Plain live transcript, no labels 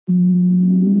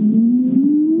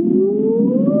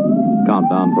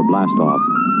Countdown for blast off.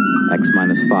 X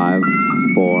minus 5,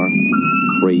 4,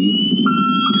 3,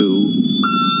 2,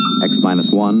 X minus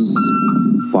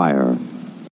 1, fire.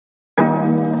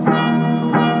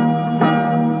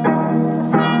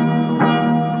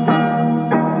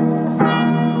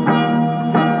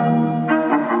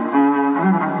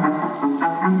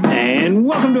 And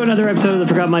welcome to another episode of the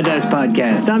Forgot My Dice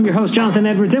podcast. I'm your host, Jonathan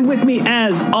Edwards, and with me,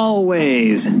 as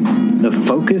always, the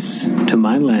focus to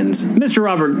my lens, Mr.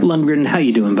 Robert Lundgren. How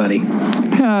you doing, buddy?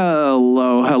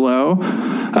 Hello.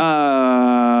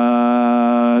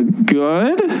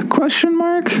 Good? Question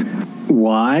mark?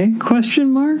 Why?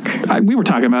 Question mark? We were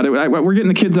talking about it. We're getting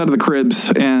the kids out of the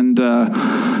cribs, and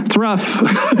it's rough.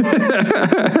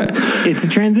 It's a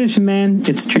transition, man.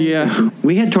 It's a transition. Yeah.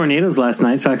 We had tornadoes last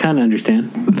night, so I kind of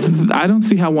understand. I don't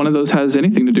see how one of those has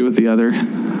anything to do with the other.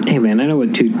 Hey, man, I know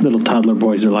what two little toddler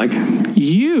boys are like.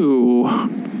 You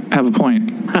have a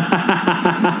point.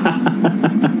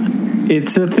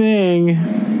 It's a thing.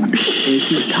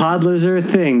 Toddlers are a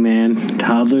thing, man.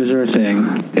 Toddlers are a thing.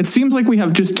 It seems like we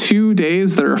have just 2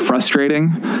 days that are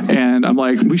frustrating, and I'm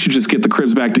like, we should just get the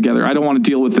cribs back together. I don't want to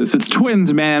deal with this. It's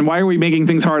twins, man. Why are we making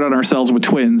things hard on ourselves with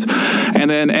twins? And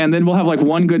then we'll have like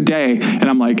one good day, and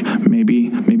I'm like, maybe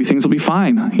things will be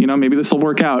fine. You know, maybe this will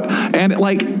work out. And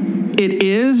like, it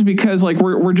is, because like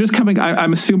we're just coming.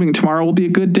 I'm assuming tomorrow will be a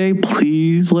good day.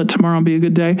 Please let tomorrow be a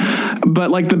good day. But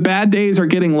like, the bad days are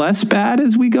getting less bad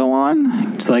as we go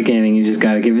on. It's like anything, you just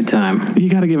got to give it time. You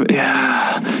got to give it,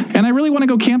 yeah. And I really want to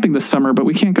go camping this summer, but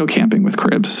we can't go camping with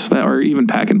cribs or even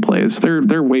pack and plays.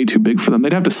 They're way too big for them.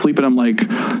 They'd have to sleep in them like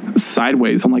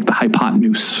sideways on like the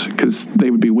hypotenuse, because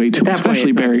they would be way too.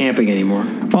 Especially Barry. Not camping anymore.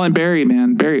 Well, and Barry,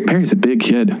 man, Barry's a big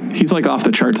kid. He's like off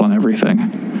the charts on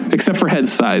everything, except for head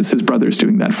size. His brother's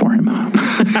doing that for him.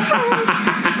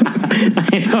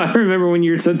 I know. I remember when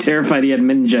you were so terrified he had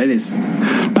meningitis.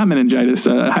 Not meningitis,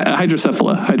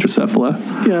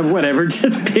 hydrocephala. Yeah, whatever.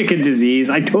 Just pick a disease.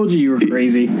 I told you were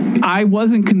crazy. I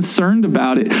wasn't concerned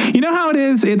about it. You know how it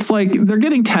is? It's like they're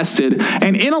getting tested,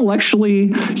 and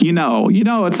intellectually, you know,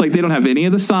 it's like they don't have any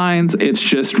of the signs. It's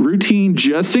just routine,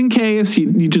 just in case.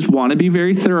 You just want to be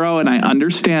very thorough, and I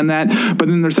understand that. But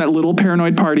then there's that little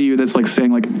paranoid part of you that's like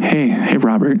saying like, hey,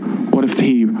 Robert, what if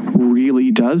he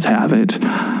really does have it?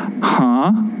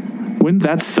 Huh? Wouldn't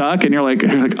that suck? And you're like,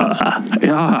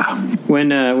 yeah.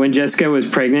 When Jessica was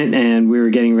pregnant and we were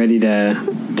getting ready to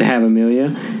have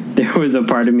Amelia, there was a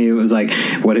part of me that was like,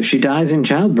 what if she dies in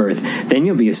childbirth? Then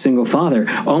you'll be a single father.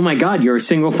 Oh my God, you're a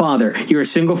single father. You're a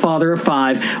single father of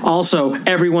 5. Also,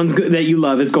 everyone that you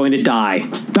love is going to die.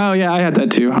 Oh yeah, I had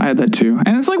that too. And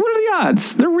it's like, what are the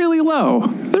odds? They're really low.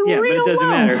 But it doesn't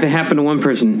matter. If it happened to one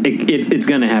person, it's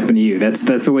going to happen to you.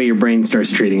 That's the way your brain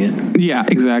starts treating it. Yeah,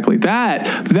 exactly.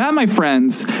 That, my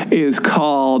friends, is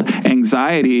called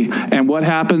anxiety. And what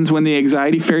happens when the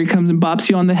anxiety fairy comes and bops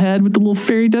you on the head with the little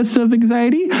fairy dust of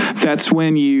anxiety? That's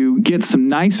when you get some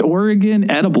nice Oregon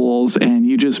edibles and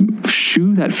you just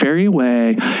shoo that fairy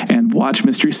away and watch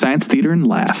Mystery Science Theater and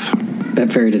laugh.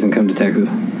 That fairy doesn't come to Texas.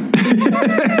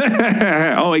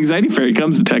 Oh, anxiety fairy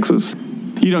comes to Texas.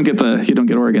 You don't get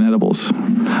Oregon edibles.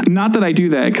 Not that I do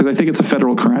that, because I think it's a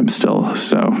federal crime still.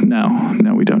 So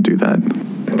no, we don't do that.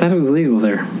 I thought it was legal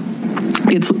there.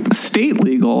 It's state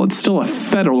legal. It's still a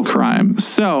federal crime.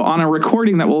 So on a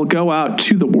recording that will go out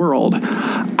to the world,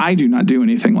 I do not do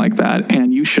anything like that,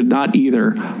 and you should not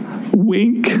either.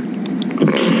 Wink.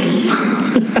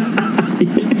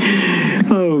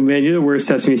 Oh man, you're the worst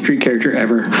Sesame Street character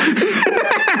ever.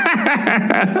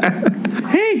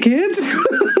 Hey kids.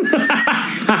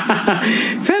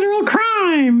 Federal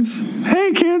crimes.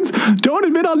 Hey kids, don't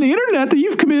admit on the internet that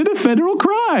you've committed a federal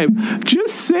crime.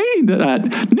 Just say that.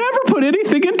 Never put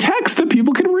anything in text that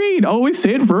people can read. Always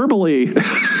say it verbally.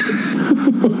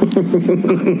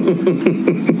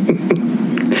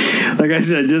 Like I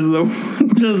said, just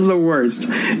the worst.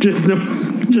 Just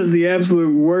the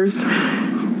absolute worst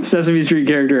Sesame Street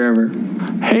character ever.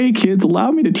 Hey kids,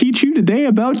 allow me to teach you today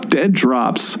about dead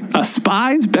drops, a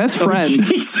spy's best friend.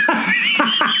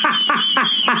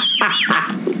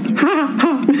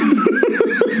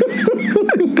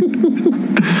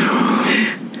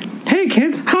 Hey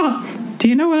kids, do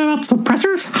you know what about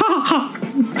suppressors?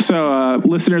 So,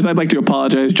 listeners, I'd like to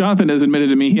apologize. Jonathan has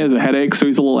admitted to me he has a headache, so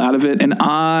he's a little out of it, and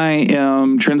I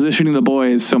am transitioning the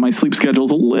boys, so my sleep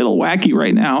schedule's a little wacky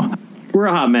right now. We're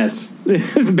a hot mess.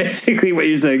 Is basically what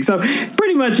you're saying. So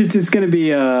pretty much it's going to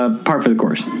be par for the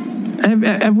course.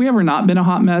 Have we ever not been a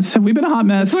hot mess? Have we been a hot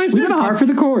mess? We've been par for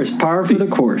the course. Par for the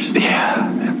course.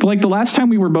 Yeah. Like the last time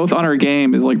we were both on our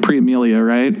game is like pre-Amelia,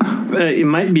 right? It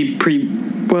might be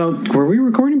well, were we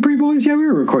recording pre-boys? Yeah, we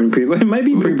were recording pre-boys. It might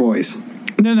be pre-boys.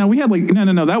 No, we had like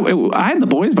no. I had the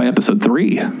boys by episode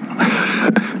 3.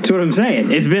 That's what I'm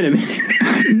saying. It's been a minute.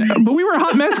 No, but we were a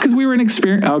hot mess because we were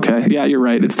inexperienced. Okay, yeah, you're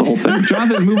right. It's the whole thing.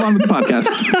 Jonathan, move on with the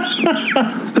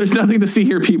podcast. There's nothing to see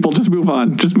here, people. Just move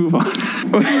on. Just move on.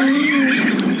 Where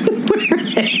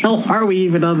the hell are we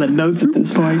even on the notes at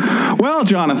this point? Well,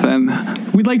 Jonathan,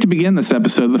 we'd like to begin this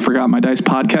episode of the Forgot My Dice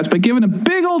podcast by giving a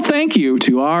big old thank you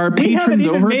to our patrons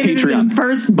over at Patreon. The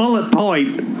first bullet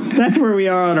point. That's where we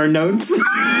are on our notes.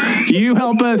 You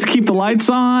help us keep the lights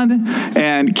on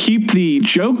and keep the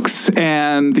jokes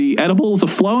and the edibles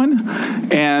a-flowing.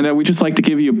 And we just like to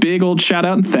give you a big old shout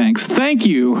out and thanks. Thank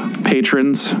you,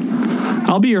 patrons.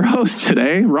 I'll be your host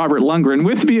today, Robert Lundgren.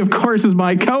 With me, of course, is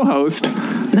my co-host,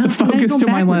 the focus to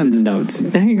my lens. Notes.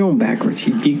 Now you're going backwards.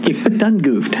 You done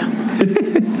goofed.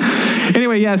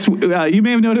 Anyway, yes, you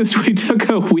may have noticed we took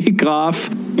a week off.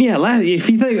 Yeah, if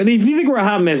you think we're a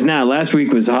hot mess now, last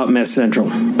week was Hot Mess Central.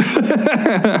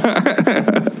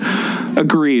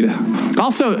 Agreed.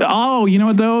 Also, you know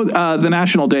what, though? The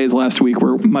national days last week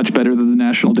were much better than the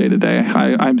national day today.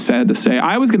 I'm sad to say.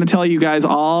 I was going to tell you guys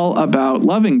all about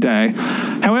Loving Day.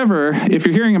 However, if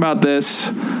you're hearing about this,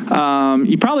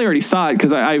 you probably already saw it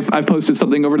because I've posted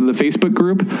something over to the Facebook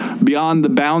group, Beyond the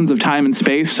Bounds of Time and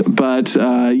Space. But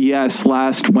yes,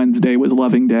 last Wednesday was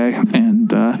Loving Day.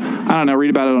 And I don't know, read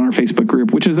about it on our Facebook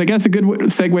group, which is, I guess, a good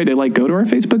segue to go to our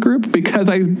Facebook group because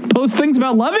I post things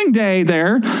about Loving Day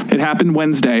there. It happened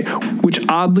Wednesday, which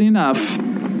oddly enough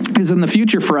is in the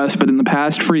future for us, but in the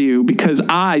past for you, because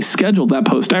I scheduled that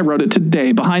post. I wrote it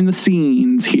today behind the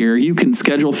scenes here. You can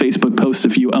schedule Facebook posts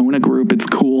if you own a group. It's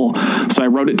cool. So I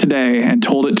wrote it today and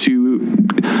told it to,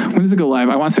 when does it go live?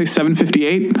 I want to say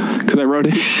 7:58 because I wrote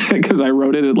it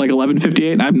at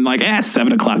 11:58 and I'm like,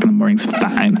 7 o'clock in the morning's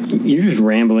fine. You're just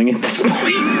rambling at this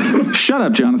point. Shut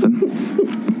up, Jonathan.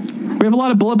 We have a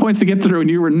lot of bullet points to get through, and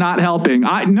you were not helping.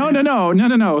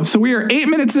 No. So we are 8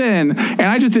 minutes in, and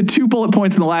I just did 2 bullet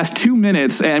points in the last 2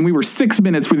 minutes, and we were 6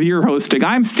 minutes with your hosting.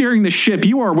 I'm steering the ship.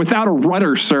 You are without a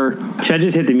rudder, sir. Should I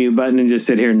just hit the mute button and just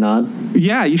sit here and nod?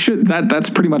 Yeah, you should. That's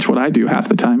pretty much what I do half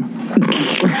the time.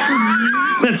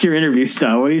 That's your interview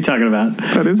style. What are you talking about?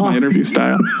 That is my interview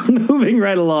style. Moving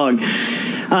right along.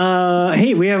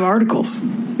 Hey, we have articles.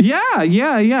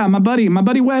 Yeah. My buddy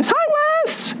Wes. Hi,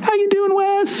 Wes. How you doing,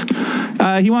 Wes?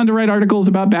 He wanted to write articles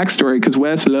about backstory because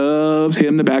Wes loves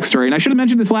him the backstory. And I should have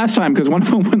mentioned this last time because one of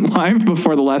them went live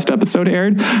before the last episode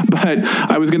aired. But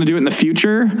I was going to do it in the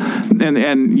future.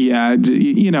 And yeah,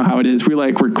 you know how it is. We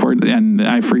record and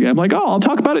I forget. I'm like, I'll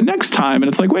talk about it next time. And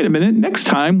it's like, wait a minute. Next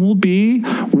time will be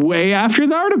way after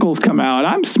the articles come out.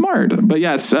 I'm smart. But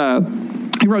yes,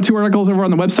 he wrote 2 articles over on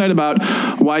the website about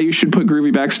why you should put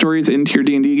groovy backstories into your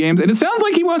D&D games. And it sounds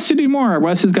like he wants to do more.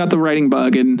 Wes has got the writing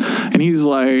bug. And he's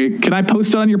like, can I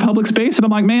post it on your public space? And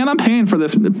I'm like, man, I'm paying for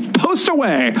this. Post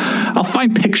away. I'll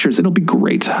find pictures. It'll be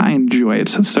great. I enjoy it.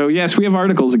 So, yes, we have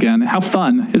articles again. How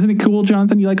fun. Isn't it cool,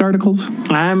 Jonathan? You like articles?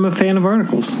 I'm a fan of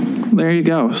articles. There you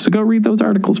go. So go read those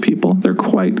articles, people. They're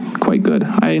quite good.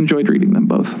 I enjoyed reading them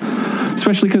both.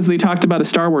 Especially because they talked about a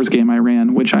Star Wars game I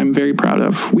ran, which I'm very proud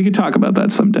of. We could talk about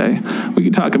that someday. We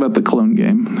could talk about the clone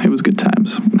game. It was good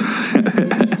times.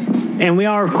 And we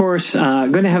are, of course,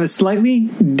 going to have a slightly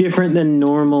different than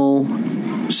normal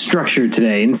structure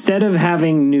today. Instead of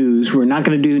having news, we're not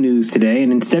going to do news today.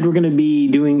 And instead, we're going to be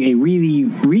doing a really,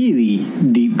 really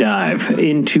deep dive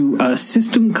into a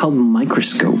system called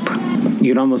Microscope. You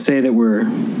could almost say that we're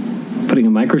putting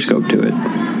a microscope to it.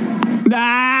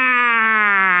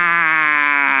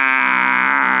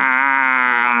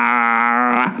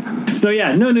 So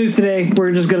yeah, no news today.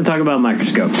 We're just going to talk about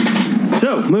Microscope.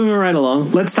 So, moving right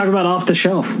along, let's talk about Off the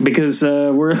Shelf, because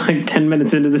we're 10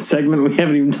 minutes into this segment. We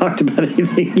haven't even talked about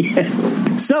anything yet.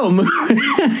 So, all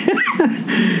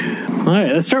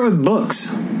right, let's start with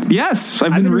books. Yes,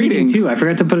 I've been reading too. I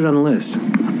forgot to put it on the list.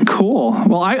 Cool.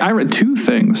 Well, I read 2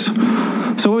 things.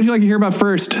 So what would you like to hear about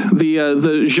first?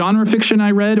 The genre fiction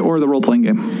I read or the role-playing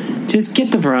game? Just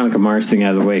get the Veronica Mars thing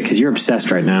out of the way, because you're obsessed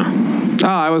right now. Oh,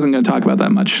 I wasn't going to talk about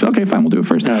that much. Okay, fine. We'll do it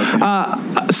first. Oh,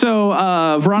 okay. So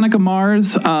Veronica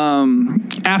Mars,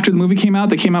 after the movie came out,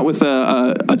 they came out with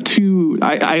a 2...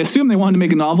 I assume they wanted to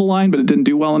make a novel line, but it didn't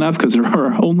do well enough because there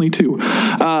are only 2.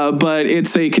 But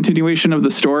it's a continuation of the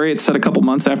story. It's set a couple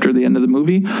months after the end of the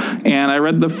movie. And I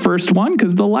read the first one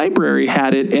because the library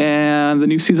had it. And the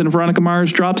new season of Veronica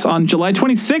Mars drops on July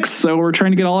 26th. So we're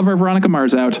trying to get all of our Veronica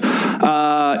Mars out.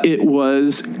 It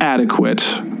was adequate.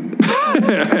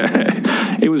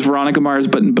 It was Veronica Mars,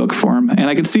 but in book form. And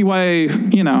I could see why,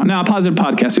 now Positive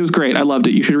Podcast. It was great. I loved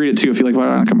it. You should read it too if you like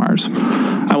Veronica Mars.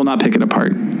 I will not pick it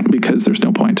apart because there's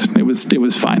no point. It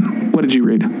was fine. What did you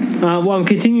read? Well, I'm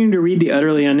continuing to read the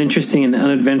utterly uninteresting and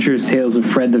unadventurous tales of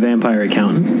Fred the Vampire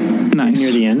Accountant. Nice.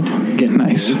 Near the end.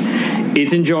 Nice.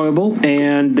 It's enjoyable,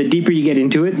 and the deeper you get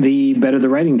into it, the better the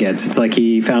writing gets. It's like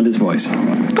he found his voice.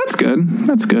 That's good.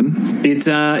 It's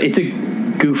a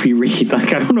goofy read.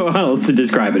 Like, I don't know how else to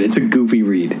describe it. It's a goofy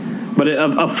read, but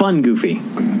a fun goofy.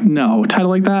 No, title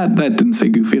like that didn't say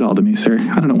goofy at all to me, sir.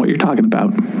 I don't know what you're talking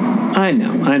about. I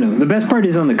know. The best part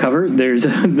is on the cover. There's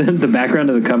the background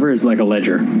of the cover is like a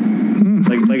ledger,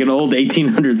 like an old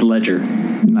 1800s ledger.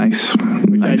 Nice.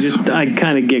 I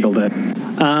kind of giggled at.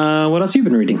 What else have you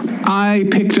been reading? I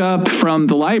picked up from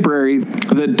the library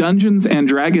the Dungeons and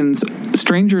Dragons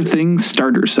Stranger Things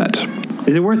starter set.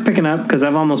 Is it worth picking up? Because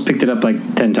I've almost picked it up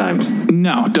like 10 times.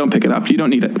 No, don't pick it up. You don't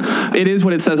need it. It is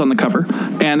what it says on the cover.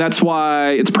 And that's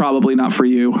why it's probably not for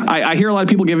you. I hear a lot of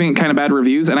people giving it kind of bad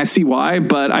reviews, and I see why,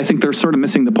 but I think they're sort of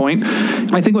missing the point.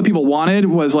 I think what people wanted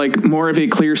was like more of a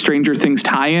clear Stranger Things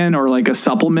tie-in or like a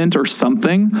supplement or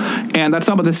something. And that's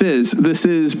not what this is. This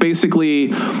is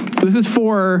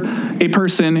for a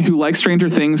person who likes Stranger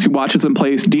Things, who watches them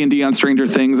play D&D on Stranger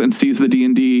Things and sees the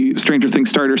D&D Stranger Things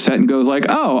starter set and goes like,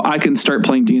 oh, I can start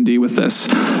playing D&D with this.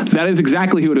 That is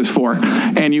exactly who it is for.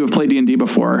 And you have played D&D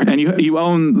before, and you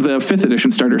own the 5th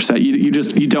edition starter set. You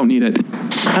don't need it.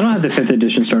 I don't have the 5th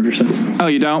edition starter set. Oh,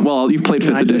 you don't? Well, you've played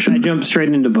 5th edition. I jumped straight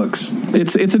into books.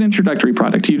 It's an introductory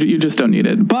product. You just don't need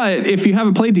it. But if you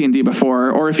haven't played D&D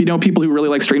before, or if you know people who really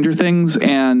like Stranger Things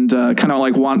and kind of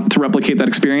like want to replicate that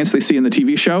experience they see in the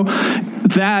TV show,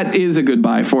 that is a good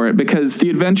buy for it, because the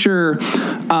adventure,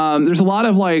 there's a lot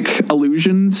of like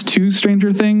allusions to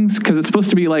Stranger Things, because it's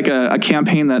supposed to be like a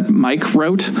campaign that Mike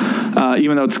wrote,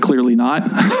 even though it's clearly not.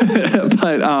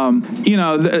 But,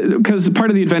 because part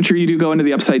of the adventure, you do go into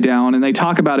the Upside Down, and they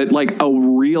talk about it like a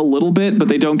real little bit, but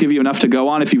they don't give you enough to go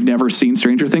on if you've never seen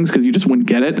Stranger Things, because you just wouldn't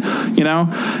get it,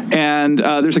 And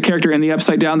there's a character in the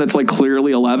Upside Down that's like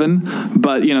clearly 11,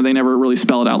 but, they never really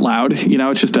spell it out loud.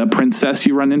 It's just a princess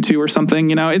you run into or something.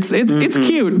 It's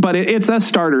cute, but it's a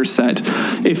starter set.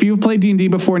 If you've played D&D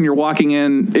before and you're walking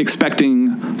in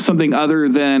expecting something other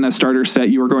than a starter set,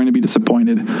 you are going to be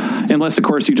disappointed, unless of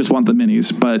course you just want the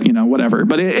minis, but whatever.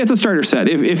 But it's a starter set.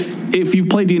 If you've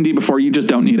played D&D before, you just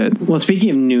don't need it. Well, speaking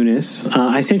of newness,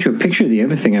 I sent you a picture of the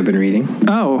other thing I've been reading.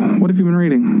 Oh, what have you been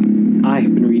reading? I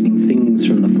have been reading Things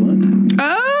from the Flood.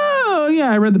 Oh yeah,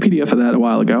 I read the PDF of that a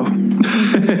while ago.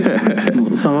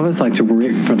 Some of us like to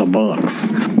read for the books.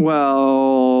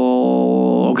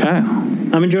 Well, okay.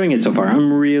 I'm enjoying it so far.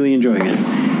 I'm really enjoying it.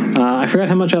 I forgot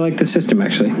how much I like the system,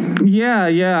 actually. Yeah.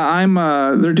 I'm.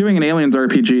 They're doing an Aliens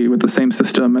RPG with the same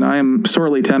system, and I am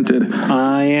sorely tempted.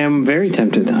 I am very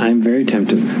tempted.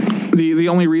 The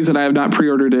only reason I have not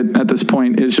pre-ordered it at this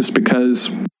point is just because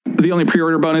the only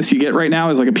pre-order bonus you get right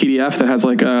now is like a PDF that has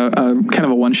like a kind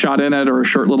of a one-shot in it, or a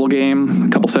short little game, a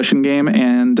couple session game,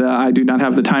 and I do not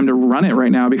have the time to run it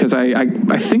right now because I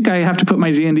think I have to put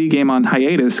my D&D game on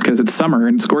hiatus because it's summer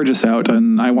and it's gorgeous out,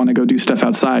 and I want to go do stuff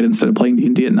outside instead of playing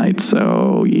D&D at night.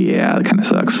 So yeah, that kind of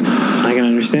sucks. I can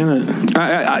understand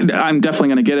that. I'm definitely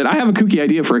going to get it. I have a kooky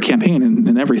idea for a campaign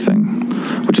and everything,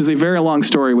 which is a very long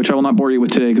story, which I will not bore you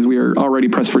with today because we are already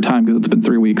pressed for time because it's been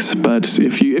 3 weeks. But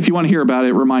if you want to hear about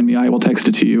it, remind me. I will text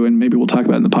it to you, and maybe we'll talk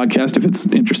about it in the podcast if it's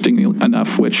interesting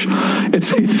enough, which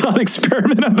it's a thought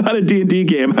experiment about a D&D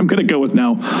game. I'm going to go with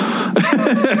no.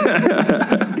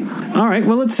 All right.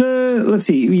 Well, let's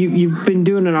see. You've been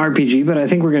doing an RPG, but I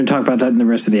think we're going to talk about that in the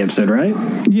rest of the episode, right?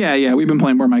 Yeah. We've been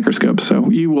playing more Microscope, so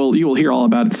you will hear all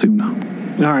about it soon.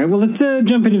 All right. Well, let's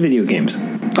jump into video games.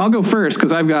 I'll go first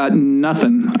because I've got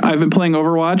nothing. I've been playing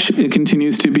Overwatch. It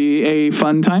continues to be a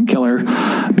fun time killer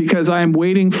because I'm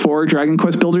waiting for Dragon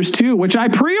Quest Builders 2, which I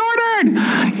pre-ordered.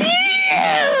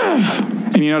 Yeah!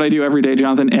 And you know what I do every day,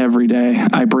 Jonathan? Every day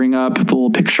I bring up the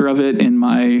little picture of it in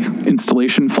my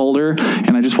installation folder,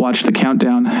 and I just watch the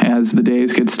countdown as the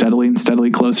days get steadily and steadily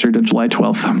closer to July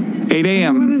 12th. 8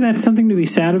 a.m. Whether that's something to be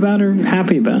sad about or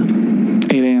happy about.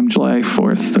 8 a.m. July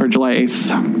 4th or July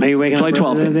 8th. Are you waking July up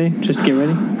 12th. early that day just to get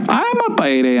ready? I'm up by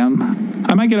 8 a.m.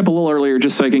 I might get up a little earlier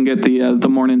just so I can get the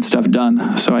morning stuff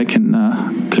done so I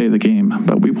can play the game.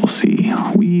 But we will see.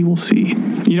 We will see.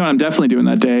 You know what I'm definitely doing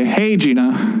that day? Hey,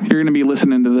 Gina, you're going to be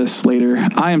listening to this later.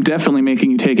 I am definitely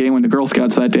making you take A1 to Girl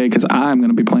Scouts that day because I'm going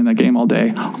to be playing that game all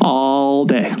day. All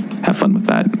day. Have fun with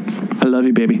that. I love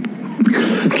you, baby.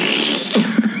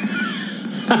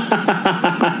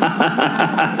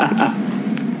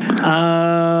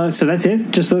 So that's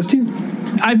it? Just those two?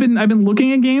 I've been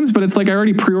looking at games, but it's like I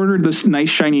already pre-ordered this nice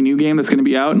shiny new game that's going to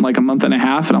be out in like a month and a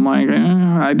half, and I'm like,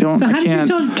 I can't. So how did you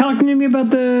start talking to me about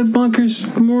the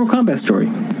bonkers Mortal Kombat story?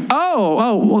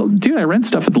 Oh, well, dude, I rent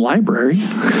stuff at the library.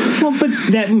 Well, but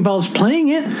that involves playing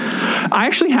it. I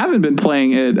actually haven't been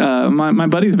playing it. My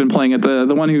buddy's been playing it,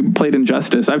 the one who played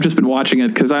Injustice. I've just been watching it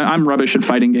because I'm rubbish at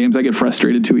fighting games. I get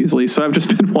frustrated too easily, so I've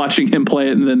just been watching him play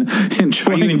it and then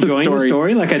enjoying. Are you enjoying the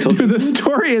story? Like I told you, the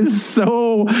story is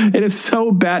so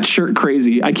batshit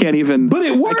crazy. I can't even. But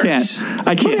it works.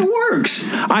 I can't. But it works.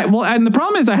 And the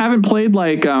problem is I haven't played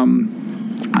like.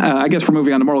 I guess we're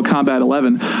moving on to Mortal Kombat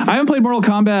 11. I haven't played Mortal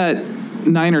Kombat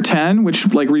 9 or 10,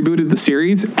 which like rebooted the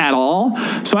series at all.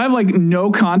 So I have like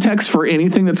no context for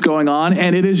anything that's going on,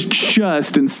 and it is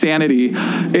just insanity.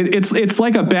 It's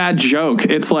like a bad joke.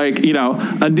 It's like, a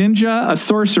ninja, a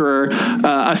sorcerer,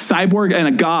 a cyborg, and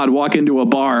a god walk into a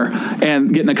bar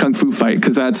and get in a kung fu fight,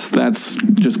 because that's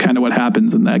just kind of what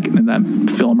happens in that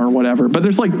film or whatever. But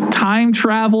there's like time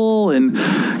travel and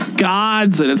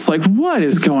gods, and it's like, what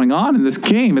is going on in this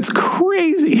game? It's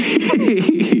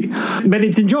crazy. But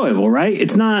it's enjoyable, right?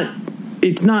 It's not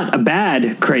a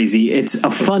bad crazy. It's a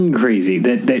fun crazy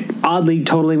that oddly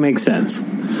totally makes sense.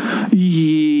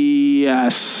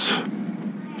 Yes.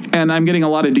 And I'm getting a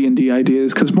lot of D&D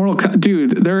ideas because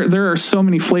dude, there are so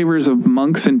many flavors of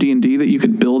monks in D&D that you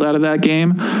could build out of that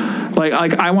game. Like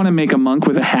I want to make a monk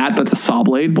with a hat that's a saw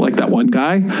blade, like that one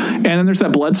guy. And then there's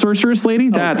that blood sorceress lady.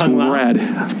 That's red.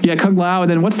 Yeah, Kung Lao. And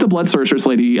then what's the blood sorceress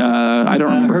lady? I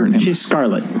don't remember her name. She's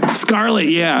Scarlet. Scarlet,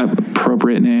 yeah.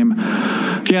 Appropriate name.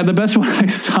 Yeah, the best one I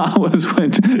saw was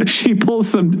when she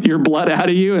pulls your blood out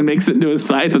of you and makes it into a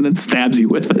scythe and then stabs you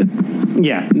with it.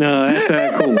 Yeah, no, that's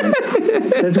a cool one.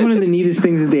 That's one of the neatest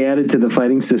things that they added to the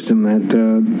fighting system.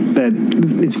 That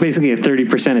it's basically a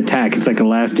 30% attack. It's like a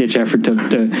last ditch effort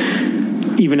to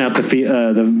even out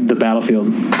the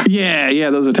battlefield. Yeah,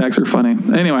 those attacks are funny.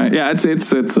 Anyway, yeah, it's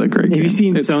a great game. Have you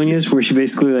seen Sonya's, where she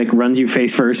basically like runs you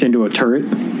face first into a turret?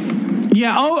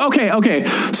 Yeah. Oh, okay.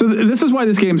 So this is why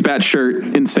this game's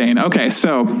batshit insane. Okay,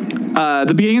 so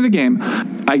the beginning of the game,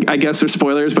 I guess there's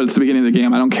spoilers, but it's the beginning of the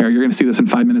game. I don't care. You're going to see this in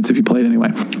 5 minutes if you play it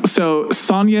anyway. So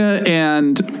Sonya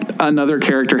and another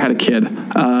character had a kid.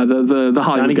 The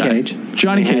Hollywood guy.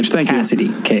 Johnny Cage. Thank you.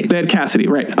 Cassidy Cage. They had Cassidy,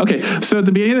 right? Okay. So at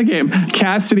the beginning of the game,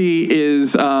 Cassidy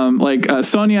is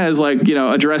Sonya is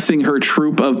addressing her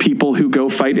troupe of people who go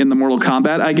fight in the Mortal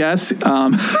Kombat, I guess,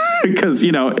 because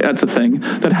that's a thing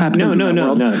that happens.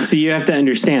 No. So you have to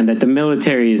understand that the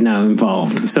military is now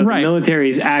involved. So the military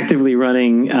is actively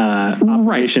running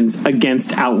operations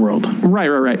against Outworld.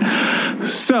 Right.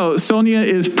 So Sonya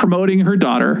is promoting her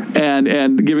daughter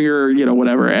and giving her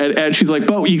whatever, and she's like,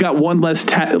 "But you got one last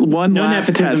test." No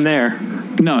nepotism there.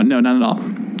 No, not at all.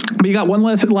 But you got one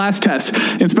last test.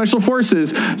 In Special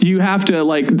Forces, you have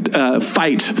to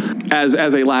fight as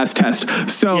a last test.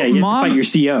 So yeah, you have to fight your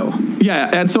CO. Yeah,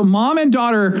 and so mom and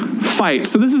daughter fight.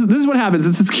 So this is what happens.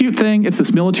 It's this cute thing. It's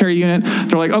this military unit.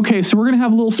 They're like, okay, so we're gonna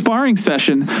have a little sparring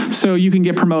session so you can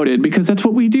get promoted, because that's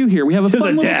what we do here. We have a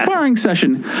fun little sparring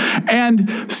session. And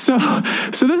so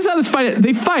this is how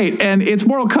they fight, and it's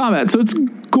Mortal Kombat. So it's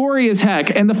gory as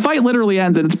heck, and the fight literally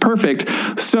ends, and it's perfect.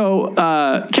 So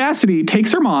Cassidy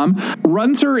takes her mom,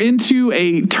 runs her into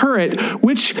a turret,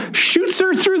 which shoots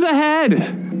her through the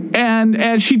head,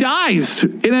 and she dies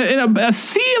in a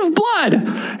sea of blood.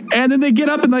 And then they get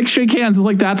up and shake hands. It's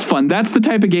like, that's fun. That's the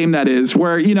type of game that is,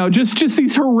 where just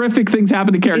these horrific things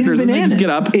happen to characters, and they just get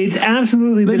up. It's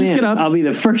absolutely bananas. Just get up. I'll be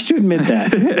the first to admit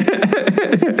that.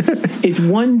 It's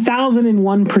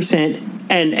 1001%.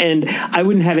 And I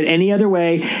wouldn't have it any other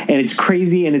way. And it's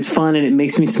crazy, and it's fun, and it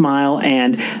makes me smile.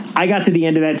 And I got to the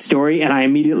end of that story, and I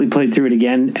immediately played through it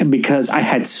again because I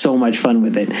had so much fun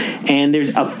with it. And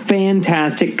there's a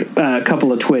fantastic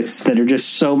couple of twists that are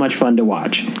just so much fun to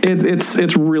watch.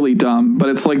 It's really dumb, but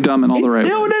it's dumb in all the right ways.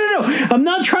 No. I'm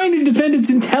not trying to defend its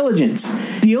intelligence.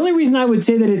 The only reason I would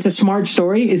say that it's a smart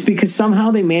story is because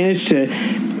somehow they managed to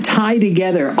tie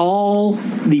together all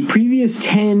the previous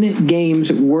 10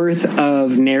 games worth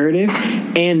of narrative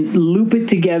and loop it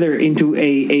together into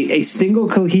a single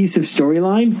cohesive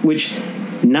storyline, which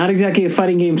not exactly a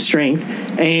fighting game strength,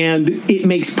 and it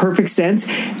makes perfect sense,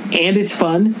 and it's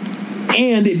fun,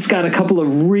 and it's got a couple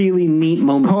of really neat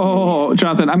moments. Oh,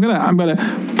 Jonathan, I'm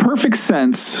gonna perfect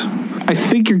sense. I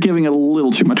think you're giving it a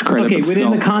little too much credit. Okay, but within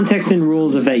still. the context and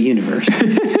rules of that universe.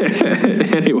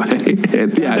 Anyway,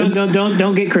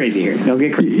 Don't get crazy here. Don't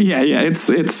get crazy. Yeah.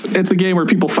 It's a game where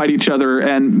people fight each other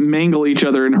and mangle each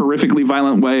other in horrifically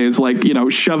violent ways, like, you know,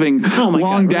 shoving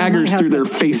long daggers through their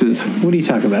faces. What are you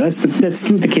talking about? That's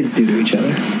what the kids do to each other.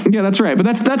 Yeah, that's right. But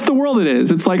that's the world it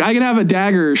is. It's like I can have a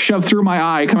dagger shoved through my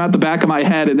eye, come out the back of my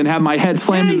head, and then have my head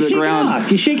slammed into the ground.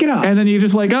 You shake it off. And then you're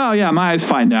just like, oh yeah, my eye's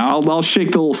fine now. I'll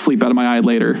shake the little sleep out of my eye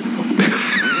later.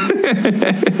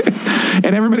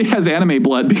 And everybody has anime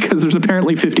blood because there's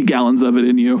apparently 50 gallons of it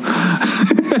in you.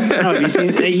 Have you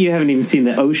seen? You haven't even seen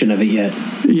the ocean of it yet.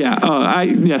 Yeah.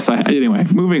 Anyway,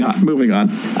 moving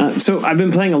on. So I've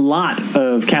been playing a lot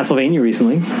of Castlevania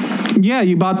recently. Yeah,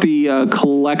 you bought the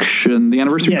collection, the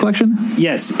anniversary collection?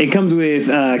 Yes, it comes with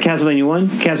Castlevania 1,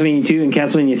 Castlevania 2, and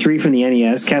Castlevania 3 from the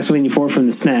NES, Castlevania 4 from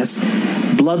the SNES,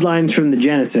 Bloodlines from the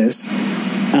Genesis,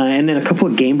 and then a couple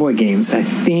of Game Boy games. I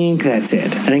think that's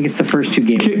it. I think it's the first two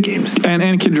Game Boy games.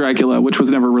 And Kid Dracula, which was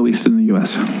never released in the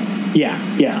U.S.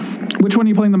 Yeah. Which one are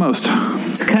you playing the most?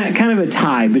 It's kind of a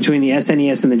tie between the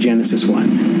SNES and the Genesis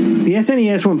one. The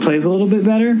SNES one plays a little bit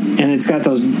better, and it's got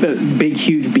those big,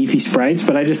 huge, beefy sprites,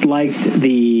 but I just liked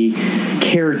the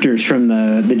characters from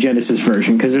the Genesis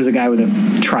version, because there's a guy with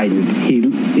a trident.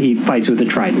 He fights with a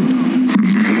trident.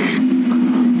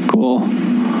 Cool.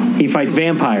 He fights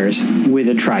vampires with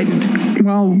a trident.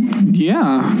 Well,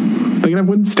 yeah. They can have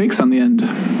wooden stakes on the end.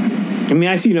 I mean,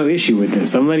 I see no issue with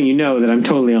this. I'm letting you know that I'm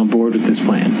totally on board with this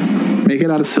plan. Make it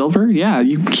out of silver? Yeah,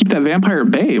 you keep that vampire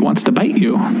at bay. It wants to bite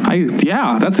you.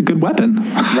 That's a good weapon.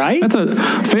 Right? That's a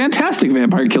fantastic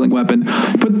vampire killing weapon.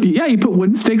 But yeah, you put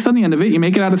wooden stakes on the end of it. You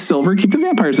make it out of silver. Keep the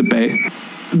vampires at bay.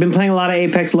 I've been playing a lot of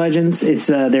Apex Legends. It's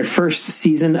their first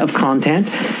season of content,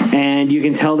 and you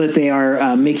can tell that they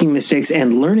are making mistakes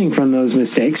and learning from those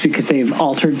mistakes, because they've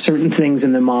altered certain things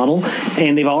in the model,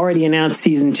 and they've already announced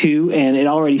Season 2, and it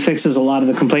already fixes a lot of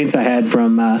the complaints I had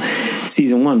from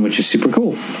Season 1, which is super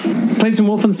cool. Played some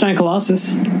Wolfenstein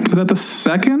Colossus. Is that the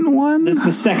second one? This is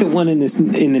the second one in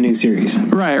the new series.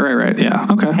 Right. Yeah,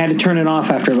 okay. Had to turn it off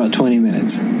after about 20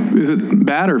 minutes. Is it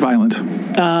bad or violent?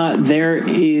 There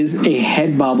is a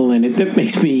head bobble in it that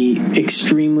makes me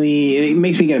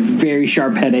get a very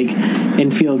sharp headache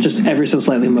and feel just ever so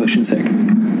slightly motion sick.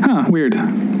 Huh, weird.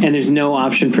 And there's no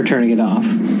option for turning it off.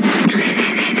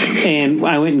 And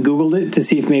I went and Googled it to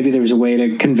see if maybe there was a way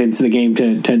to convince the game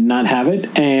to not have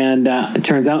it. And it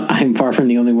turns out I'm far from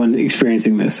the only one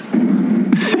experiencing this.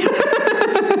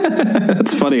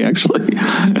 That's funny, actually.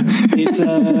 It's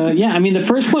I mean, the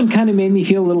first one kind of made me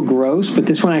feel a little gross, but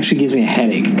this one actually gives me a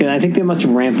headache, because I think they must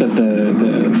have ramped up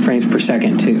the frames per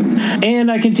second too. And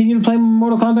I continue to play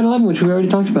Mortal Kombat 11, which we already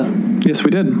talked about. Yes,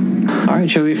 we did. All right,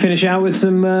 shall we finish out with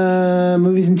some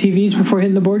movies and TVs before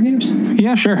hitting the board games?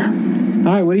 Yeah, sure.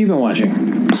 All right, what have you been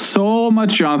watching? So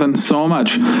much, Jonathan, so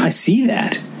much. I see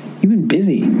that. You've been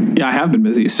busy. Yeah, I have been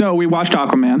busy. So we watched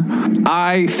Aquaman.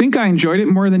 I think I enjoyed it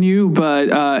more than you,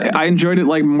 but I enjoyed it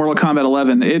like Mortal Kombat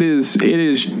 11. It is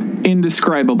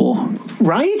indescribable.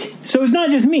 Right? So it's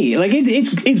not just me. Like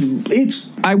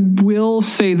it's. I will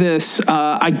say this: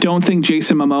 I don't think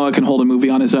Jason Momoa can hold a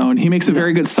movie on his own. He makes a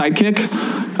very good sidekick.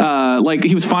 Like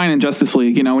he was fine in Justice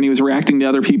League, you know, when he was reacting to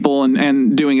other people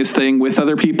and doing his thing with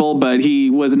other people, but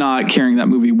he was not carrying that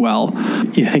movie well.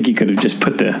 You think he could have just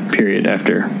put the period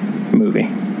after movie?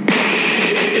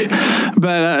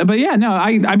 But yeah, no,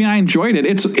 I mean, I enjoyed it.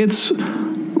 It's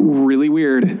really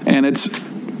weird, and it's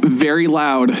very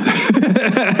loud. And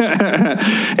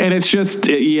it's just,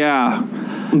 yeah.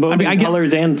 Both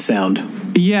colors and sound.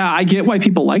 Yeah, I get why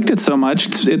people liked it so much.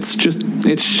 It's just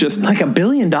like $1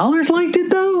 billion liked it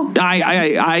though.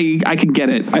 I can get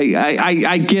it.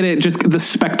 I get it. Just the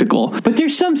spectacle. But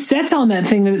there's some sets on that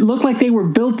thing that look like they were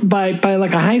built by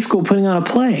like a high school putting on a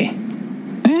play.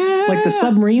 Like the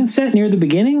submarine set near the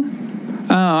beginning.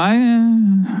 Oh, I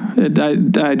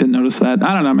didn't notice that.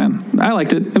 I don't know, man. I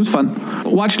liked it. It was fun.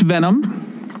 Watched Venom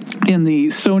in the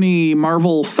Sony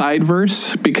Marvel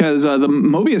sideverse, because the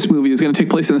Mobius movie is going to take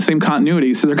place in the same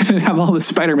continuity, so they're going to have all this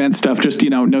Spider-Man stuff, just, you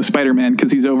know, no Spider-Man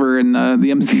because he's over in the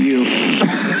MCU.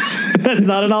 That's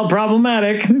not at all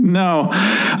problematic. No.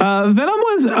 Venom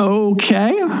was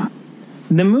okay.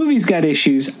 The movie's got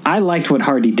issues. I liked what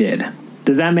Hardy did.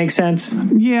 Does that make sense?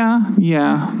 Yeah. I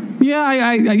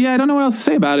don't know what else to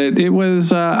say about it. It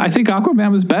was. I think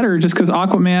Aquaman was better, just because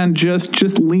Aquaman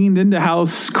just leaned into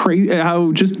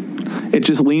it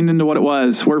just leaned into what it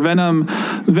was. Where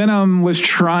Venom was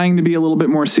trying to be a little bit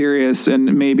more serious,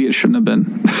 and maybe it shouldn't have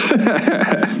been,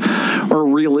 or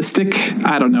realistic.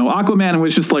 I don't know. Aquaman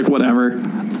was just like whatever.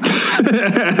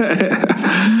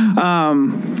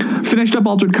 finished up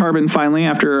Altered Carbon finally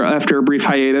after a brief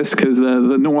hiatus because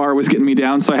the noir was getting me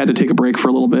down, so I had to take a break for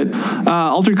a little bit.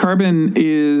 Altered Carbon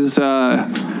is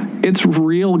it's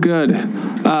real good.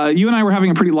 You and I were having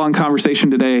a pretty long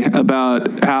conversation today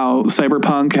about how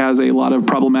Cyberpunk has a lot of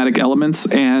problematic elements,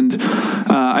 and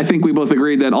I think we both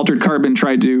agreed that Altered Carbon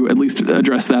tried to at least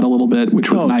address that a little bit, which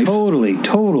was nice.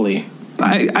 Totally.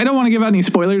 I don't want to give out any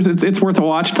spoilers. It's worth a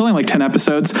watch. It's only like 10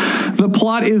 episodes. The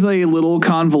plot is a little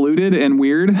convoluted and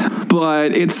weird,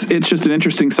 but it's just an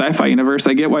interesting sci-fi universe.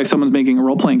 I get why someone's making a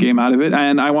role-playing game out of it,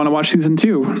 and I want to watch season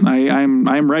 2.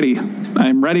 I'm ready.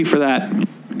 I'm ready for that.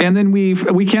 And then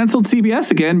we canceled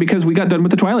CBS again because we got done with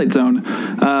The Twilight Zone.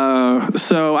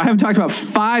 So I haven't talked about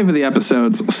 5 of the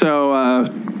episodes. So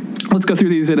let's go through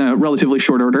these in a relatively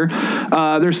short order.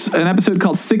 There's an episode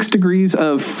called 6 Degrees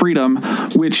of Freedom,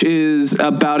 which is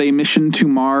about a mission to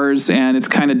Mars, and it's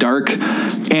kind of dark.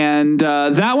 And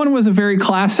that one was a very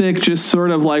classic, just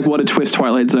sort of like what a twist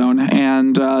Twilight Zone.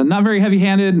 And not very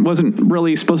heavy-handed, wasn't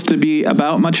really supposed to be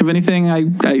about much of anything. I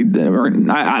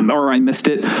missed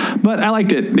it, but I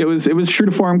liked it. It was true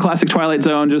to form, classic Twilight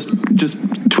Zone, just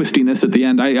twistiness at the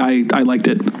end. I liked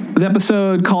it. The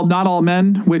episode called Not All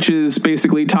Men, which is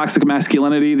basically toxic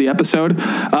masculinity, the episode,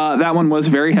 that one was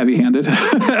very heavy-handed.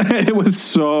 It was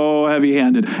so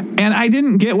heavy-handed. And I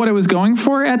didn't get what it was going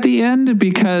for at the end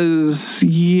because,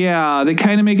 they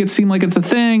kind of make it seem like it's a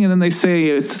thing, and then they say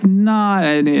it's not,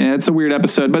 and it's a weird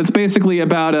episode. But it's basically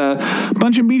about a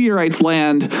bunch of meteorites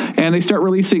land, and they start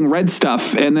releasing red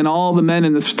stuff, and then all the men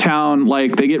in this town,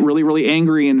 like, they get really, really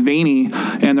angry and veiny,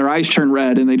 and their eyes turn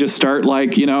red, and they just start,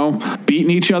 like, beating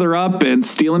each other up and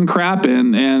stealing crap,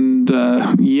 and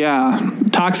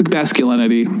toxic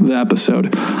masculinity, the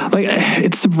episode. Like,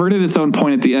 it subverted its own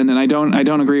point at the end, and I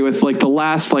don't agree with, like, the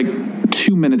last, like,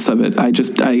 2 minutes of it.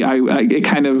 It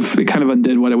kind of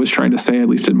undid what it was trying to say, at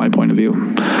least in my point of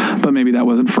view. But maybe that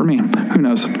wasn't for me. Who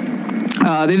knows?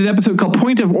 They did an episode called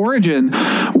Point of Origin,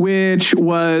 which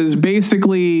was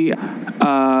basically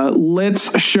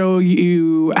let's show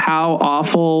you how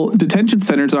awful detention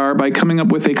centers are by coming up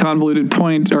with a convoluted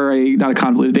point, or a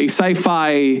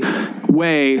sci-fi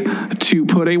way to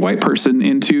put a white person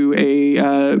into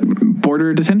a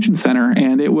border detention center,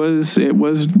 and it was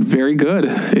very good.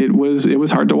 It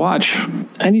was hard to watch.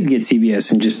 I need to get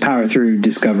CBS and just power through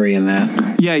Discovery and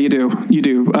that. Yeah, you do.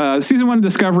 Season 1 of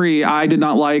Discovery I did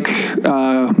not like,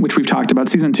 which we've talked about.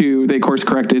 Season 2 they course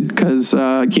corrected because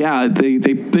they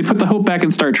put the hope back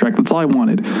in Star Trek. That's all I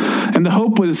wanted, and the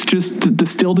hope was just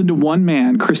distilled into one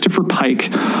man, Christopher Pike.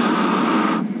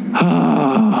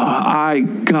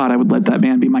 I would let that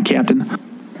man be my captain.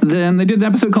 Then they did an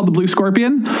episode called The Blue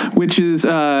Scorpion, which is,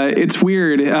 it's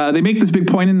weird. They make this big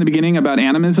point in the beginning about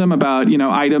animism, about,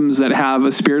 items that have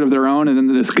a spirit of their own. And then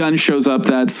this gun shows up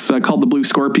that's called the Blue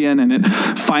Scorpion, and it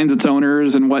finds its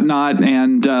owners and whatnot.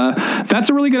 And that's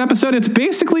a really good episode. It's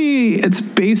basically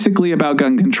about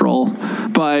gun control,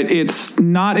 but it's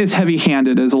not as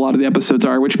heavy-handed as a lot of the episodes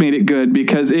are, which made it good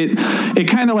because it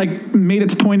kind of like made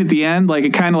its point at the end. Like,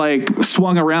 it kind of like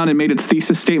swung around and made its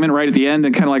thesis statement right at the end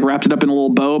and kind of like wrapped it up in a little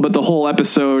bow. But the whole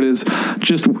episode is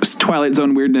just Twilight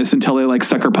Zone weirdness until they like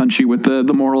sucker punch you with the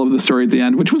moral of the story at the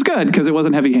end, which was good because it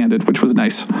wasn't heavy-handed, which was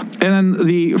nice. And then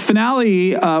the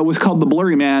finale was called The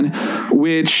Blurry Man,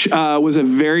 which was a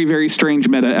very, very strange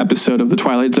meta episode of the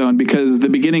Twilight Zone because the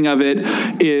beginning of it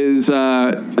is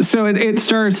it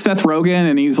stars Seth Rogen,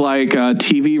 and he's like a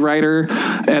TV writer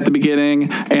at the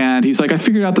beginning, and he's like, I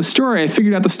figured out the story,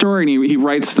 and he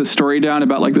writes the story down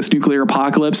about like this nuclear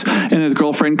apocalypse, and his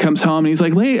girlfriend comes home and he's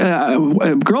like,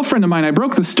 a girlfriend of mine, I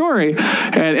broke the story,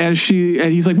 and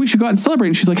he's like, we should go out and celebrate,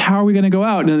 and she's like, how are we going to go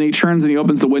out? And then he turns and he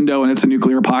opens the window and it's a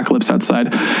nuclear apocalypse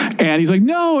outside, and he's like,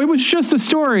 no, it was just a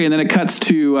story. And then it cuts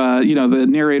to the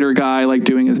narrator guy like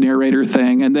doing his narrator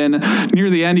thing, and then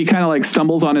near the end he kind of like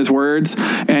stumbles on his words,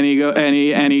 and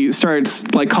he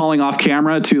starts like calling off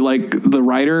camera to like the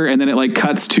writer, and then it like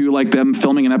cuts to like them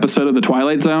filming an episode of the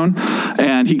Twilight Zone,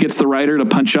 and he gets the writer to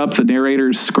punch up the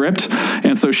narrator's script,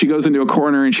 and so she goes into a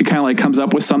corner and she kind of like comes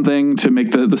up with something to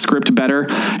make the script better,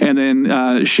 and then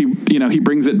he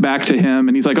brings it back to him,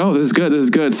 and he's like, oh, this is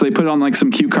good. So they put on like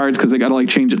some cue cards because they got to like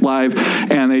change it live,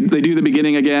 and they do the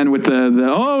beginning again with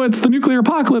the oh, it's the nuclear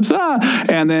apocalypse,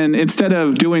 and then instead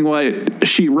of doing what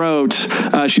she wrote,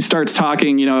 she starts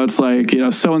talking, it's like,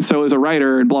 so and so is a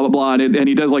writer and blah blah blah, and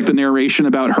he does like the narration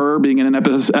about her being in an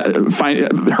episode,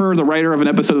 her, the writer of an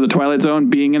episode of the Twilight Zone,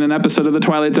 being in an episode of the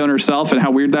Twilight Zone herself, and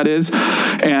how weird that is,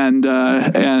 and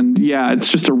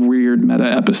it's just a weird meta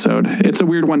episode. It's a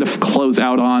weird one to close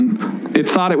out on. It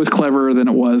thought it was cleverer than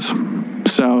it was.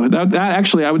 So So that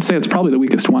actually, I would say it's probably the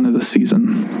weakest one of the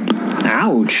season.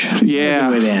 Ouch. Yeah.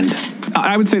 Where did it end?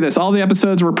 I would say this. All the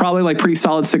episodes were probably like pretty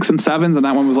solid 6 and 7s, and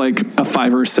that one was like a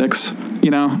 5 or 6. You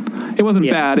know, it wasn't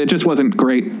bad. It just wasn't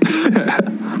great.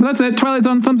 But that's it. Twilight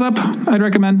Zone, thumbs up. I'd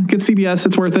recommend. Get CBS.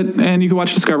 It's worth it. And you can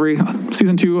watch Discovery.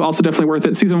 Season 2, also definitely worth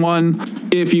it. Season 1,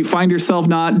 if you find yourself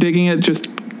not digging it, just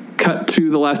cut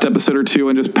to the last episode or 2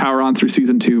 and just power on through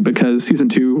Season 2, because Season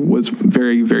 2 was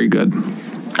very, very good.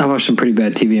 I've watched some pretty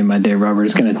bad TV in my day, Robert.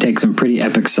 It's going to take some pretty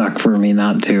epic suck for me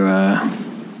not to...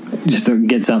 just to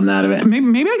get something out of it.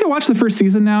 Maybe I can watch the first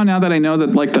season now that I know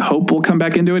that like the hope will come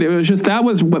back into it. It was just, that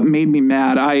was what made me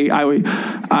mad.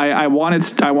 I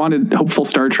wanted hopeful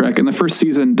Star Trek, and the first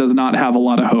season does not have a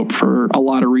lot of hope for a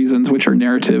lot of reasons, which are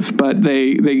narrative, but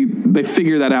they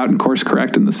figure that out and course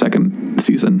correct in the second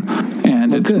season,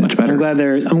 and it's much better.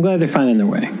 I'm glad they're finding their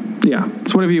way. Yeah.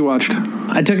 So what have you watched?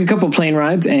 I took a couple plane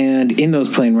rides, and in those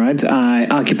plane rides, I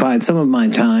occupied some of my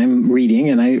time reading,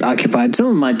 and I occupied some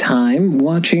of my time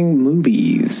watching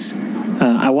movies.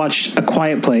 I watched A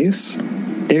Quiet Place.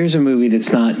 There's a movie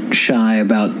that's not shy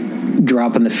about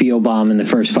dropping the feel bomb in the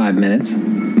first 5 minutes.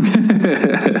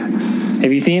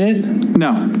 Have you seen it?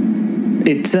 No.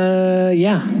 It's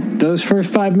those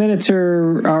first 5 minutes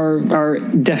are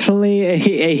definitely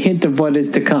a hint of what is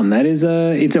to come. It's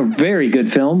a very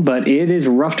good film, but it is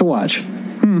rough to watch.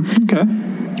 Okay.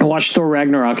 I watched Thor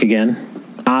Ragnarok again.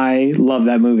 I love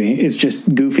that movie. It's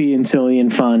just goofy and silly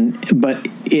and fun, but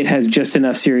it has just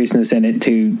enough seriousness in it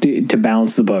to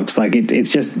balance the books. Like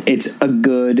it's a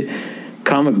good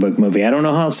comic book movie. I don't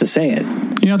know how else to say it.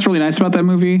 You know what's really nice about that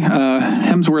movie?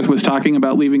 Hemsworth was talking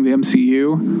about leaving the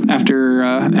MCU after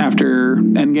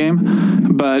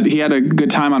Endgame, but he had a good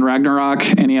time on Ragnarok,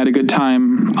 and he had a good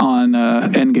time on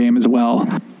Endgame as well.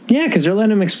 Yeah, because they're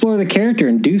letting him explore the character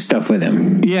and do stuff with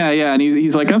him. Yeah, and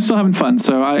he's like, I'm still having fun.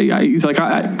 So he's like,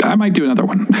 I might do another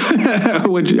one.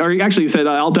 Or he actually said,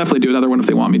 I'll definitely do another one if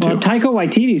they want me to. Well, Taika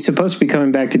Waititi is supposed to be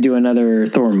coming back to do another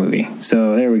Thor movie.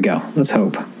 So there we go. Let's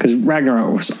hope. Because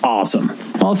Ragnarok was awesome.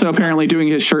 Also, apparently doing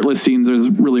his shirtless scenes is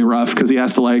really rough because he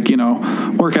has to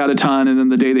work out a ton. And then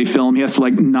the day they film, he has to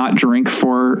not drink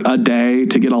for a day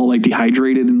to get all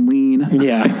dehydrated and lean.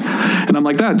 Yeah. And I'm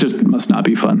like, that just must not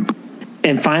be fun.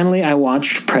 And finally, I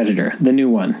watched Predator, the new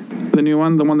one. The new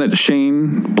one? The one that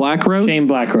Shane Black wrote? Shane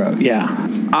Black wrote, yeah.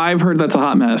 I've heard that's a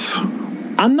hot mess.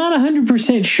 I'm not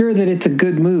 100% sure that it's a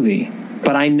good movie,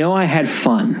 but I know I had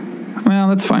fun. Well,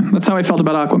 that's fine. That's how I felt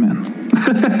about Aquaman.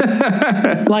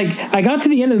 I got to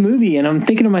the end of the movie, and I'm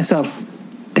thinking to myself,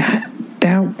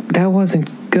 that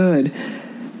wasn't good.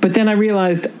 But then I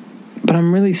realized, but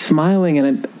I'm really smiling,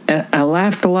 and I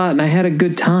laughed a lot, and I had a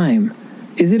good time.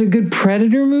 Is it a good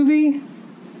Predator movie?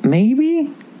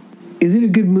 Maybe. Is it a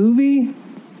good movie?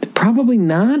 Probably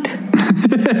not.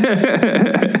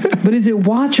 But is it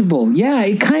watchable? Yeah,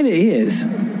 it kind of is.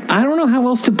 I don't know how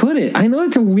else to put it. I know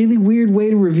it's a really weird way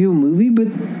to review a movie, but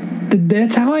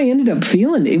that's how I ended up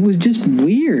feeling. It was just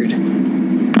weird. All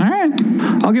right.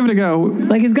 I'll give it a go.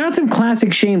 It's got some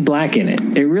classic Shane Black in it.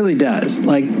 It really does.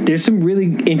 There's some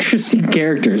really interesting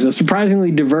characters, a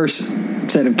surprisingly diverse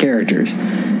set of characters.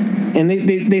 And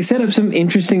they set up some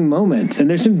interesting moments, and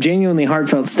there's some genuinely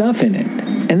heartfelt stuff in it.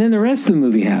 And then the rest of the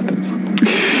movie happens.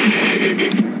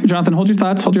 Jonathan, hold your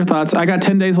thoughts. I got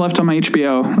 10 days left on my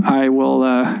HBO. I will,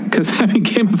 because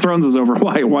Game of Thrones is over.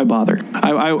 Why bother?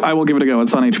 I will give it a go.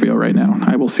 It's on HBO right now.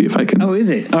 I will see if I can. Oh, is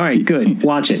it? All right, good.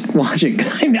 Watch it.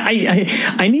 Because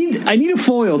I need a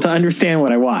foil to understand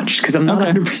what I watched, because I'm not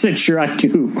 100% sure I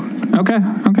do.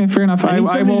 Okay, fair enough. I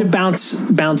will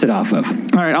bounce it off of.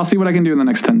 All right, I'll see what I can do in the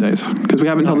next 10 days, because we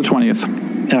have until the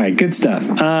 20th. All right, good stuff.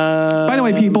 By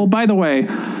the way,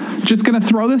 just going to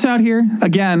throw this out here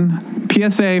again.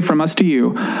 PSA from us to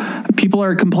you. People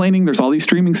are complaining there's all these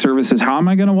streaming services. How am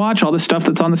I going to watch all the stuff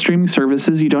that's on the streaming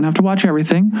services? You don't have to watch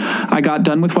everything. I got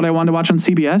done with what I wanted to watch on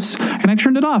CBS, and I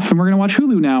turned it off, and we're going to watch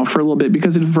Hulu now for a little bit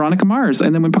because it's Veronica Mars.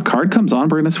 And then when Picard comes on,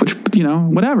 we're going to switch,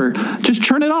 whatever. Just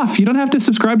turn it off. You don't have to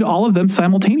subscribe to all of them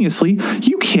simultaneously.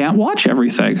 You can't watch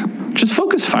everything. Just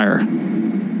focus fire.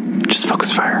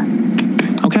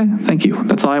 Okay, thank you.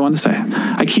 That's all I wanted to say.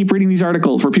 I keep reading these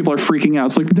articles where people are freaking out.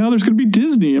 It's like, now there's going to be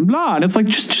Disney and blah. And it's like,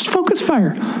 just focus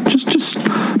fire. Just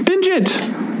binge it.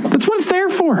 That's what it's there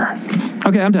for.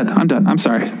 Okay, I'm done. I'm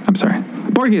sorry.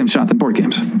 Board games, Jonathan, board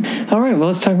games. All right, well,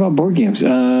 let's talk about board games.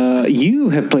 You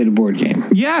have played a board game.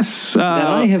 Yes. That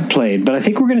I have played, but I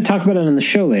think we're going to talk about it on the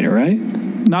show later, right?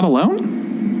 Not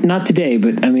alone? Not today,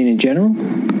 but in general?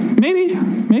 Maybe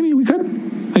we could.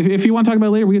 If you want to talk about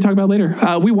it later, we can talk about it later.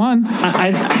 We won.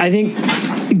 I think,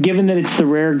 given that it's the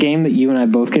rare game that you and I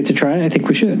both get to try, I think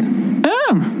we should.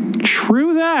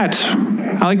 True that.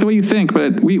 I like the way you think,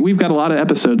 but we've got a lot of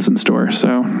episodes in store,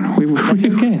 so That's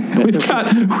okay.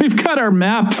 We've got our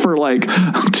map for like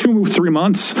 2-3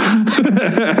 months. That's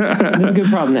a good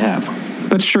problem to have.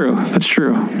 That's true.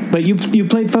 But you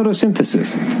played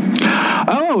Photosynthesis.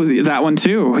 Oh, that one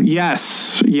too.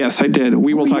 Yes, I did.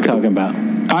 We will talk about.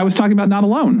 I was talking about Not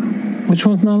Alone. Which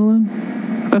one's Not Alone?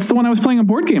 That's the one I was playing on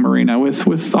Board Game Arena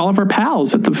with all of our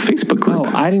pals at the Facebook group.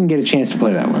 Oh, I didn't get a chance to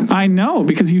play that one. I know,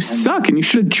 because you suck and you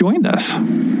should have joined us.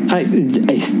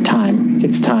 It's time.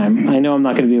 It's time. I know I'm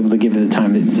not going to be able to give it the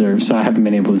time it deserves, so I haven't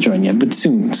been able to join yet. But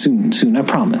soon, I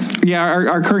promise. Yeah,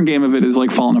 our current game of it is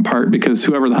like falling apart because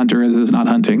whoever the hunter is not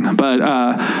hunting. But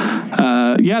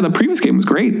yeah, the previous game was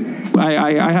great.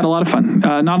 I had a lot of fun.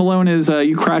 Not Alone is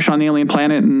you crash on an alien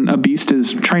planet and a beast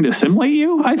is trying to assimilate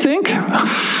you, I think.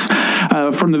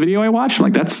 From the video I watched, I'm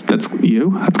like, that's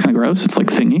you. That's kind of gross. It's like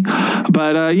thingy.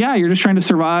 But yeah, you're just trying to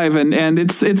survive, and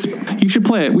it's you should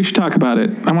play it. We should talk about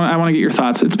it. I want to get your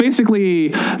thoughts. It's basically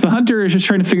the hunter is just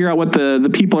trying to figure out what the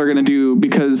people are going to do,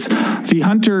 because the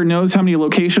hunter knows how many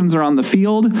locations are on the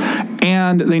field,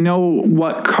 and they know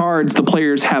what cards the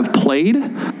players have played.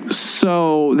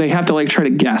 So they have to like try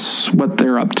to guess what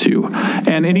they're up to.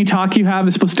 And any talk you have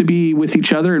is supposed to be with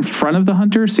each other in front of the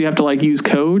hunter. So you have to like use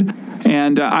code.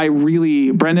 And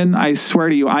Brendan, I swear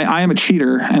to you, I am a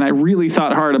cheater, and I really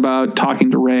thought hard about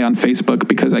talking to Ray on Facebook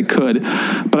because I could.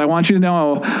 But I want you to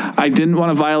know I didn't want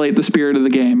to violate the spirit of the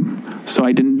game, so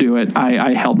I didn't do it.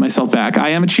 I held myself back. I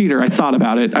am a cheater. I thought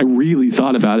about it. I really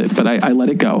thought about it, but I let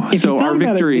it go. If so our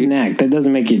victory. That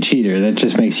doesn't make you a cheater. That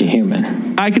just makes you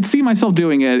human. I could see myself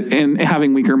doing it and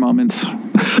having weaker moments.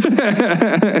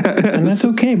 And that's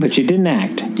okay, but you didn't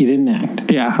act.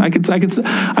 Yeah, I could.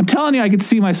 I'm telling you, I could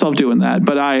see myself doing that,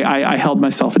 but I held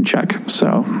myself in check.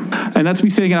 So, and that's me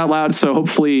saying it out loud. So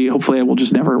hopefully I will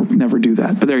just never do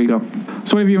that. But there you go.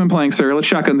 So what have you been playing, sir? Let's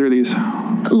shotgun through these.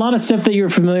 A lot of stuff that you're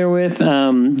familiar with.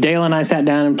 Dale and I sat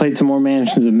down and played some more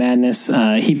Mansions of Madness.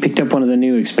 He picked up one of the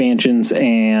new expansions,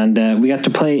 and we got to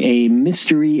play a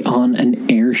mystery on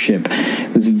an airship.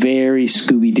 It was very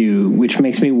Scooby-Doo, which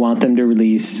makes me want them to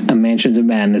release a Mansions of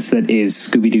Madness that is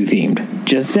Scooby-Doo themed.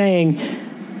 Just saying,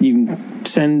 you can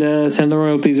send the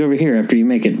royalties over here after you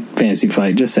make it, Fantasy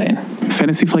Flight. Just saying.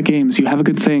 Fantasy Flight Games, you have a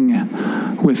good thing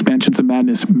with Mansions of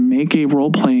Madness. Make a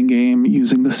role-playing game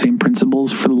using the same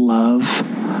principles for the love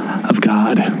of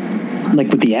God. Like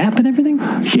with the app and everything?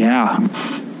 Yeah.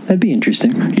 That'd be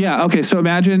interesting. Yeah, okay, so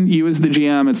imagine you as the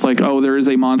GM, it's like, oh, there is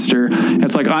a monster.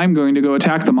 It's like, I'm going to go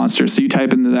attack the monster. So you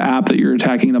type into the app that you're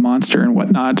attacking the monster and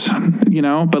whatnot,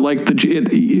 but like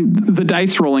the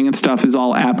dice rolling and stuff is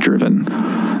all app-driven.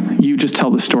 You just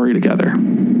tell the story together.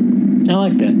 I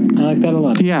like that. I like that a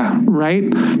lot. Yeah, right?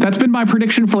 That's been my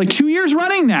prediction for like 2 years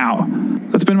running now.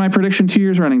 That's been my prediction 2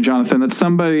 years running, Jonathan, that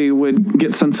somebody would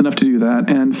get sense enough to do that.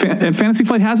 And Fantasy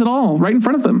Flight has it all right in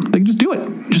front of them. They can just do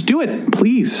it. Just do it.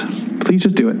 Please. Please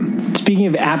just do it. Speaking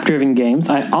of app-driven games,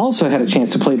 I also had a chance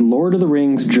to play Lord of the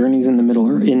Rings Journeys in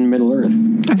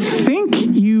Middle-earth. I think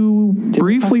you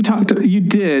briefly talked. You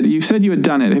did. You said you had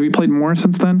done it. Have you played more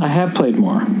since then? I have played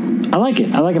more. I like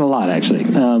it. I like it a lot, actually.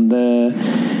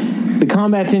 The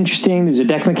combat's interesting. There's a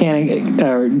deck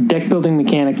building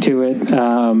mechanic to it.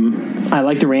 I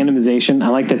like the randomization. I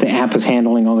like that the app is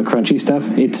handling all the crunchy stuff.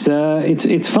 It's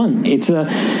fun. It's a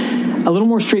little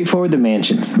more straightforward than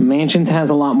Mansions. Mansions has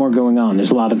a lot more going on.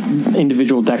 There's a lot of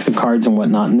individual decks of cards and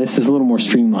whatnot, and this is a little more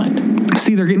streamlined.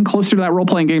 See, they're getting closer to that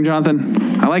role-playing game,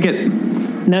 Jonathan. I like it.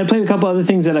 Now, I played a couple other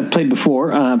things that I've played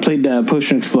before. Played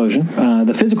Potion Explosion,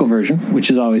 the physical version, which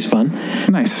is always fun.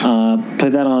 Nice.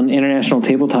 Played that on International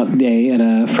Tabletop Day at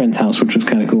a friend's house, which was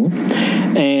kind of cool.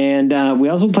 And we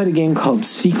also played a game called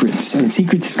Secrets. And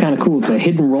Secrets is kind of cool. It's a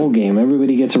hidden role game.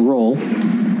 Everybody gets a role.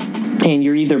 And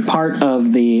you're either part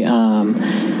of the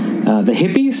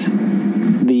hippies,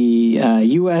 the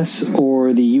U.S.,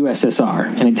 or the USSR.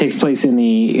 And it takes place in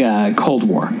the Cold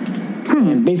War.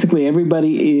 And basically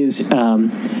everybody is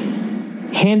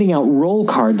handing out roll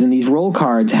cards, and these roll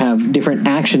cards have different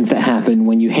actions that happen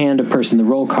when you hand a person the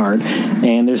roll card,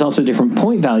 and there's also different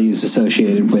point values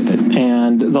associated with it.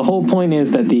 And the whole point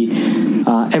is that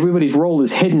everybody's role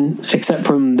is hidden except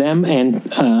from them and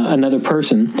another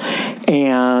person,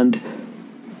 and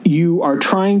you are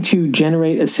trying to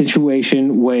generate a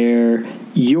situation where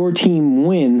your team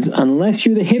wins unless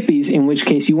you're the hippies, in which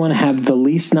case you want to have the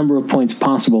least number of points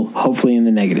possible, hopefully in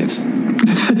the negatives.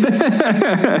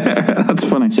 That's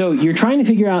funny. So you're trying to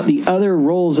figure out the other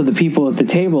roles of the people at the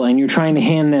table, and you're trying to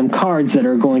hand them cards that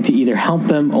are going to either help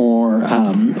them or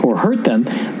hurt them.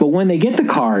 But when they get the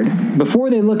card, before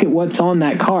they look at what's on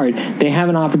that card, they have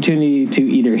an opportunity to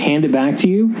either hand it back to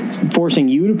you, forcing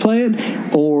you to play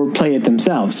it, or play it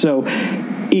themselves. So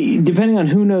depending on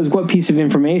who knows what piece of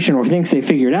information or thinks they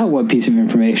figured out what piece of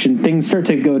information, things start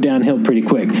to go downhill pretty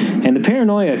quick. And the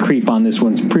paranoia creep on this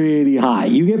one's pretty high.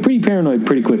 You get pretty paranoid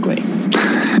pretty quickly.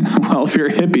 Well, if you're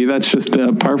a hippie, that's just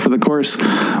par for the course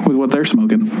with what they're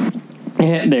smoking.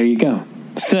 Yeah, there you go.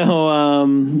 So,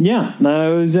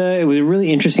 it was a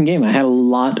really interesting game. I had a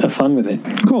lot of fun with it.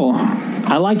 Cool.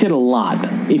 I liked it a lot.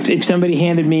 If somebody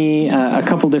handed me a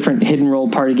couple different hidden role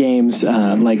party games,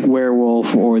 like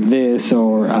Werewolf or this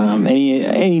or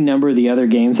any number of the other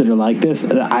games that are like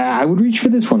this, I would reach for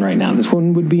this one right now. This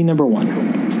one would be number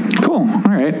one. Cool.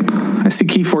 All right. I see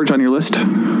Keyforge on your list.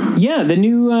 Yeah, the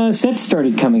new sets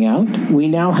started coming out. We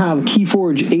now have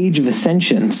Keyforge Age of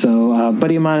Ascension. So a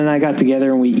buddy of mine and I got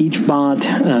together and we each bought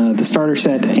the starter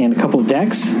set and a couple of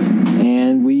decks,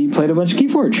 and we played a bunch of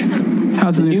Keyforge.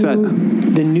 How's the new set?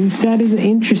 The new set is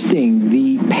interesting.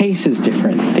 The pace is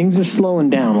different. Things are slowing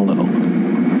down a little.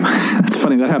 That's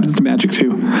funny. That happens to Magic,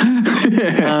 too.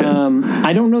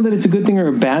 I don't know that it's a good thing or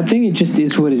a bad thing. It just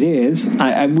is what it is.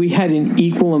 We had an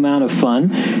equal amount of fun.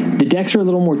 The decks are a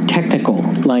little more technical.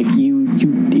 Like, you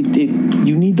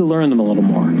need to learn them a little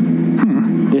more.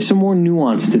 There's some more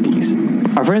nuance to these.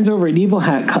 Our friends over at Evil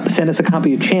Hat sent us a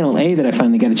copy of Channel A that I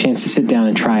finally got a chance to sit down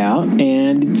and try out,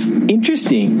 and it's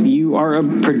interesting. You are a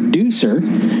producer,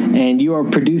 and you are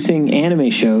producing anime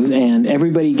shows, and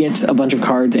everybody gets a bunch of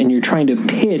cards, and you're trying to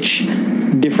pitch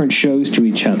different shows to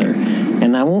each other.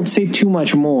 And I won't say too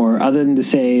much more other than to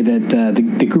say that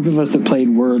the group of us that played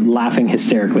were laughing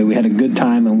hysterically. We had a good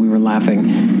time, and we were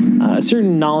laughing. A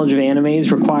certain knowledge of anime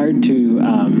is required to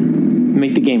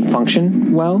make the game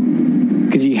function well,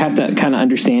 because you have to kind of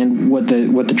understand what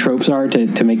the tropes are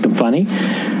to make them funny.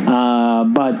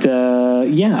 I'm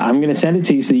going to send it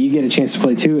to you so that you get a chance to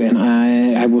play too, and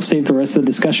I will save the rest of the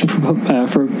discussion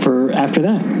for after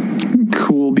that.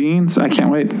 Cool beans. I can't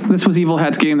wait. This was Evil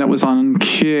Hat's game that was on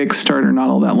Kickstarter not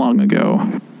all that long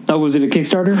ago. Oh, was it a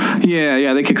Kickstarter?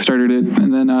 Yeah, they Kickstarted it,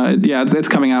 and then it's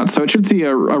coming out, so it should see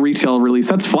a retail release.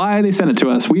 That's why they sent it to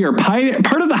us. We are part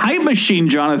of the hype machine,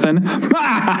 Jonathan.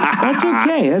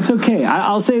 That's okay.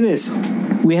 I'll say this: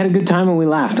 we had a good time and we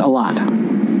laughed a lot.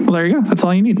 Well, there you go. That's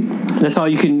all you need. That's all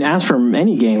you can ask from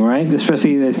any game, right?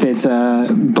 Especially if it's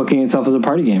booking itself as a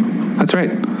party game. That's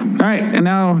right. All right, and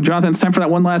now, Jonathan, it's time for that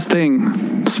one last thing.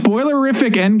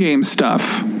 Spoilerific endgame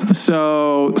stuff.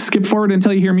 So skip forward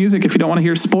until you hear music if you don't want to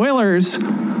hear spoilers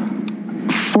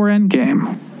for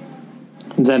Endgame.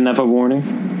 Is that enough of a warning?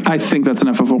 I think that's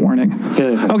enough of a warning.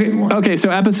 Okay.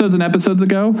 So episodes and episodes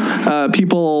ago,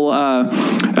 people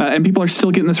are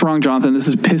still getting this wrong, Jonathan. This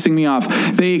is pissing me off.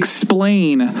 They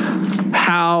explain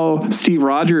how Steve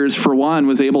Rogers, for one,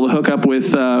 was able to hook up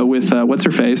with what's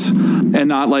her face and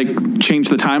not change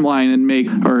the timeline and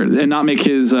not make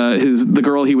the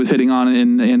girl he was hitting on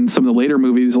in some of the later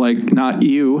movies not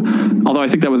you. Although I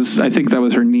think that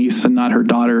was her niece and not her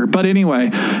daughter. But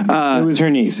anyway, it was her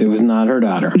niece. It was not her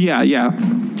daughter. Yeah.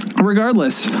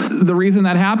 Regardless, the reason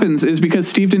that happens is because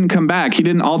Steve didn't come back. He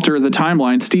didn't alter the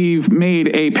timeline. Steve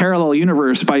made a parallel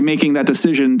universe by making that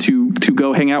decision to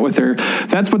go hang out with her.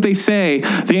 That's what they say.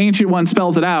 The Ancient One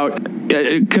spells it out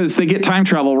because they get time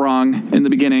travel wrong in the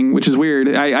beginning, which is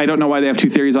weird. I don't know why they have two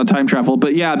theories on time travel,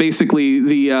 but yeah, basically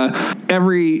the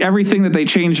everything that they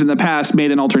changed in the past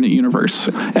made an alternate universe.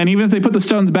 And even if they put the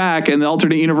stones back and the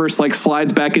alternate universe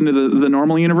slides back into the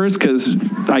normal universe, because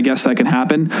I guess that can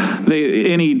happen,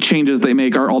 any changes they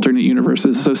make are alternate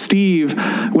universes. So Steve,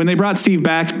 when they brought Steve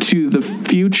back to the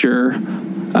future,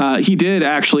 he did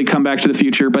actually come back to the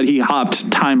future, but he hopped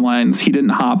timelines. He didn't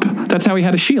hop. That's how he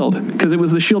had a shield, because it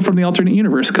was the shield from the alternate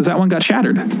universe, because that one got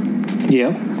shattered.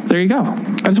 Yep. There you go.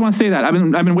 I just want to say that. I've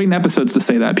been waiting episodes to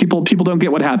say that. People don't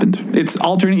get what happened. It's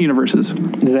alternate universes.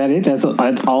 Is that it? That's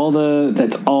all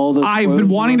the I've been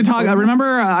wanting to talk. I remember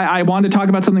I wanted to talk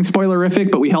about something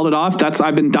spoilerific, but we held it off.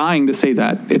 I've been dying to say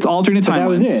that. It's alternate timelines. That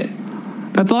was it.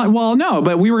 That's all. Well, no,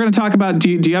 but we were going to talk about. Do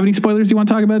you have any spoilers you want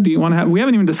to talk about? Do you want to have? We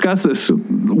haven't even discussed this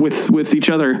with each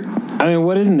other. I mean,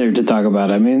 what isn't there to talk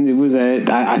about? I mean, it was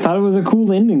I thought it was a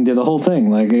cool ending to the whole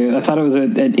thing. I thought it was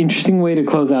an interesting way to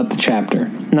close out the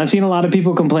chapter. And I've seen a lot of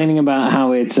people complaining about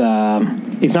how it's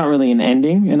not really an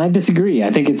ending, and I disagree.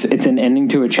 I think it's an ending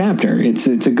to a chapter. It's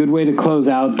a good way to close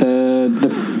out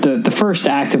the first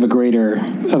act of a greater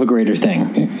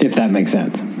thing, if that makes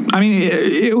sense. I mean,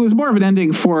 it was more of an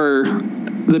ending for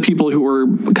the people who were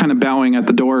kind of bowing at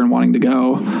the door and wanting to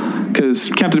go, because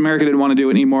Captain America didn't want to do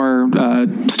it anymore.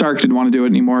 Stark didn't want to do it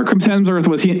anymore. Chris Hemsworth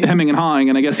was hemming and hawing,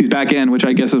 and I guess he's back in, which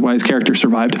I guess is why his character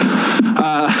survived.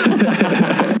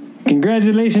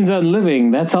 Congratulations on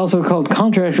living. That's also called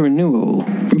contract renewal.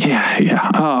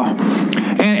 Yeah. Oh,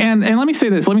 and let me say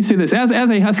this. As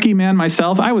a Husky man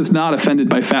myself, I was not offended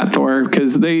by Fat Thor,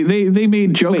 because they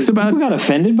made jokes about. People got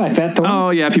offended by Fat Thor? Oh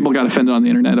yeah, people got offended on the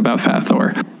internet about Fat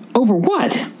Thor. Over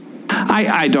what?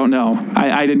 I don't know.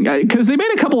 I didn't, because they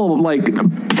made a couple of like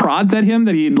prods at him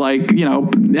that he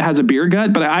has a beer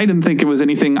gut, but I didn't think it was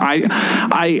anything.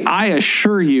 I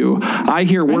assure you, I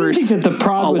hear worse. I didn't think that the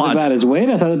prod was about his weight.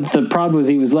 I thought the prod was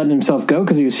he was letting himself go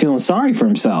because he was feeling sorry for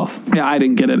himself. Yeah, I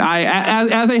didn't get it.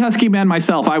 As a Husky man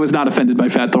myself, I was not offended by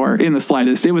Fat Thor in the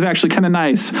slightest. It was actually kind of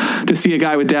nice to see a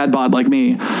guy with dad bod like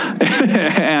me,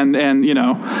 and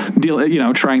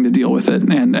trying to deal with it,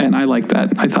 and I like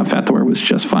that. I thought Fat Thor was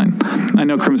just fine. I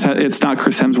know it's not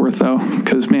Chris Hemsworth though,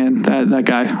 because man, that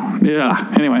guy.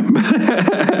 Yeah. Anyway.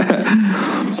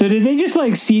 So did they just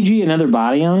like CG another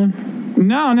body on him?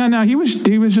 No. He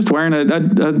was just wearing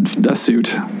a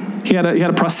suit. He had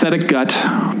a prosthetic gut.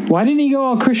 Why didn't he go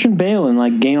all Christian Bale and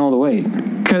like gain all the weight?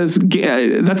 Because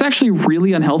that's actually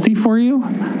really unhealthy for you.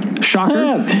 Shocker.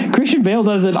 Yeah, Christian Bale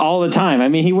does it all the time. I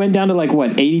mean, he went down to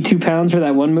 82 pounds for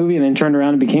that one movie and then turned around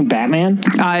and became Batman.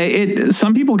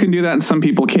 Some people can do that and some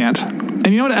people can't. And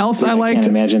you know what else I liked? I can't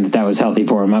imagine that was healthy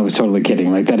for him. I was totally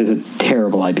kidding. That is a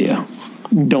terrible idea.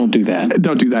 Don't do that.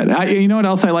 Don't do that. You know what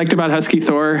else I liked about Husky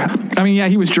Thor? I mean, yeah,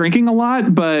 he was drinking a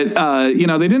lot, but,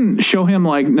 they didn't show him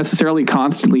necessarily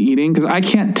constantly eating, because I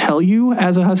can't tell you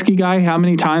as a Husky guy how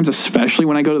many times, especially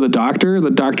when I go to the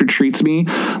doctor treats me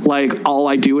like all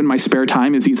I do in my spare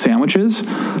time is eat sandwiches,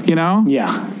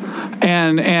 Yeah.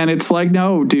 And it's like,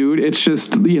 no, dude, it's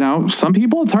just, some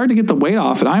people, it's hard to get the weight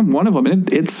off, and I'm one of them.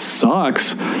 And it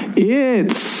sucks.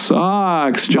 It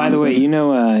sucks, Jonathan. By the way,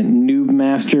 Noob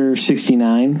Master 69?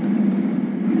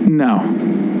 No.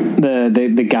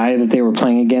 The guy that they were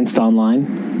playing against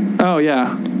online? Oh,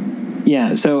 yeah.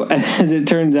 Yeah, so as it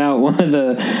turns out,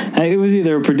 it was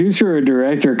either a producer or a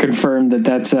director confirmed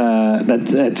that's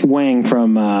Wang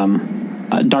from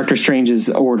Doctor Strange's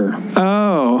Order.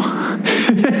 Oh.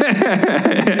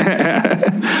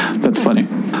 That's funny.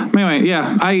 Anyway,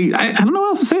 yeah, I don't know what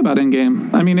else to say about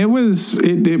Endgame. I mean, it was what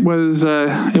it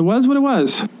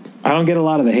was. I don't get a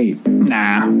lot of the hate.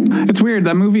 Nah. It's weird.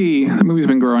 That movie's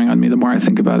been growing on me the more I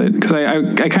think about it, because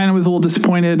I kind of was a little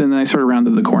disappointed, and then I sort of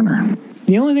rounded the corner.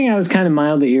 The only thing I was kind of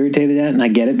mildly irritated at, and I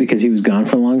get it because he was gone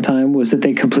for a long time, was that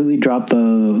they completely dropped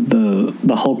the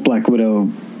Hulk Black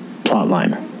Widow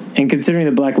plotline. And considering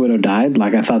that Black Widow died,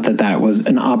 I thought that was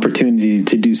an opportunity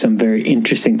to do some very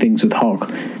interesting things with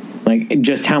Hulk.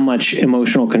 Just how much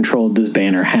emotional control does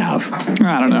Banner have?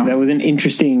 I don't know. That was an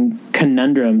interesting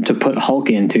conundrum to put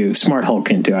Smart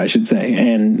Hulk into, I should say.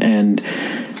 And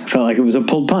I felt like it was a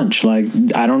pulled punch. I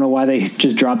don't know why they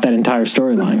just dropped that entire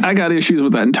storyline. I got issues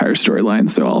with that entire storyline,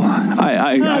 so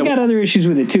I got other issues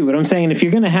with it too, but I'm saying if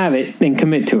you're going to have it, then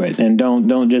commit to it, and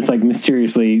don't just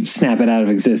mysteriously snap it out of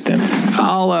existence.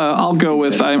 I'll go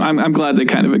with I'm glad they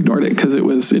kind of ignored it, because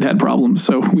it had problems,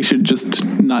 so we should just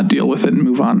not deal with it and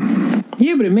move on.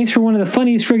 Yeah, but it makes for one of the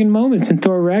funniest friggin' moments in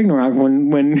Thor Ragnarok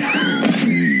when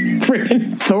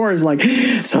friggin' Thor is like,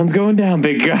 sun's going down,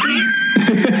 big guy.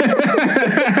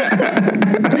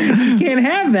 Can't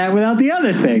have that without the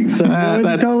other thing, so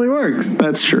it totally works.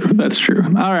 That's true.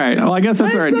 All right. Well, I guess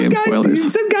that's our game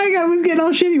spoilers. Some guy was getting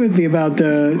all shitty with me about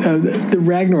the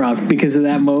Ragnarok because of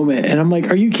that moment, and I'm like,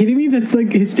 are you kidding me? That's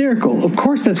hysterical. Of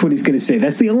course that's what he's going to say.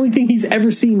 That's the only thing he's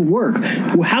ever seen work.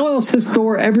 How else has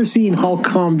Thor ever seen Hulk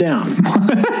calm down?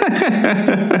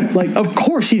 Of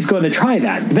course he's going to try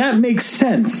that. That makes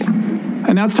sense.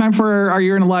 And now it's time for our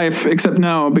year in life, except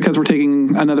no, because we're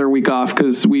taking another week off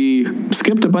because we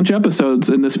skipped a bunch of episodes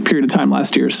in this period of time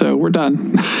last year, so we're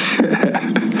done.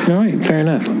 All right, fair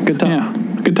enough. Good talk. Yeah,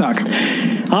 good talk.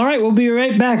 All right, we'll be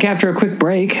right back after a quick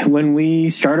break when we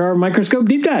start our Microscope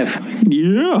Deep Dive.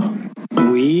 Yeah.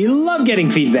 We love getting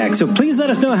feedback, so please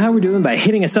let us know how we're doing by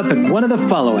hitting us up at one of the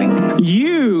following.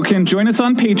 You can join us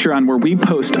on Patreon, where we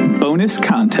post bonus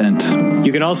content.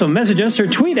 You can also message us or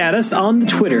tweet at us on the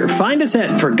Twitter. Find us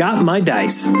at Forgot My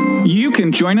Dice. You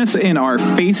can join us in our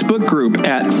Facebook group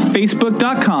at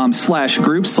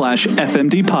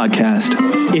facebook.com/group/FMD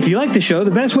podcast. If you like the show,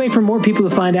 the best way for more people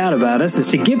to find out about us is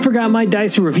to give Forgot My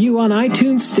Dice a review on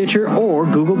iTunes, Stitcher, or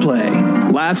Google Play.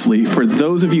 Lastly, for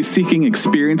those of you seeking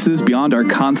experiences beyond our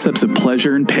concepts of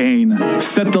pleasure and pain,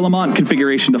 set the Lamont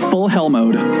configuration to full hell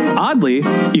mode. Oddly,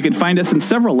 you can find us in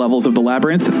several levels of the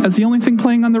labyrinth as the only thing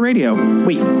playing on the radio.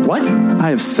 Wait, what? I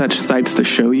have such sights to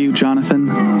show you, Jonathan.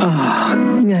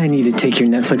 I need to take your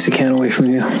Netflix account away from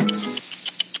you.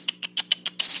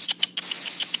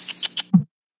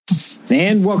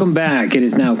 And welcome back. It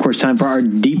is now, of course, time for our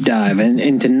deep dive. And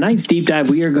in tonight's deep dive,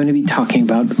 we are going to be talking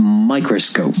about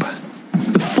Microscope.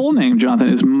 The full name, Jonathan,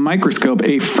 is Microscope,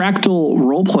 a fractal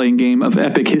role-playing game of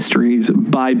epic histories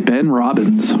by Ben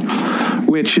Robbins,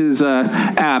 which is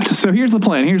apt. So here's the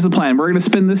plan. We're going to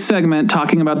spend this segment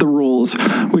talking about the rules,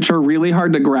 which are really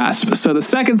hard to grasp. So the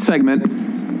second segment,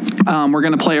 we're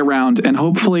going to play around, and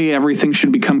hopefully everything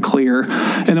should become clear,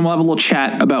 and then we'll have a little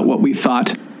chat about what we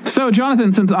thought. So,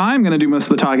 Jonathan, since I'm going to do most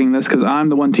of the talking in this because I'm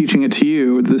the one teaching it to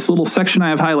you, this little section I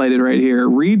have highlighted right here,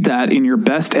 read that in your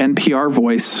best NPR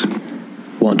voice.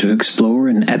 Want to explore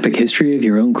an epic history of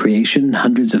your own creation,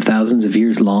 hundreds of thousands of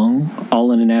years long,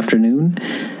 all in an afternoon?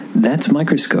 That's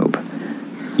Microscope.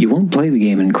 You won't play the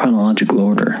game in chronological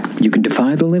order. You can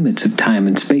defy the limits of time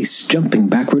and space, jumping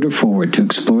backward or forward to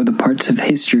explore the parts of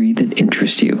history that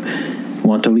interest you.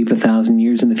 Want to leap 1,000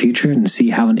 years in the future and see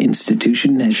how an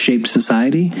institution has shaped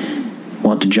society?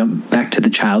 Want to jump back to the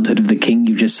childhood of the king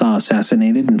you just saw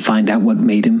assassinated and find out what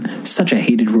made him such a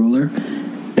hated ruler?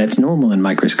 That's normal in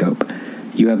Microscope.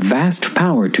 You have vast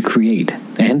power to create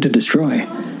and to destroy.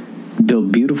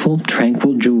 Build beautiful,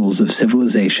 tranquil jewels of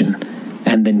civilization,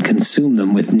 and then consume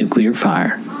them with nuclear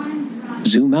fire.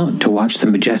 Zoom out to watch the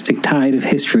majestic tide of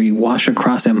history wash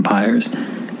across empires.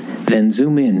 Then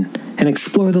zoom in and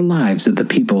explore the lives of the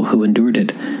people who endured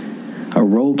it. A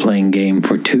role-playing game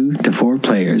for 2 to 4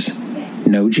 players.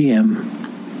 No GM,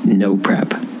 no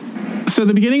prep. So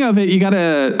the beginning of it, you have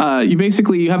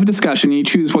a discussion, you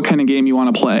choose what kind of game you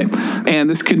want to play. And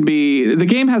this could be, the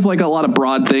game has like a lot of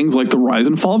broad things like the rise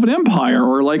and fall of an empire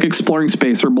or like exploring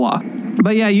space or blah.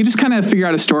 But yeah, you just kind of figure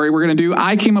out a story we're going to do.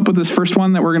 I came up with this first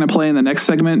one that we're going to play in the next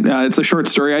segment. It's a short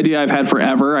story idea I've had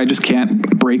forever. I just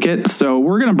can't break it. So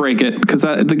we're going to break it because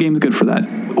the game's good for that.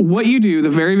 What you do, the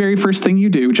very, very first thing you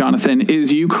do, Jonathan,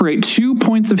 is you create 2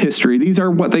 points of history. These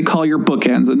are what they call your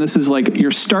bookends. And this is like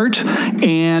your start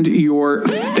and your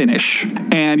finish.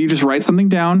 And you just write something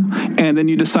down and then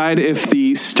you decide if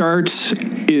the start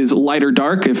is light or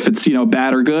dark, if it's,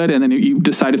 bad or good. And then you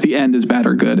decide if the end is bad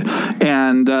or good.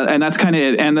 And that's kind of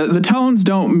it. And the tones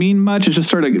don't mean much. It's just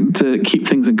sort of to keep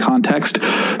things in context.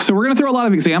 So we're going to throw a lot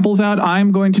of examples out.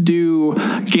 I'm going to do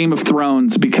Game of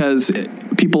Thrones because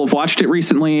people have watched it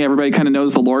recently. Everybody kind of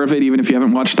knows the lore of it, even if you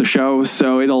haven't watched the show.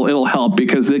 So it'll help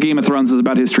because the Game of Thrones is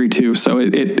about history too. So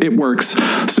it works.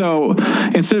 So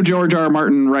instead of George R. R.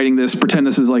 Martin writing this, pretend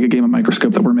this is like a game of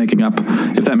Microscope that we're making up,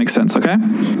 if that makes sense. Okay?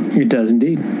 It does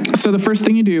indeed. So the first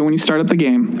thing you do when you start up the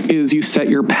game is you set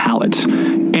your palette.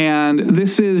 And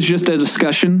this is just a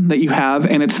discussion that you have,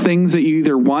 and it's things that you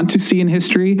either want to see in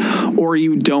history or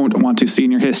you don't want to see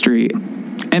in your history.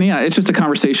 And yeah, it's just a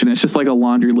conversation. It's just like a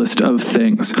laundry list of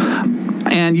things.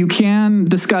 And you can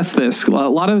discuss this. A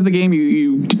lot of the game,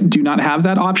 you do not have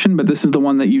that option, but this is the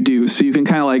one that you do. So you can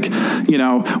kind of like,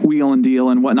 wheel and deal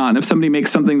and whatnot. And if somebody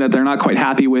makes something that they're not quite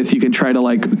happy with, you can try to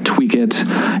like tweak it.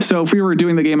 So if we were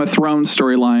doing the Game of Thrones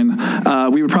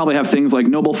storyline, we would probably have things like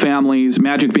noble families,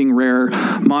 magic being rare,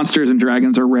 monsters and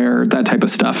dragons are rare, that type of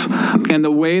stuff. And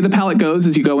the way the palette goes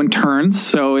is you go in turns.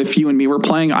 So if you and me were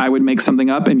playing, I would make something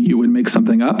up and you would make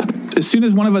something up. As soon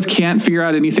as one of us can't figure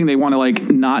out anything they want to like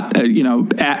not,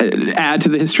 add to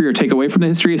the history or take away from the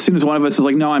history, as soon as one of us is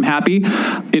like, no, I'm happy,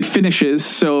 it finishes.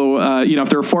 So, if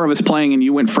there are 4 of us playing and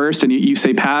you went first and you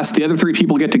say pass, the other 3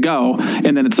 people get to go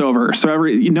and then it's over. So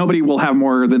nobody will have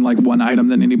more than like 1 item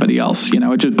than anybody else,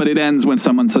 but it ends when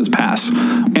someone says pass.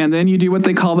 And then you do what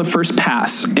they call the first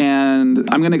pass. And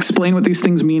I'm going to explain what these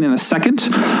things mean in a second,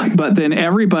 but then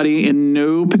everybody in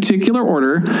no particular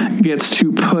order gets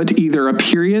to put either a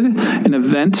period, an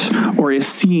event, or a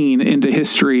scene into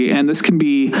history. And this can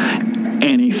be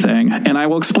anything. And I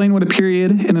will explain what a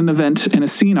period and an event and a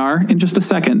scene are in just a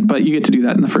second, but you get to do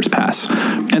that in the first pass.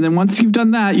 And then once you've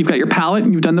done that, you've got your palette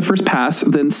and you've done the first pass,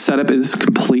 then setup is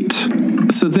complete.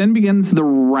 So then begins the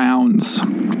rounds.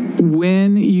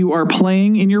 when you are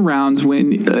playing in your rounds,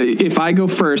 if I go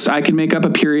first, I can make up a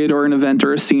period or an event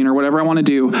or a scene or whatever I want to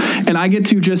do, and I get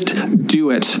to just do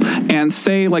it. And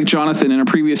say, like Jonathan, in a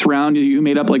previous round, you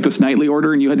made up like this knightly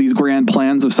order, and you had these grand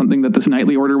plans of something that this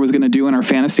knightly order was going to do in our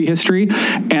fantasy history,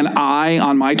 and I,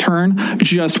 on my turn,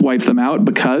 just wipe them out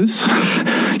because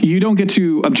you don't get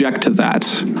to object to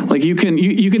that. Like you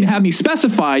can have me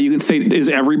specify. You can say, is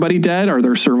everybody dead? Are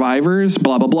there survivors?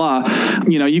 Blah blah blah.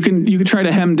 You can try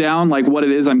to hem down like what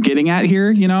it is I'm getting at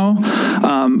here.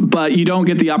 But you don't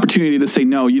get the opportunity to say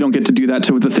no. You don't get to do that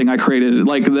to the thing I created.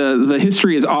 Like the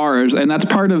history is ours, and that's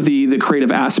part of the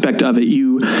creative aspect of it.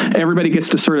 Everybody gets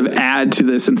to sort of add to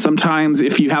this, and sometimes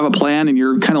if you have a plan and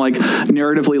you're kind of like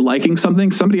narratively liking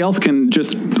something, somebody else can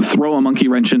just throw a monkey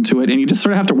wrench into it, and you just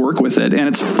sort of have to work with it, and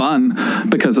it's fun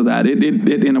because of that. It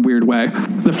in a weird way.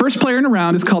 The first player in a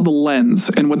round is called the lens,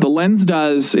 and what the lens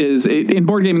does is, in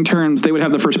board gaming terms, they would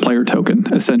have the first player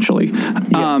token essentially.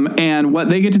 Yeah. And what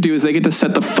they get to do is they get to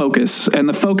set the focus, and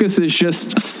the focus is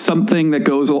just something that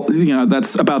goes,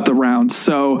 that's about the round.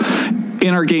 So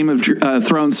in our Game of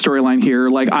Thrones storyline here,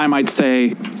 like I might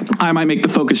make the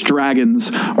focus dragons,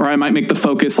 or I might make the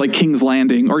focus like King's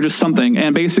Landing, or just something.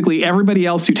 And basically everybody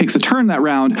else who takes a turn that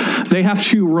round, they have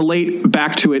to relate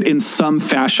back to it in some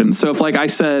fashion. So if like I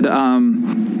said,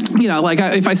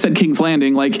 if I said King's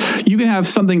Landing, like you can have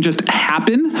something just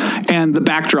happen and the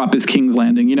backdrop is King's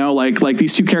Landing, like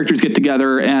these two characters get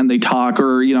together and they talk,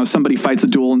 or, somebody fights a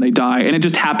duel and they die, and it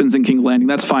just happens in King's Landing.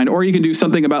 That's fine. Or you can do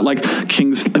something about like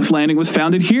King's Landing was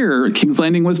founded here, King's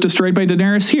Landing was destroyed by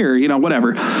Daenerys here,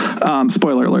 whatever.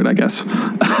 Spoiler alert, I guess.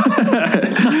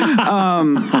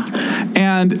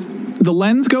 And the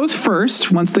lens goes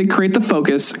first once they create the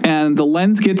focus, and the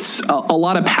lens gets a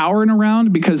lot of power in a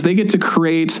round because they get to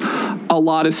create a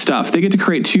lot of stuff. They get to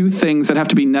create two things that have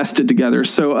to be nested together.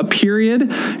 So a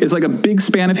period is like a big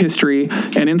span of history,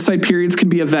 and inside periods can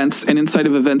be events, and inside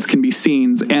of events can be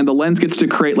scenes. And the lens gets to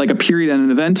create like a period and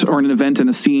an event, or an event and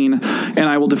a scene, and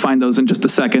I will define those in just a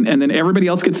second. And then everybody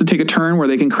else gets to take a turn where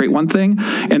they can create one thing,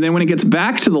 and then when it gets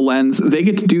back to the lens, they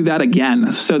get to do that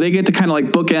again. So they get to kind of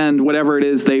like bookend whatever it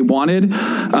is they wanted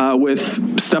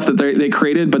with stuff that they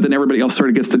created, but then everybody else sort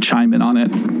of gets to chime in on it.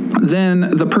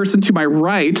 Then the person to my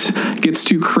right gets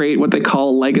to create what they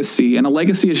call legacy, and a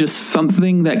legacy is just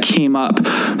something that came up.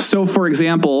 So for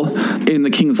example, in the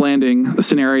King's Landing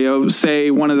scenario, say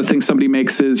one of the things somebody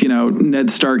makes is, Ned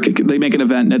Stark, they make an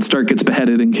event, Ned Stark gets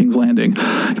beheaded in King's Landing.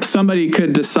 Somebody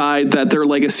could decide that their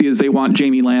legacy is they want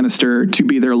Jaime Lannister to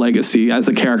be their legacy as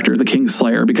a character, the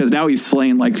Kingslayer, because now he's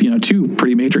slain like, two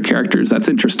pretty major characters. That's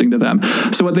interesting to them.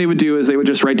 So what they would do is they would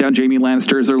just write down Jaime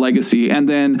Lannister as their legacy. And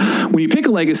then when you pick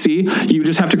a legacy, you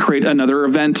just have to create another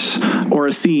event or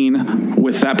a scene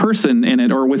with that person in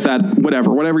it, or with that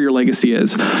whatever your legacy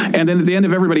is. And then at the end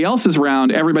of everybody else's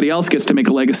round, everybody else gets to make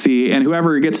a legacy, and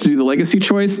whoever gets to do the legacy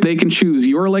choice, they can choose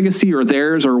your legacy or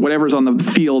theirs or whatever's on the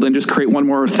field and just create one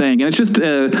more thing. And it's just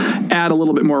add a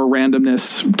little bit more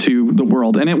randomness to the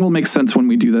world. And it will make sense when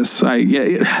we do this.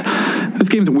 This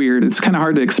game's weird. It's kind of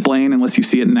hard to explain unless you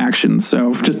see it in action.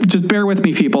 So just bear with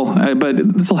me, people.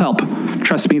 But this will help.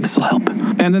 Trust me, this will help.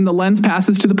 And then the lens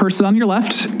passes to the person on your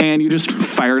left, and you just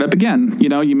fire it up again.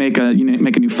 You make a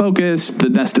new focus, the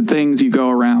nested things, you go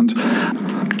around.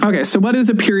 Okay, so what is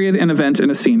a period, an event, and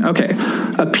a scene? Okay,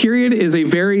 a period is a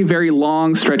very, very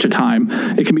long stretch of time.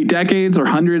 It can be decades or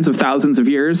hundreds of thousands of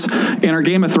years. In our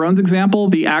Game of Thrones example,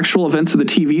 the actual events of the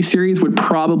TV series would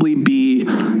probably be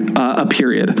a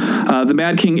period. The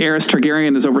Mad King Aerys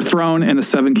Targaryen is overthrown, and the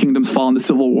Seven Kingdoms fall into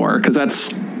civil war, because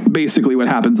that's basically what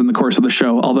happens in the course of the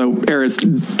show, although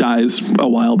Aerys dies a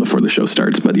while before the show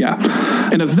starts. But yeah,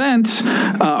 an event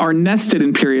are nested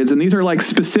in periods, and these are like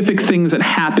specific things that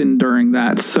happen during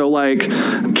that. So like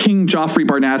King Joffrey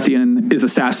Baratheon is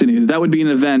assassinated. That would be an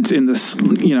event in this,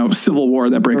 civil war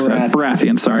that breaks out.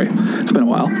 Baratheon, sorry. It's been a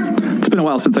while. It's been a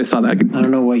while since I saw that. I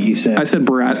don't know what you said. I said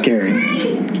Barat. Scary.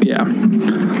 Yeah.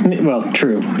 Well,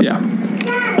 true. Yeah.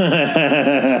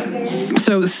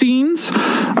 So scenes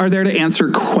are there to answer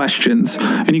questions,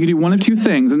 and you can do one of two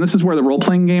things, and this is where the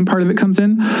role-playing game part of it comes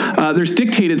in. There's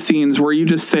dictated scenes where you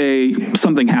just say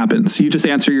something happens. You just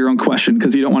answer your own question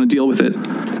because you don't want to deal with it.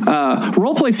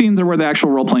 Role-play scenes are where the actual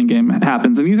role-playing game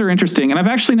happens, and these are interesting, and I've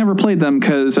actually never played them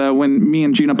because when me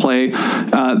and Gina play,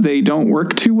 they don't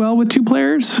work too well with two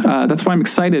players. That's why I'm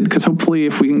excited, because hopefully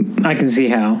if we can... I can see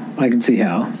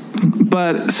how.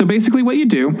 But so basically what you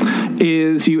do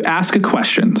is you ask a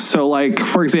question. So, like,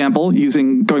 for example,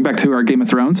 going back to our Game of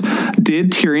Thrones,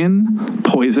 did Tyrion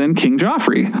poison King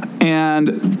Joffrey?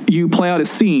 And you play out a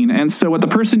scene. And so what the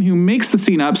person who makes the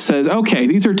scene up says, okay,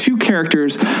 these are two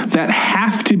characters that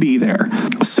have to be there.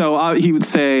 So he would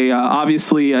say,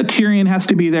 obviously, Tyrion has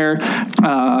to be there.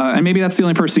 And maybe that's the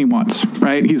only person he wants,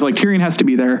 right? He's like, Tyrion has to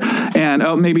be there. And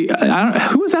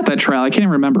who was at that trial? I can't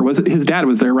even remember. Was it his dad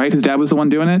was there, right? His dad was the one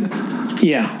doing it?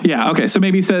 Yeah. Yeah, okay. So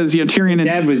maybe he says, Tyrion... His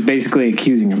dad was basically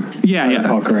accusing him. Yeah, if I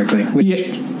recall correctly.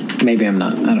 Which maybe I'm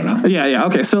not. I don't know. Yeah.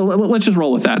 Okay. So let's just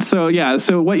roll with that. So yeah.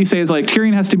 So what you say is like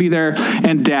Tyrion has to be there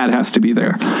and Dad has to be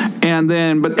there, and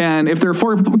if there are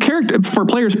four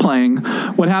players playing,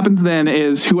 what happens then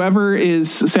is whoever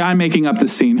is, say I'm making up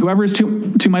this scene, whoever is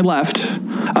to my left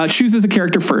chooses a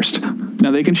character first. Now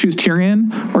they can choose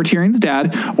Tyrion or Tyrion's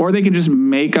dad, or they can just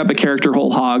make up a character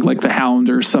whole hog like the Hound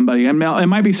or somebody. And it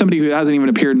might be somebody who hasn't even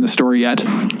appeared in the story yet.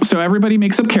 So everybody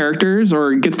makes up characters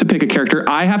or gets to pick a character.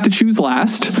 I have to choose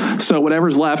last. So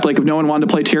whatever's left, like if no one wanted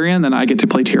to play Tyrion, then I get to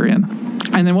play Tyrion.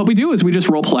 And then what we do is we just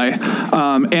role play.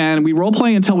 And we role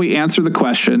play until we answer the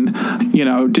question,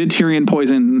 did Tyrion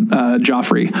poison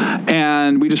Joffrey?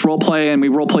 And we just role play and we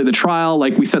role play the trial.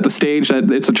 Like we set the stage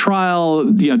that it's a trial.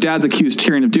 Dad's accused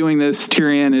Tyrion of doing this.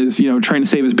 Tyrion is, trying to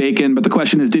save his bacon. But the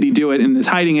question is, did he do it and is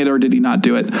hiding it or did he not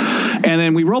do it? And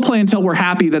then we role play until we're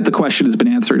happy that the question has been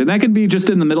answered. And that could be just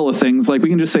in the middle of things. Like we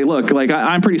can just say, look, like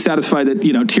I'm pretty satisfied that,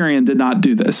 Tyrion did not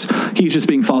do this. He's just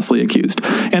being falsely accused.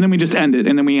 And then we just end it.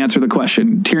 And then we answer the question.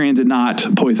 Tyrion did not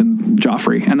poison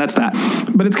Joffrey. And that's that.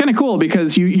 But it's kind of cool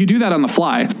because you do that on the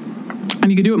fly. And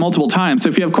you can do it multiple times. So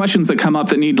if you have questions that come up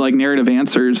that need like narrative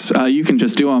answers, you can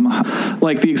just do them.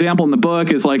 Like the example in the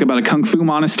book is like about a Kung Fu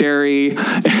monastery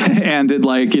and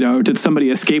did somebody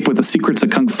escape with the secrets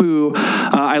of Kung Fu?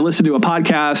 I listened to a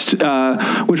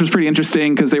podcast, which was pretty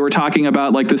interesting because they were talking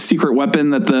about like this secret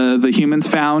weapon that the humans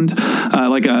found,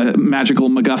 like a magical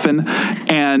MacGuffin.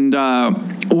 And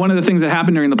one of the things that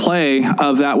happened during the play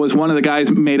of that was one of the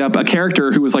guys made up a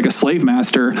character who was like a slave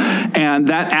master. And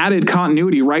that added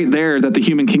continuity right there that the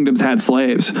human kingdoms had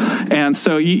slaves. And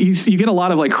so you get a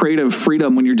lot of like creative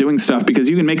freedom when you're doing stuff because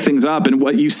you can make things up and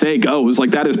what you say goes.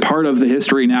 Like that is part of the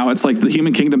history now. It's like the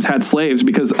human kingdoms had slaves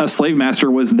because a slave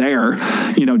master was there,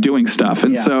 doing stuff.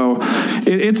 And so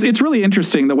it's really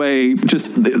interesting the way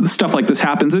just stuff like this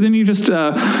happens. And then you just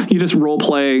role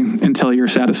play until you're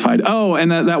satisfied. Oh,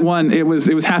 and that one, it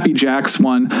was Happy Jack's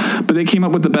one, but they came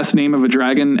up with the best name of a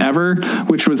dragon ever,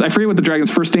 which was, I forget what the dragon's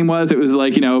first name was. It was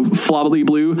like, Flobbly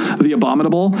Blue, the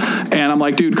Abominable. And I'm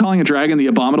like, dude, calling a dragon the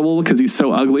Abominable because he's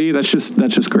so ugly, that's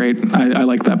just great. I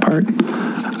like that part.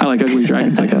 I like ugly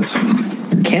dragons, I guess.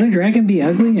 Can a dragon be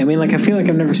ugly? I mean, like, I feel like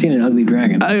I've never seen an ugly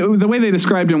dragon. The way they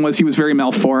described him was he was very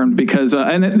malformed because,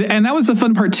 and that was the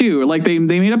fun part too. Like they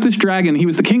made up this dragon. He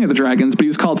was the king of the dragons, but he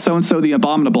was called so-and-so the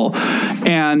Abominable.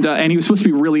 And he was supposed to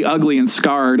be really ugly and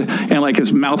scarred and like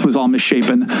his mouth was all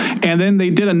misshapen. And then they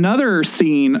did another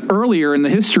scene earlier in the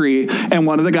history and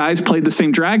one of the guys played the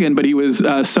same dragon, but he was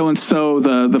so-and-so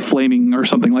the flaming or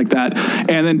something like that.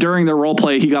 And then during the role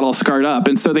play, he got all scarred up.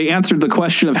 And so they answered the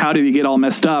question of how did he get all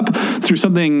messed up through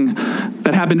something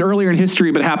that happened earlier in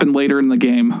history but happened later in the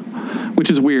game, which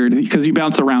is weird because you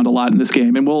bounce around a lot in this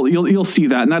game, and you'll see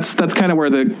that, and that's kind of where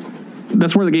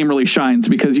the game really shines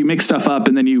because you make stuff up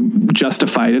and then you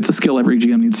justify it. It's a skill every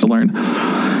GM needs to learn,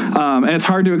 and it's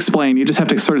hard to explain. You just have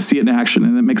to sort of see it in action,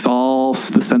 and it makes all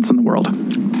the sense in the world.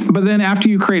 But then after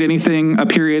you create anything, a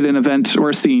period, an event,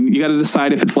 or a scene, you got to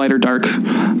decide if it's light or dark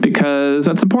because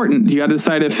that's important. You got to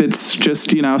decide if it's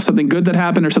just, something good that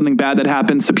happened or something bad that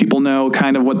happened so people know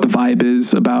kind of what the vibe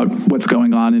is about what's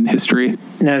going on in history.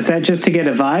 Now, is that just to get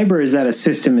a vibe or is that a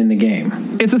system in the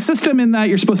game? It's a system in that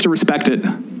you're supposed to respect it.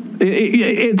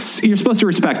 You're supposed to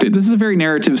respect it. This is a very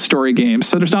narrative story game,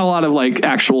 so there's not a lot of like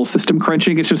actual system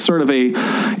crunching. It's just sort of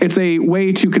it's a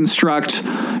way to construct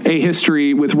a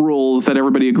history with rules that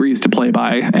everybody agrees to play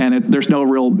by, and there's no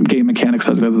real game mechanics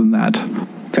other than that.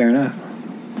 Fair enough.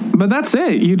 But that's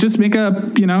it. You just make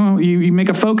up, you make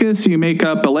a focus, you make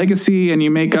up a legacy, and you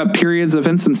make up periods,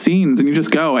 events, and scenes, and you just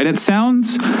go. And it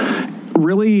sounds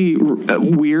really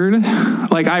weird.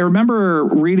 Like I remember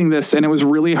reading this and it was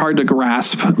really hard to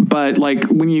grasp, but like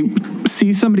when you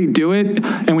see somebody do it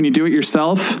and when you do it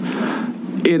yourself,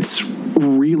 it's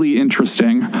really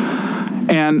interesting.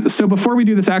 And so before we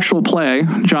do this actual play,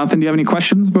 Jonathan, do you have any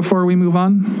questions before we move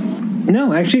on?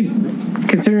 No, actually,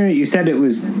 considering you said it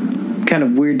was kind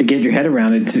of weird to get your head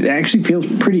around. It actually feels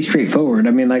pretty straightforward.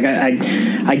 I mean, like I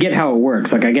get how it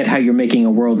works. Like I get how you're making a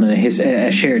world and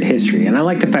a shared history, and I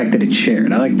like the fact that it's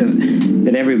shared. I like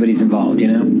that everybody's involved. You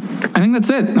know. I think that's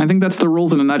it. I think that's the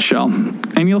rules in a nutshell,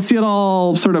 and you'll see it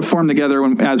all sort of form together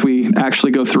as we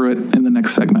actually go through it in the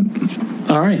next segment.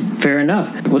 All right, fair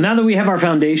enough. Well, now that we have our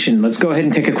foundation, let's go ahead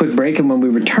and take a quick break, and when we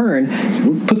return,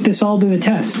 we'll put this all to the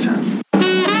test.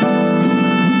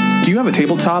 Do you have a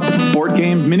tabletop, board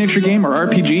game, miniature game, or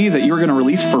RPG that you're going to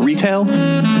release for retail?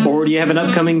 Or do you have an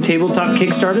upcoming tabletop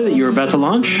Kickstarter that you're about to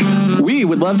launch? We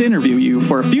would love to interview you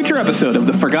for a future episode of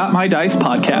the Forgot My Dice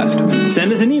podcast.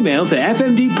 Send us an email to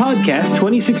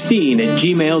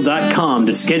fmdpodcast2016@gmail.com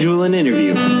to schedule an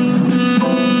interview.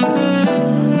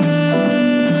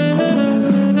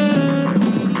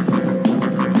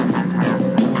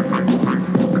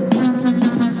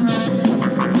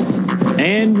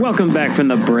 And welcome back from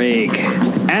the break.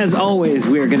 As always,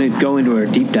 we are going to go into our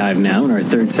deep dive now in our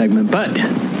third segment, but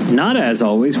not as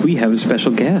always, we have a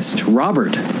special guest.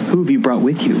 Robert, who have you brought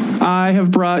with you? I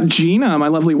have brought Gina, my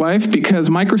lovely wife,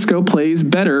 because Microscope plays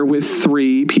better with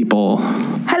 3 people.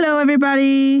 Hello,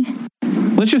 everybody.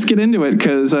 Let's just get into it,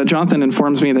 because Jonathan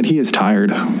informs me that he is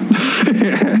tired.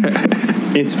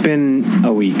 It's been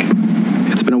a week.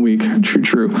 It's been a week.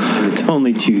 True. And it's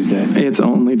only Tuesday. It's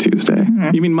only Tuesday.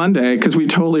 Mm-hmm. You mean Monday? Because we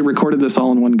totally recorded this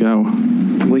all in one go.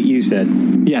 What you said.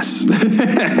 Yes.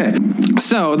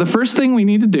 So the first thing we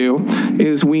need to do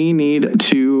is we need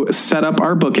to set up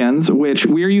our bookends, which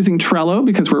we are using Trello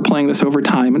because we're playing this over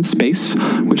time and space,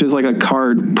 which is like a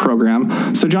card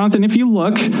program. So Jonathan, if you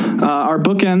look, our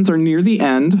bookends are near the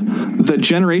end. The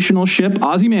generational ship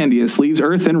Ozymandias leaves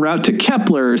Earth en route to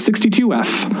Kepler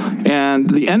 62F. And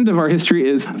the end of our history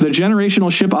is the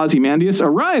generational ship Ozymandias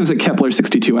arrives at Kepler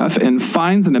 62F and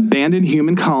finds an abandoned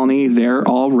human colony there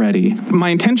already. My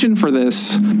intention for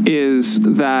this is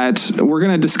that we're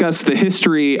going to discuss the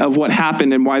history of what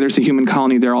happened and why there's a human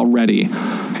colony there already,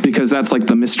 because that's like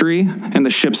the mystery and the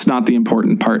ship's not the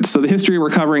important part. So the history we're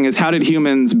covering is how did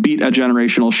humans beat a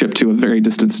generational ship to a very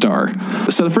distant star.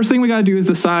 So the first thing we got to do is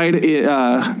decide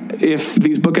if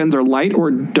these bookends are light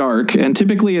or dark, and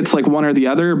typically it's like one or the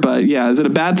other, but yeah, is it a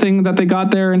bad thing that they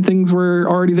got there and things were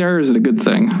already there, or is it a good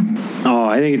thing? Oh,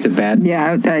 I think it's a bad.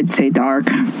 Yeah, I'd say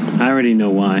dark. I already know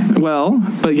why. Well,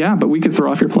 but we could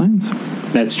throw off your plans.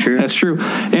 That's true. That's true.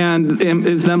 And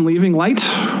is them leaving light?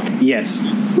 Yes.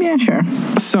 Yeah, sure.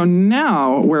 So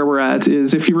now where we're at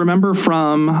is, if you remember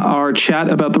from our chat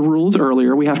about the rules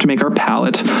earlier, we have to make our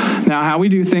palette. Now, how we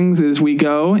do things is we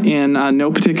go in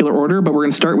no particular order, but we're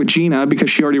going to start with Gina because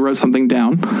she already wrote something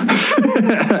down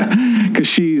because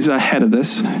she's ahead of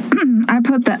this. I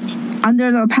put that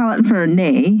under the palette for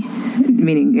nay,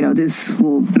 meaning, this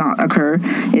will not occur,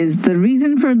 is the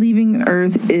reason for leaving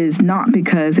Earth is not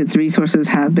because its resources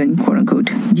have been, quote unquote,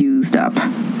 used up.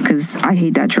 Because I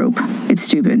hate that trope. It's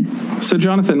stupid. So,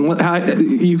 Jonathan,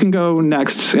 you can go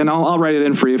next, and I'll write it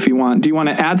in for you if you want. Do you want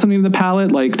to add something to the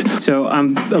palette? So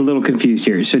I'm a little confused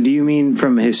here. So do you mean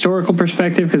from a historical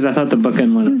perspective? Because I thought the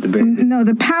bookend went up the big. No,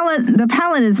 the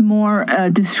palette is more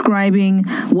describing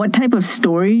what type of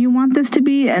story you want this to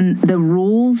be, and the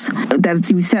rules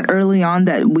that we set early on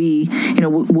that we,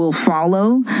 will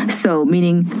follow. So,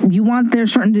 meaning you want there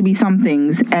certain to be some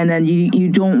things, and then you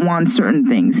don't want certain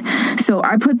things. So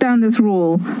I put down this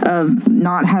rule of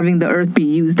not having the Earth be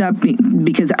used up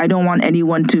because I don't want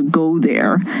anyone to go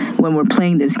there when we're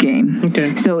playing this game.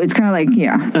 Okay. So it's kind of like,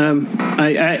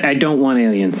 I don't want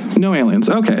aliens. No aliens.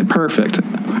 Okay, perfect.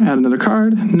 Add another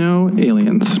card. No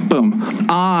aliens. Boom.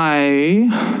 I'm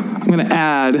going to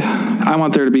add, I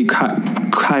want there to be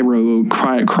cryo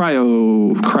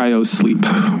sleep,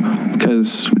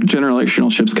 because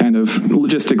generational ships kind of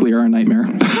logistically are a nightmare.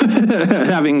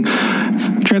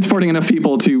 Transporting enough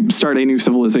people to start a new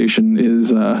civilization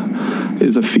is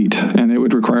a feat, and it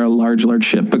would require a large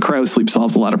ship, but cryo sleep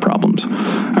solves a lot of problems.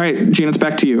 All right, Gina, it's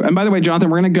back to you. And by the way, Jonathan,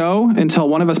 we're going to go until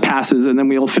one of us passes, and then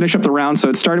we'll finish up the round. So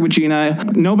it started with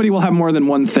Gina. Nobody will have more than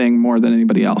one thing more than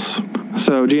anybody else.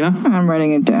 So, Gina? I'm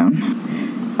writing it down.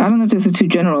 I don't know if this is too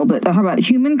general, but how about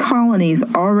human colonies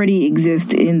already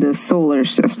exist in the solar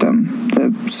system?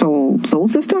 The soul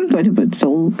system? Do I put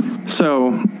soul?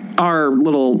 So our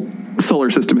little solar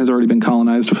system has already been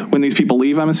colonized when these people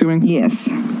leave, I'm assuming? Yes.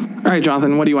 All right,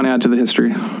 Jonathan, what do you want to add to the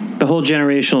history? The whole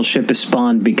generational ship is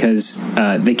spawned because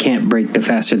they can't break the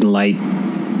faster than light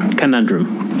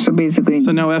conundrum. So basically...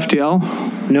 So no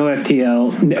FTL? No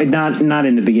FTL. Not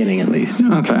in the beginning, at least.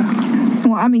 Okay.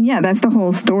 Well, I mean, yeah, that's the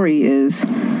whole story is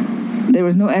there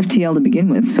was no FTL to begin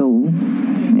with, so...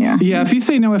 Yeah. Yeah. Yeah, if you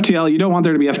say no FTL, you don't want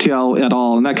there to be FTL at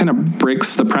all, and that kind of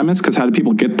breaks the premise, because how do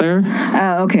people get there?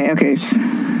 Okay.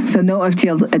 So no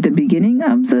FTL at the beginning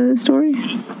of the story?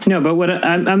 No, but what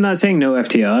I'm not saying no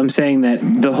FTL. I'm saying that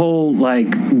the whole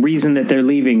reason that they're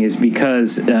leaving is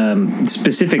because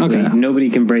specifically nobody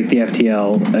can break the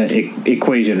FTL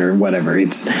equation or whatever.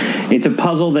 It's a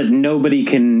puzzle that nobody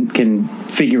can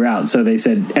figure out. So they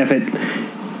said, F it.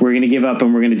 We're going to give up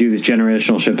and we're going to do this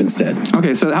generational ship instead.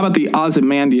 Okay, so how about the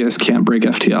Ozymandias can't break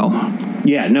FTL?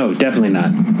 Yeah, no, definitely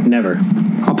not. Never.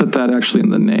 I'll put that actually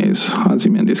in the nays.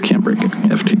 Ozymandias can't break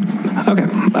FTL. Okay,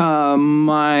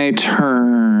 my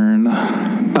turn.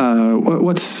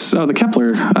 The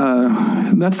Kepler?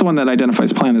 That's the one that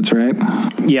identifies planets, right?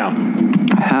 Yeah.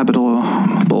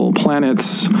 Habitable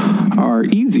planets are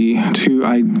easy to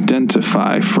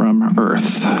identify from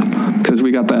Earth because we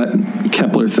got that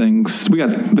Kepler things. We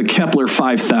got the Kepler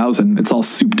 5000. It's all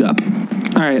souped up.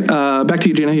 All right, back to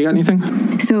you, Gina. You got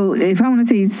anything? So if I want to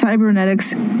say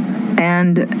cybernetics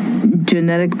and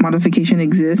genetic modification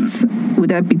exists, would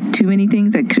that be too many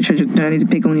things? Should I need to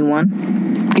pick only one?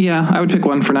 Yeah, I would pick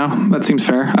one for now. That seems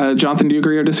fair. Jonathan, do you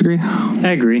agree or disagree?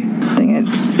 I agree. Dang it.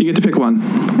 You get to pick one.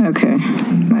 Okay.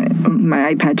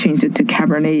 My iPad changed it to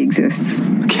Cabernet exists.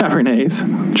 Cabernets.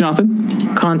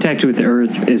 Jonathan? Contact with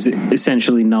Earth is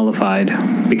essentially nullified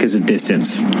because of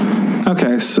distance.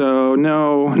 Okay, so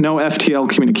no FTL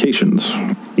communications.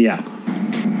 Yeah.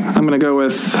 I'm going to go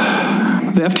with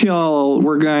the FTL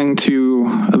we're going to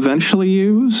eventually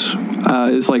use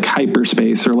is like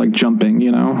hyperspace or like jumping,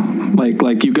 you know?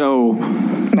 Like you go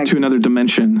to another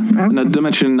dimension, a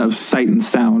dimension of sight and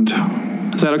sound.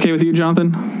 Is that okay with you,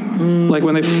 Jonathan? Like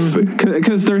when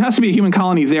because there has to be a human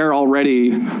colony there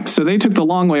already, so they took the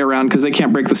long way around because they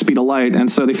can't break the speed of light,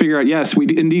 and so they figure out, yes, we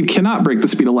indeed cannot break the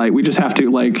speed of light. We just have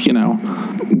to,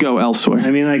 go elsewhere.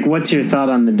 I mean, what's your thought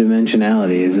on the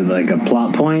dimensionality? Is it like a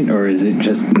plot point, or is it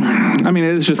just... I mean,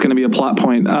 it is just going to be a plot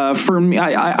point. For me,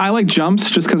 I like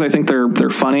jumps just because I think they're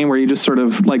funny, where you just sort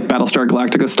of, like Battlestar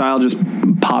Galactica style, just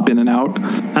pop in and out.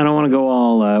 I don't want to go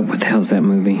all... what the hell's that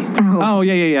movie? Oh,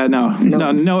 yeah.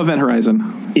 No Event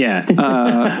Horizon. Yeah.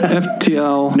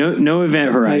 FTL. No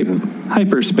Event Horizon.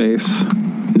 Hyperspace.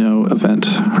 No Event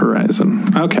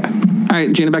Horizon. Okay. All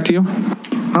right, Gina, back to you.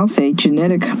 I'll say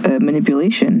genetic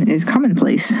manipulation is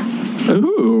commonplace.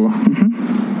 Ooh.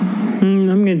 I'm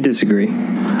going to disagree.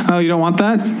 Oh, you don't want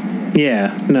that?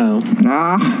 Yeah, no.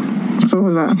 So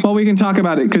was that? Well, we can talk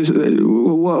about it because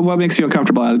what makes you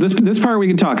uncomfortable about it? This part we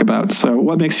can talk about. So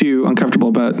what makes you uncomfortable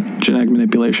about genetic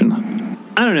manipulation?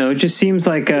 I don't know. It just seems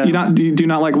like you don't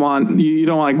want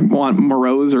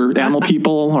Moreaus or animal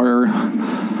people or.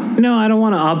 No, I don't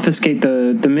want to obfuscate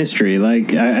the mystery.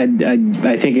 Like I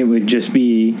think it would just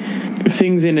be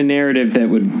things in a narrative that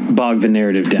would bog the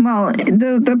narrative down. Well,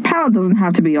 the palette doesn't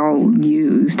have to be all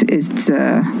used. It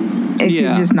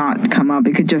could just not come up.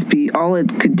 It could just be, all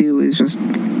it could do is just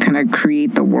kind of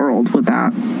create the world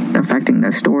without affecting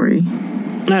the story.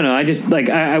 No, I just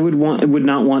I would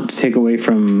not want to take away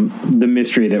from the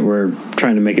mystery that we're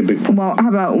trying to make a big point. Well, how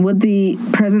about, would the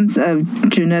presence of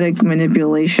genetic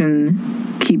manipulation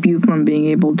keep you from being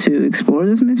able to explore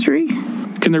this mystery?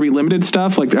 Can there be limited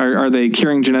stuff? Like, are they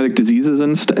curing genetic diseases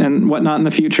and whatnot in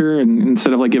the future, and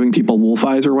instead of like giving people wolf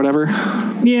eyes or whatever?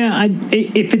 Yeah,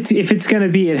 if it's going to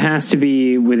be, it has to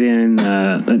be within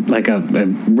like a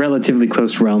relatively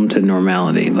close realm to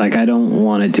normality. Like, I don't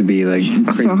want it to be like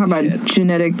crazy. So how about shit.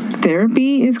 Genetic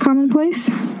therapy is commonplace?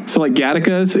 So like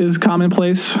Gattaca is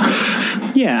commonplace?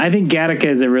 Yeah, I think Gattaca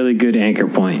is a really good anchor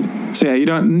point. So yeah, you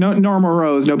don't, no normal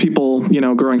rows, no people,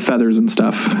 growing feathers and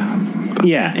stuff.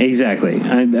 Yeah, exactly.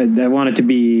 I want it to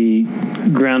be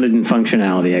grounded in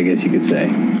functionality, I guess you could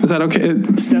say. Is that okay?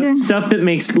 Stuff that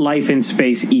makes life in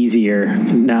space easier,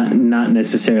 not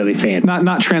necessarily fancy.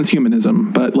 Not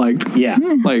transhumanism, but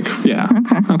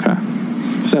Okay.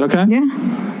 Is that okay? Yeah.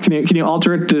 Can you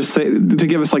alter it to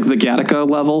give us like the Gattaca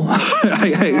level?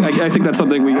 I think that's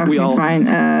something we all. Fine.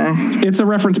 It's a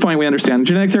reference point we understand.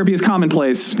 Genetic therapy is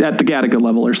commonplace at the Gattaca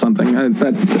level or something.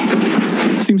 That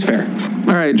seems fair.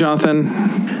 All right, Jonathan.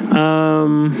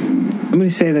 I'm going to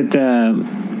say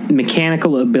that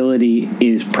mechanical ability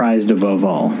is prized above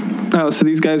all. Oh, so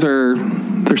these guys they're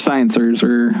sciencers,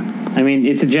 or? I mean,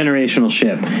 it's a generational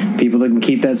ship. People that can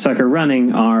keep that sucker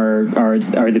running are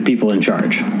the people in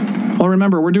charge. Well,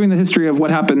 remember, we're doing the history of what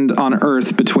happened on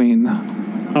Earth between...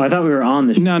 Oh, I thought we were on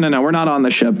the ship. No, we're not on the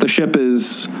ship. The ship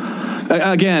is...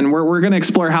 Again, we're going to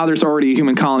explore how there's already a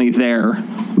human colony there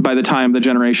by the time the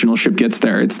generational ship gets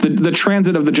there. It's the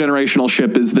transit of the generational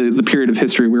ship is the period of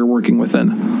history we're working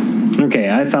within. Okay,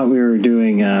 I thought we were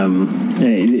doing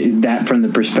that from the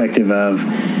perspective of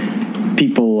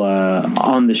people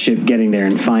on the ship getting there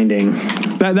and finding.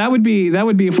 That would be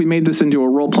if we made this into a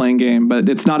role-playing game, but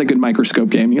it's not a good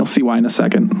Microscope game. You'll see why in a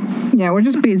second. Yeah, we're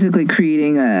just basically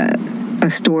creating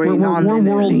a story. We're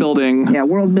world building. Yeah,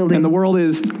 world building. And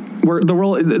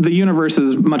the universe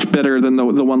is much better than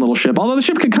the one little ship. Although the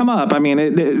ship could come up. I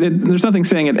mean, there's nothing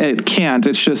saying it can't.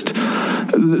 It's just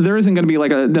there isn't going to be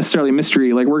like a necessarily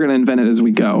mystery. Like, we're going to invent it as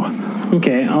we go.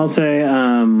 Okay, I'll say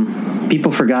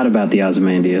people forgot about the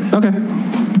Ozymandias. Okay.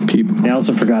 They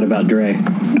also forgot about Dre.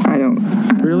 I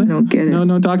don't get it.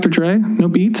 No Dr. Dre? No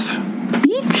Beats?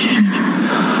 Beats?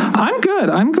 I'm good.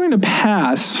 I'm going to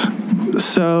pass.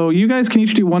 So you guys can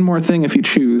each do one more thing if you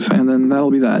choose, and then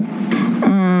that'll be that.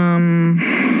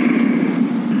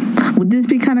 Would this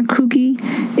be kind of kooky?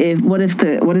 What if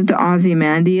the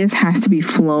Ozymandias has to be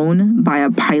flown by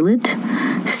a pilot?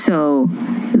 So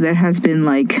there has been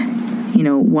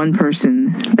one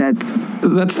person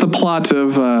that's the plot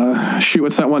of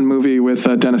what's that one movie with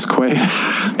Dennis Quaid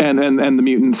and the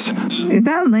mutants? Is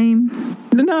that lame?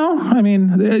 No, I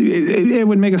mean, it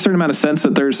would make a certain amount of sense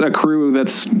that there's a crew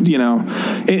that's,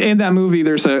 in that movie,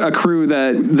 there's a crew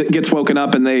that gets woken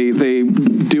up and they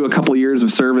do a couple years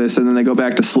of service and then they go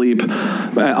back to sleep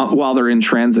while they're in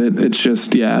transit. It's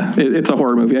just, it's a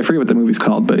horror movie. I forget what the movie's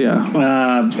called, but yeah.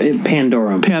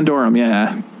 Pandorum. Pandorum,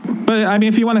 yeah. But, I mean,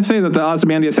 if you want to say that the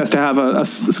Ozymandias has to have a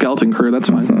skeleton crew, that's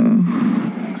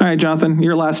fine. All right, Jonathan,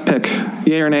 your last pick.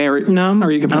 Yay or nay? Or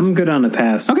you can pass. I'm good on the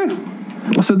pass. Okay.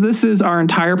 So this is our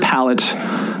entire palette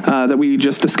that we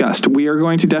just discussed. We are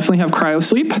going to definitely have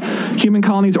cryosleep. Human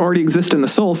colonies already exist in the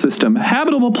Sol system.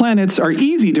 Habitable planets are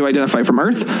easy to identify from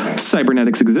Earth.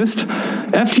 Cybernetics exist.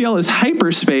 FTL is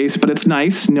hyperspace, but it's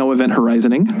nice. No event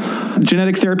horizoning.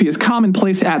 Genetic therapy is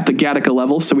commonplace at the Gattaca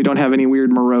level, so we don't have any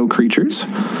weird Moreau creatures.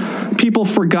 People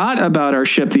forgot about our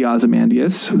ship, the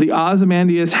Ozymandias. The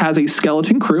Ozymandias has a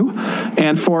skeleton crew,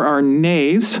 and for our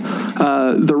nays,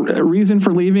 the reason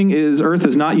for leaving is Earth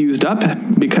is not used up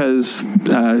because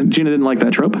Gina didn't like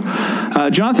that trope.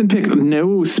 Jonathan picked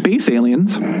no space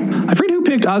aliens. I forget who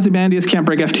picked Ozymandias can't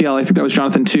break FTL. I think that was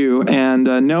Jonathan too. And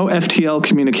no FTL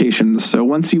communications. So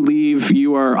once you leave,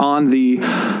 you are on the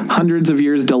hundreds of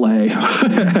years delay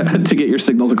to get your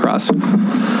signals across.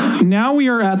 Now we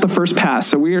are at the first pass.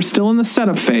 So we are still in the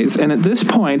setup phase. And at this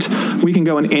point, we can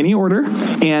go in any order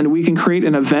and we can create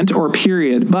an event or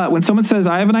period. But when someone says,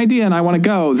 I have an idea and I want to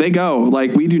go, they go.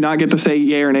 Like, we do not get to say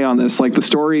yay or nay on this. Like, the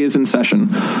story is in session.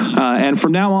 And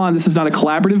from now on, this is not a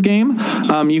collaborative game.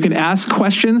 You can ask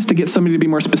questions to get somebody to be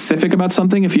more specific about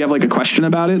something. If you have like a question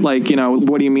about it, like,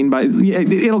 what do you mean by,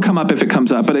 it'll come up if it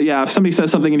comes up. But if somebody says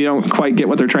something and you don't quite get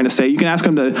what they're trying to say, you can ask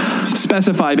them to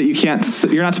specify, but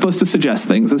you're not supposed to suggest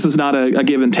things. This is not a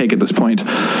give and take at this point.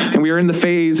 And we are in the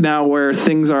phase now where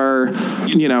things are,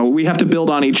 we have to build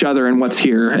on each other and what's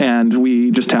here, and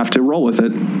we just have to roll with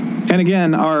it. And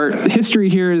again, our history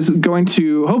here is going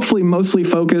to hopefully mostly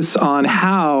focus on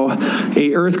how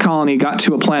a Earth colony got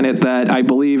to a planet that I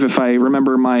believe, if I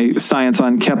remember my science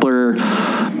on Kepler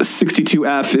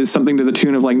 62F, is something to the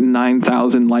tune of like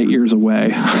 9,000 light years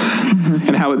away,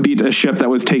 and how it beat a ship that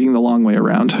was taking the long way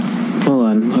around. Hold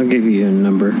on, I'll give you a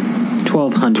number.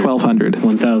 1,200.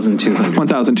 1,200.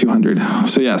 1,200.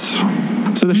 So yes.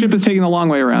 So the ship is taking the long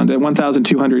way around at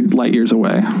 1,200 light years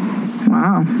away.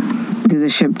 Wow. Did the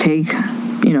ship take,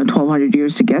 1,200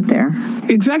 years to get there?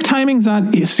 Exact timing's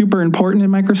not super important in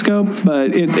Microscope,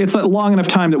 but it's a long enough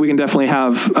time that we can definitely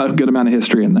have a good amount of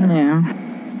history in there. Yeah.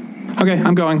 Okay,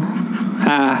 I'm going. All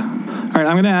right,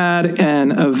 I'm going to add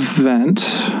an event.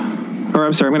 Or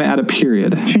I'm sorry, I'm going to add a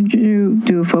period. Shouldn't you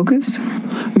do a focus?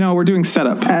 No, we're doing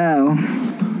setup. Oh.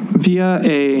 Via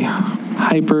a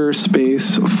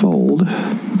hyperspace fold,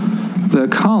 the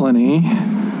colony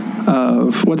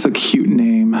of, what's a cute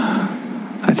name?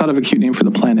 I thought of a cute name for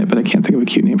the planet, but I can't think of a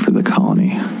cute name for the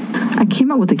colony. I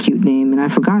came up with a cute name and I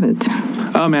forgot it.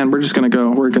 Oh man, we're going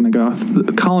to go.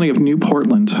 The colony of New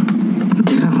Portland.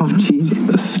 Oh,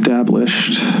 jeez.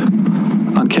 Established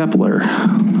on Kepler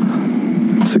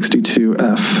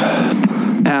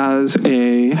 62F as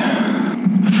a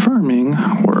farming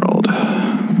world.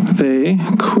 They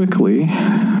quickly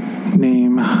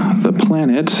name the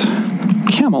planet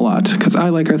Camelot, because I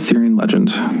like Arthurian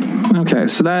legend. Okay,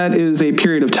 so that is a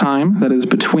period of time that is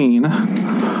between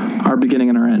our beginning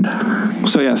and our end.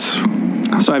 So yes,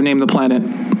 so I've named the planet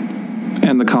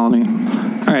and the colony.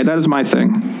 All right, that is my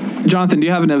thing. Jonathan, do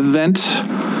you have an event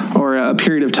or a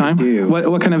period of time? I do.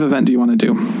 What kind of event do you want to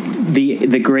do?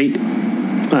 The great,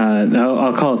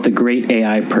 I'll call it the Great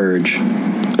AI Purge.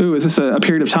 Ooh, is this a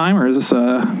period of time, or is this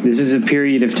a... This is a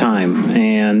period of time,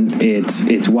 and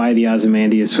it's why the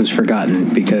Ozymandias was forgotten,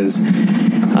 because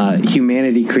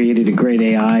humanity created a great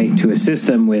AI to assist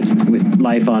them with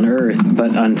life on Earth,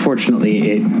 but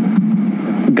unfortunately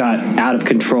it got out of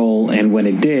control, and when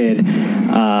it did,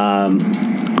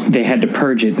 they had to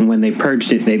purge it, and when they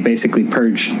purged it, they basically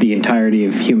purged the entirety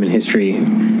of human history.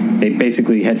 They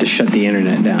basically had to shut the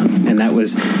internet down, and that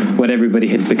was what everybody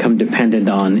had become dependent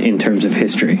on in terms of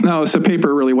history. Oh, so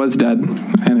paper really was dead,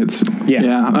 and it's...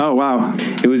 Yeah. Oh, wow.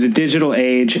 It was a digital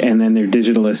age, and then their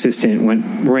digital assistant went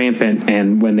rampant,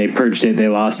 and when they purged it, they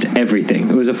lost everything.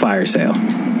 It was a fire sale.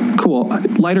 Cool.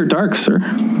 Light or dark, sir?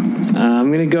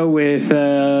 I'm going to go with...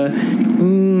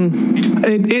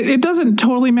 It doesn't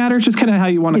totally matter. It's just kind of how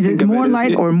you want to think of it. Is it more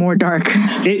light or more dark?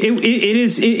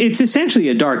 It's essentially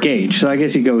a dark age, so I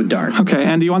guess you go with dark. Okay,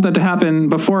 and do you want that to happen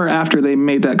before or after they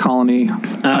made that colony?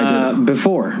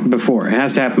 Before. It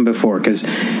has to happen before, because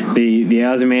the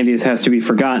Ozymandias has to be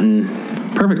forgotten.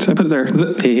 Perfect. I put it there.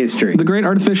 To history. The Great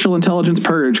Artificial Intelligence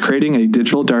Purge, creating a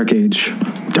digital dark age.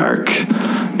 Dark.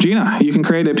 Gina, you can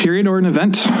create a period or an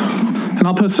event. And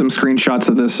I'll post some screenshots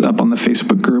of this up on the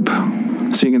Facebook group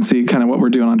so you can see kind of what we're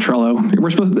doing on Trello.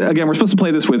 We're supposed to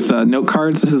play this with note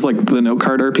cards. This is like the note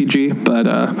card RPG, but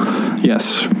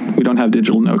yes, we don't have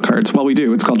digital note cards. Well, we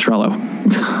do. It's called Trello.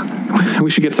 We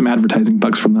should get some advertising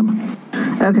bucks from them.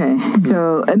 Okay,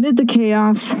 so amid the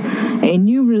chaos, a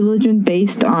new religion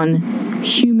based on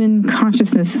human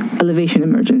consciousness elevation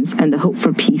emerges, and the hope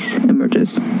for peace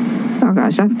emerges. Oh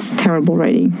gosh, that's terrible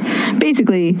writing.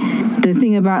 Basically, the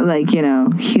thing about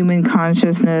human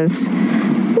consciousness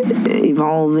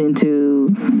evolve into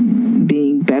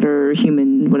being better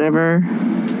human whatever,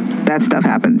 that stuff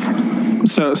happens.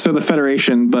 So the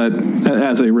Federation, but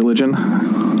as a religion?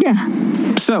 Yeah.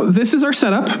 So this is our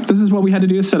setup. This is what we had to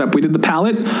do to set up. We did the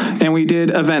palette and we did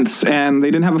events, and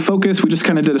they didn't have a focus. We just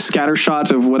kind of did a scatter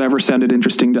shot of whatever sounded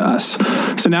interesting to us.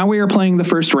 So now we are playing the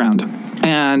first round.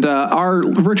 And our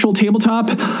virtual tabletop,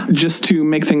 just to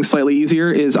make things slightly easier,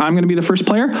 is I'm going to be the first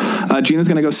player. Gina's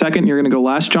going to go second. You're going to go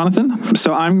last, Jonathan.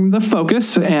 So I'm the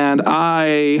focus, and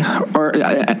I'm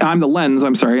the lens,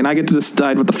 and I get to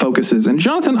decide what the focus is. And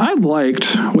Jonathan, I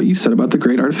liked what you said about the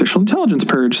Great Artificial Intelligence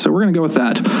Purge, so we're going to go with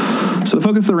that. So the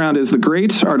focus of the round is the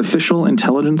Great Artificial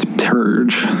Intelligence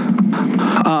Purge.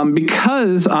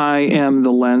 Because I am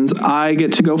the lens, I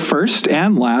get to go first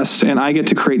and last, and I get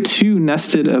to create 2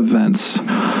 nested events.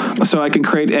 So I can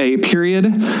create a period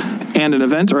and an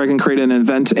event, or I can create an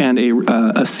event and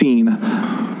a scene.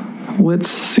 Let's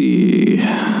see.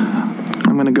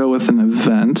 I'm going to go with an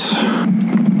event.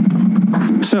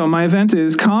 So my event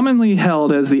is commonly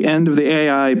held as the end of the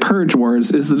AI Purge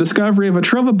Wars is the discovery of a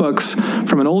trove of books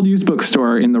from an old used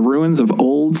bookstore in the ruins of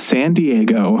old San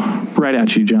Diego. Right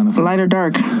at you, Jonathan. Light or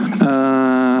dark?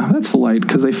 That's light,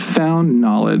 because they found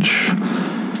knowledge.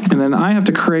 And then I have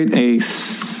to create a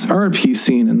RP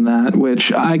scene in that,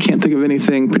 which I can't think of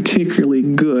anything particularly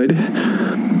good.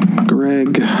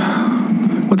 Greg.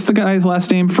 What's the guy's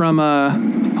last name from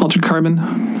Altered Carbon?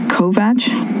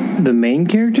 Kovach? The main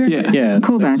character? Yeah.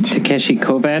 Kovach. Takeshi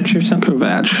Kovach or something?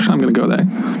 Kovach. I'm going to go there.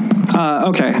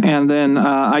 Okay, and then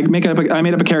I made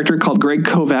up a character called Greg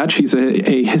Kovach. He's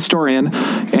a historian,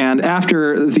 and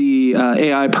after the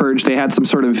AI purge, they had some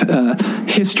sort of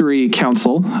history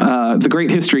council, the Great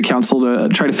History Council, to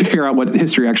try to figure out what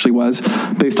history actually was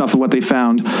based off of what they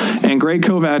found. And Greg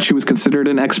Kovach, who was considered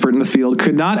an expert in the field,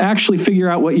 could not actually figure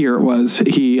out what year it was.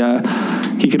 He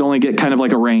could only get kind of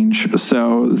like a range.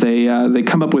 So they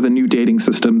come up with a new dating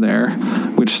system there,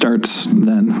 which starts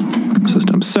then.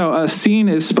 System. So a scene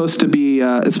is supposed to be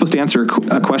it's supposed to answer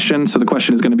a question. So the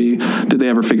question is going to be, did they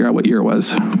ever figure out what year it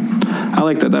was? I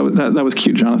like that. That was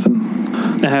cute, Jonathan.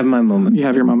 I have my moments. You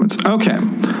have your moments. Okay.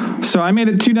 So I made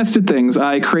it 2 nested things.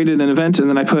 I created an event, and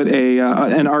then I put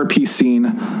an RP scene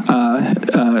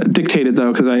dictated,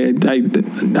 though, because I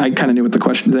kind of knew what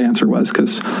the answer was,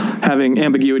 because having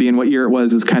ambiguity in what year it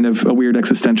was is kind of a weird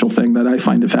existential thing that I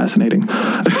find it fascinating.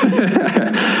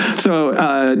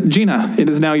 So Gina, it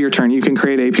is now your turn. You can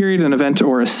create a period, an event,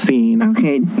 or a scene.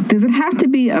 Okay. Does it have to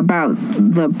be about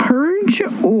the purge,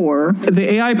 or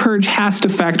the AI purge has to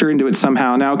factor into it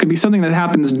somehow? Now, it could be something that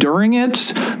happens during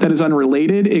it that is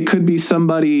unrelated. It could be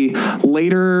somebody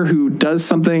later who does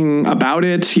something about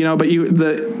it, but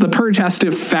the purge has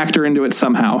to factor into it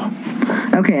somehow.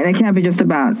 Okay, and it can't be just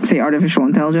about, say, artificial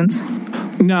intelligence?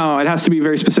 No, it has to be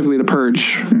very specifically the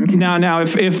purge. Okay. Now,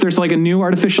 if there's like a new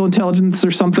artificial intelligence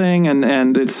or something,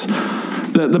 and it's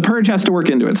the purge has to work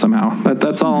into it somehow.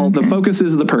 That's all. Okay. The focus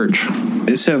is the purge.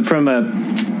 So from a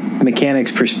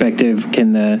mechanics perspective,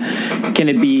 can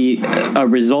it be a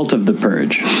result of the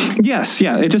purge? Yes,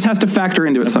 yeah. It just has to factor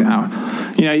into it somehow.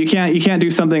 You can't do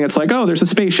something that's like, oh, there's a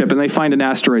spaceship and they find an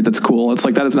asteroid that's cool. It's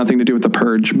like that has nothing to do with the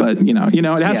purge, but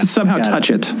it has to somehow touch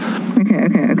it.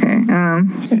 Okay.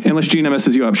 Unless Gina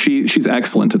messes you up, she's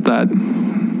excellent at that.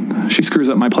 She screws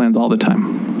up my plans all the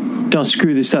time. Don't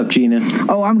screw this up, Gina.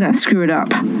 Oh, I'm gonna screw it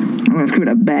up. I'm gonna screw it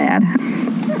up bad.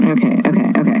 Okay.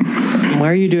 Why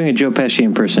are you doing a Joe Pesci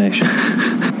impersonation?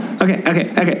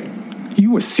 Okay.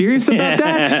 You were serious about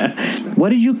that? What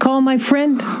did you call my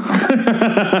friend?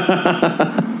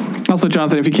 Also,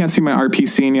 Jonathan, if you can't see my RP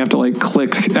scene, you have to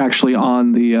click actually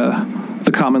on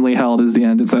the commonly held is the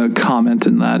end. It's a comment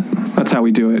in that. That's how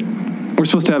we do it. We're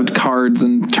supposed to have cards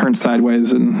and turn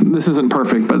sideways, and this isn't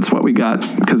perfect, but it's what we got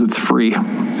because it's free.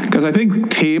 Because I think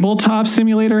Tabletop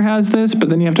Simulator has this, but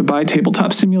then you have to buy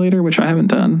Tabletop Simulator, which I haven't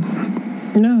done.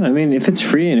 No, I mean, if it's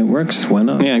free and it works, why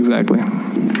not? Yeah, exactly.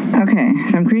 Okay,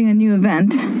 so I'm creating a new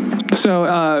event.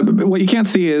 So what you can't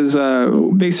see is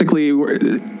basically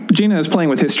Gina is playing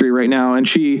with history right now, and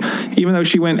even though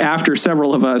she went after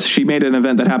several of us, she made an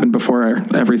event that happened before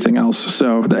everything else.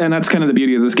 So, and that's kind of the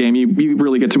beauty of this game. You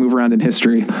really get to move around in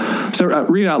history. So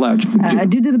read it out loud.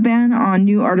 Due to the ban on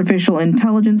new artificial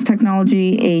intelligence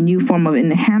technology, a new form of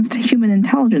enhanced human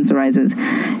intelligence arises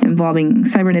involving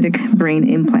cybernetic brain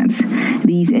implants.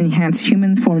 These enhanced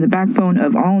humans form the backbone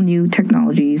of all new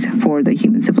technologies for the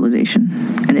human civilization.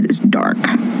 And it is dark.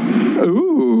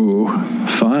 Ooh,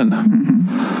 fun. Mm-hmm.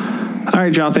 All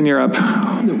right, Jonathan, you're up.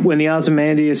 When the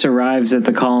Ozymandias arrives at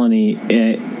the colony,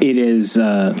 it is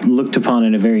looked upon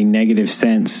in a very negative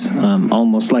sense,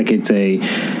 almost like it's a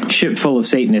ship full of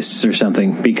Satanists or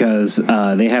something, because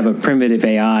they have a primitive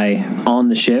AI on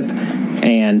the ship,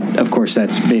 and of course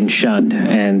that's been shunned,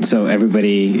 and so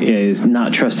everybody is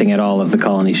not trusting at all of the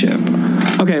colony ship.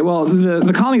 Okay, well,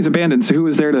 the colony's abandoned, so who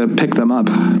was there to pick them up?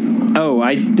 Oh,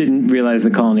 I didn't realize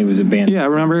the colony was abandoned. Yeah,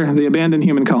 remember? The abandoned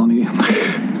human colony.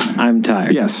 I'm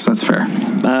tired. Yes, that's fair.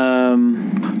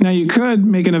 Now, you could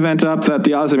make an event up that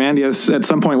the Ozymandias at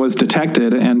some point was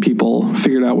detected and people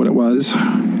figured out what it was.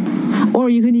 Or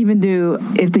you can even do,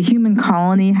 if the human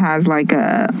colony has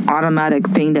a automatic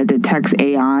thing that detects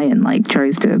AI and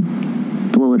tries to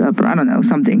blow it up, or I don't know,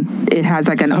 something. It has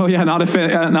an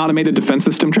automated defense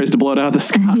system tries to blow it out of the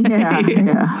sky.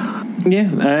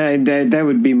 Yeah, that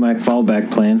would be my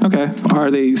fallback plan. Okay. Are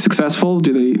they successful?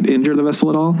 Do they injure the vessel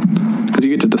at all? Because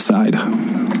you get to decide.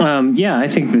 Yeah, I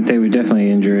think that they would definitely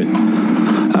injure it.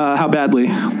 How badly?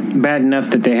 Bad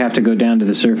enough that they have to go down to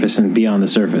the surface and be on the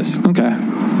surface. Okay.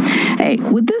 Hey,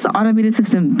 would this automated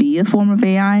system be a form of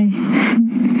AI?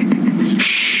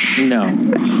 No.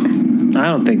 I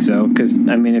don't think so, because,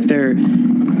 I mean, if they're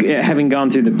having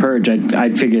gone through the purge,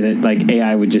 I'd figure that,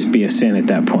 AI would just be a sin at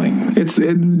that point.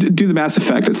 Do the Mass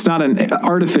Effect. It's not an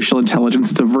artificial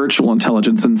intelligence, it's a virtual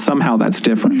intelligence, and somehow that's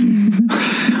different.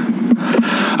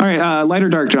 All right, light or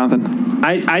dark, Jonathan?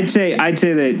 I'd say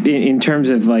that in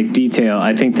terms of detail,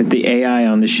 I think that the AI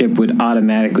on the ship would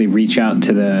automatically reach out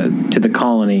to the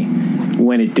colony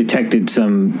when it detected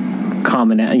some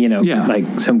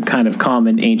common, some kind of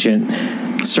common ancient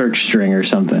search string or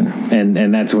something,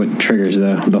 and that's what triggers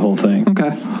the whole thing.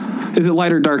 Okay. Is it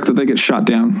light or dark that they get shot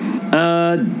down?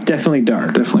 Definitely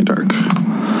dark. Definitely dark.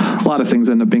 A lot of things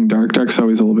end up being dark. Dark's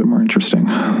always a little bit more interesting.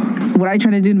 What I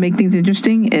try to do to make things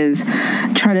interesting is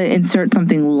try to insert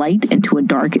something light into a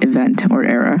dark event or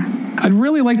era. I'd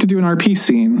really like to do an RP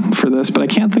scene for this, but I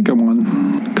can't think of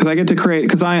one. Because I get to create,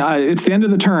 because it's the end of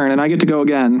the turn, and I get to go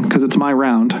again, because it's my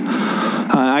round.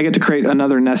 I get to create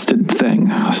another nested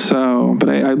thing. So, but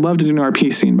I'd love to do an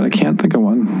RP scene, but I can't think of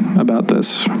one about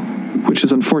this, which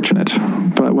is unfortunate,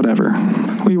 but whatever.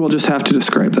 We will just have to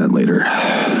describe that later.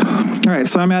 All right,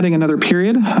 so I'm adding another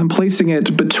period. I'm placing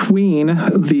it between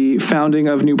the founding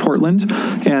of New Portland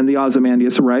and the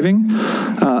Ozymandias arriving.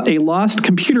 A lost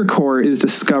computer core is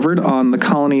discovered on the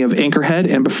colony of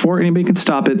Anchorhead, and before anybody can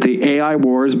stop it, the AI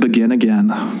wars begin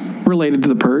again. Related to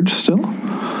the Purge still.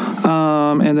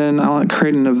 And then I'll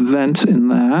create an event in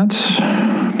that.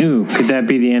 Ooh, could that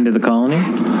be the end of the colony?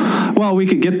 Well, we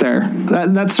could get there.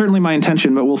 That's certainly my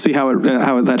intention, but we'll see how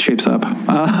that shapes up.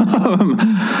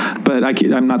 But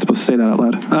I'm not supposed to say that out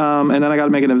loud. And then I got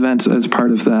to make an event as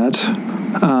part of that.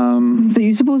 So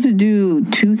you're supposed to do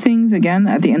two things again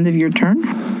at the end of your turn?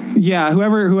 Yeah,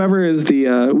 whoever is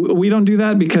the we don't do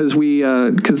that because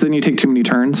then you take too many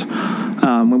turns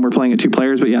when we're playing at two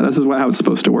players. But yeah, this is how it's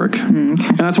supposed to work, and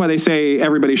that's why they say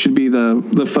everybody should be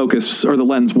the focus or the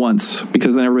lens once,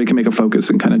 because then everybody can make a focus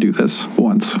and kind of do this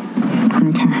once.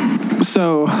 Okay.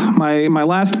 So my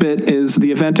last bit is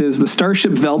the event is the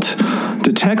Starship Velt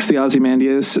detects the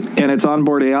Ozymandias and its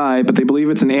onboard AI, but they believe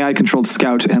it's an AI-controlled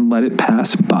scout and let it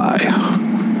pass by.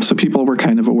 So people were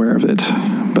kind of aware of it,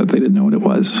 but they didn't know what it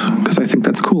was, because I think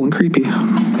that's cool and creepy.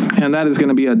 And that is going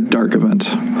to be a dark event.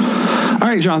 All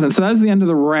right, Jonathan, so that's the end of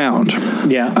the round.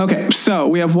 Yeah. Okay, so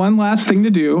we have one last thing to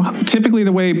do. Typically,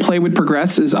 the way play would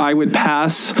progress is I would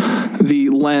pass the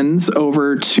lens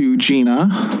over to Gina.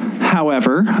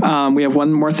 However, we have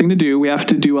one more thing to do. We have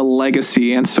to do a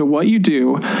legacy. And so what you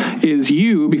do is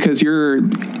you, because you're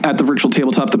at the virtual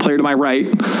tabletop, the player to my right,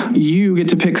 you get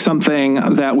to pick something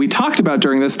that we talked about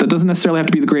during this that doesn't necessarily have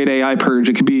to be the Great AI Purge.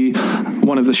 It could be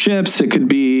one of the ships. It could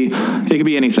be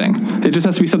anything. It just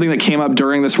has to be something that came up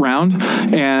during this round,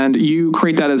 and you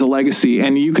create that as a legacy.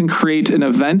 And you can create an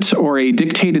event or a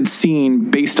dictated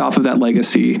scene based off of that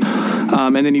legacy.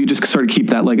 And then you just sort of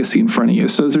keep that legacy in front of you.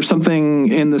 So is there something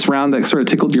in this round that sort of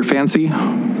tickled your fancy?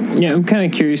 Yeah, I'm kind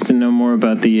of curious to know more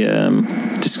about the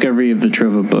discovery of the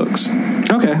Trove of Books.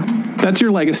 Okay. That's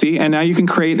your legacy, and now you can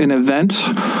create an event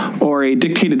or a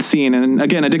dictated scene. And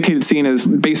again, a dictated scene is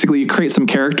basically you create some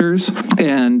characters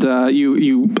and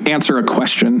you answer a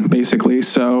question, basically.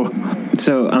 So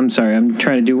I'm sorry, I'm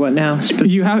trying to do what now?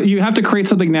 You have to create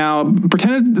something now.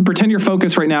 Pretend your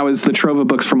focus right now is the Trove of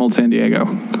Books from Old San Diego.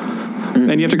 Mm-hmm.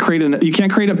 And you have to you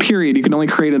can't create a period. You can only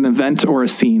create an event or a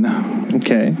scene.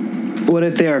 Okay. What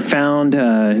if they are found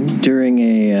during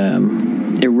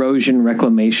a erosion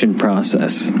reclamation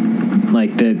process,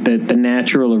 like the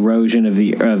natural erosion of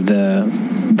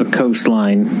the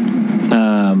coastline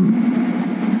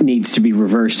needs to be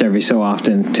reversed every so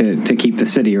often to keep the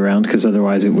city around, because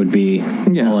otherwise it would be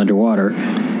all underwater,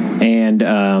 and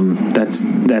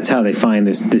that's how they find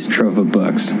this Trove of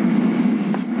Books.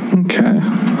 Okay.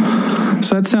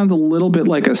 So that sounds a little bit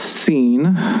like a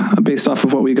scene based off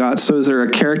of what we got. So is there a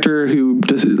character who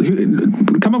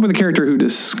come up with a character who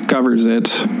discovers it?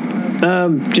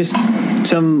 Just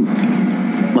some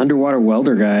underwater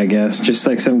welder guy, I guess. Just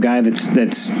like some guy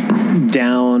that's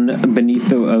down beneath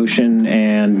the ocean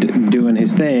and doing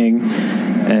his thing.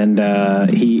 And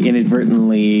he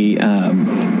inadvertently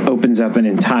opens up an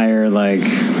entire, like,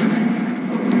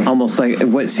 almost like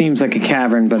what seems like a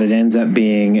cavern, but it ends up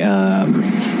being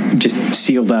just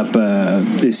sealed up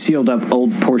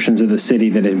old portions of the city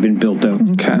that had been built up.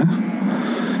 Okay.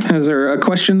 Is there a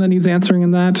question that needs answering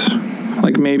in that?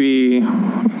 Like maybe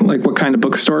like what kind of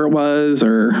bookstore it was,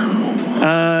 or?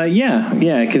 Yeah,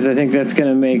 because I think that's going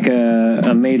to make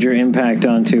a major impact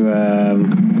onto.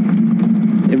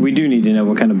 We do need to know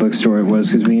what kind of bookstore it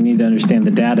was, because we need to understand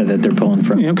the data that they're pulling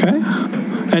from. Okay.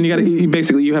 And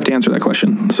you have to answer that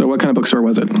question. So what kind of bookstore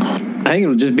was it? I think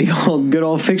it'll just be a good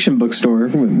old fiction bookstore,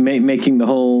 making the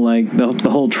whole the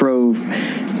whole Trove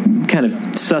kind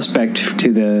of suspect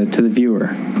to the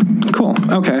viewer. Cool.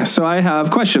 Okay, so I have a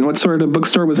question. What sort of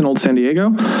bookstore was in Old San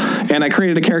Diego? And I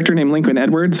created a character named Lincoln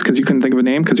Edwards, because you couldn't think of a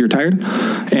name because you're tired,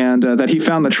 and that he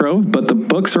found the Trove, but the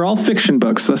books are all fiction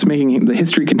books, thus making the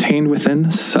history contained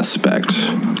within suspect.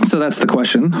 So that's the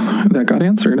question that got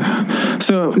answered.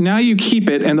 So now you keep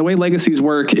it, and the way legacies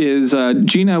work is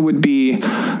Gina would be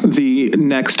the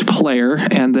next player,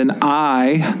 and then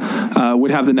I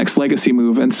would have the next legacy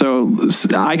move. And so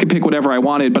I could pick whatever I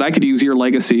wanted, but I could use your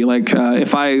legacy. Like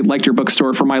if I liked your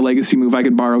bookstore for my legacy move, I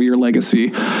could borrow your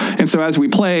legacy. And so as we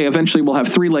play, eventually we'll have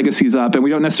 3 legacies up, and we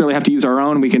don't necessarily have to use our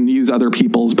own. We can use other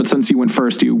people's, but since you went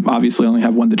first, you obviously only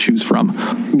have one to choose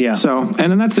from. Yeah. So,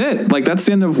 and then that's it. Like, that's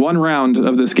the end of one round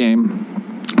of this game.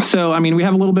 So, I mean, we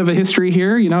have a little bit of a history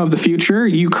here, of the future.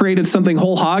 You created something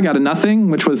whole hog out of nothing,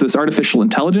 which was this artificial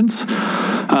intelligence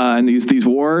and these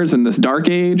wars and this dark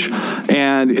age.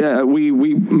 And we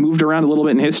moved around a little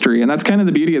bit in history. And that's kind of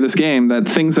the beauty of this game, that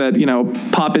things that,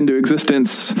 pop into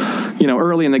existence,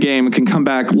 early in the game can come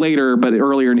back later, but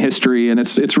earlier in history. And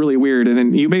it's really weird. And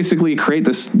then you basically create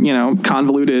this,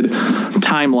 convoluted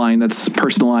timeline that's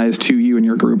personalized to you and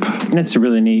your group. That's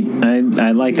really neat.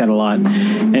 I like that a lot.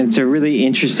 And it's a really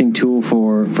interesting tool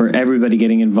for everybody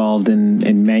getting involved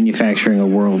in manufacturing a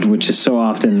world, which is so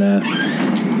often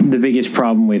the biggest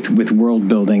problem with world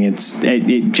building.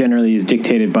 It generally is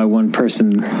dictated by one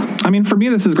person. I mean, for me,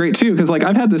 this is great too, because like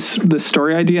I've had this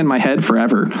story idea in my head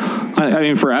forever. I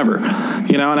mean, forever,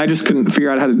 and I just couldn't figure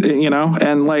out how to,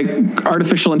 and like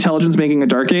artificial intelligence making a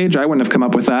dark age, I wouldn't have come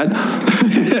up with that.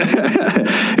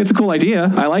 It's a cool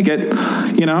idea. I like it,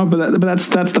 but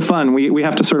that's the fun. We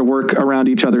have to sort of work around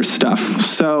each other's stuff.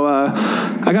 So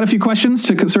I got a few questions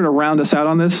to sort of round us out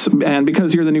on this. And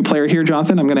because you're the new player here,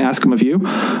 Jonathan, I'm going to ask them of you.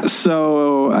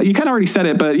 So you kind of already said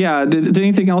it, but yeah, did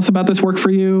anything else about this work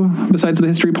for you besides the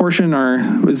history portion,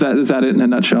 or is that it in a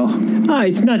nutshell?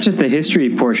 It's not just the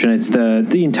history portion; it's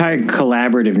the entire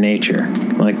collaborative nature.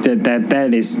 Like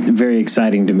that is very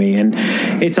exciting to me, and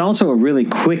it's also a really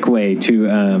quick way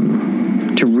to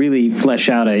really flesh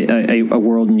out a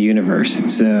world and universe.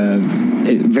 It's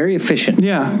very efficient.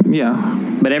 Yeah.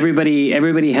 But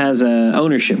everybody has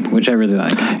ownership, which I really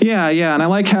like. Yeah, and I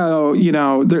like how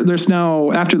there's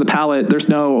no, after the palette, there's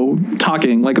no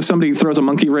talking. Like if somebody throws a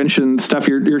monkey wrench and stuff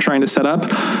you're trying to set up,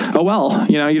 oh well,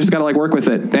 you just got to like work with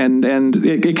it, and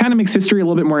it kind of makes history a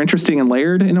little bit more interesting and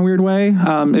layered in a weird way.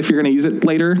 If you're going to use it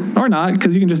later or not,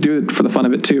 because you can just do it for the fun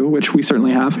of it too, which we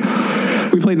certainly have.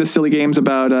 We played the silly games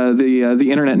about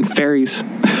the internet and fairies,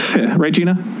 right,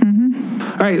 Gina?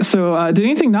 Mm-hmm. All right, so did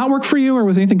anything not work for you, or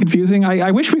was anything confusing?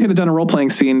 I wish we could have done a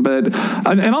role-playing scene, but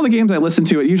in all the games I listen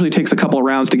to, it usually takes a couple of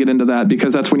rounds to get into that,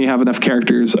 because that's when you have enough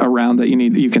characters around that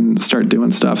you can start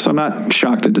doing stuff. So I'm not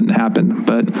shocked it didn't happen.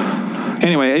 But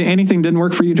anyway, anything didn't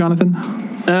work for you, Jonathan?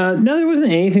 No, there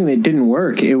wasn't anything that didn't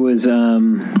work. It was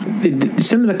some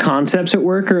of the concepts at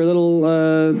work are a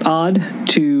little odd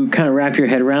to kind of wrap your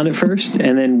head around at first,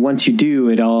 and then once you do,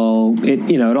 it all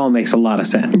makes a lot of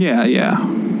sense.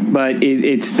 Yeah. But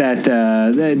it's that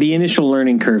the initial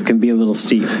learning curve can be a little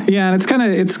steep. Yeah, and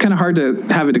it's kind of hard to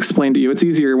have it explained to you. It's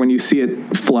easier when you see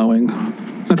it flowing.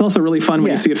 It's also really fun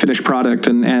when you see a finished product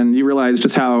and you realize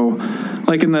just how,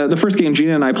 like in the first game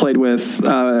Gina and I played with,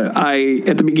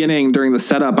 at the beginning during the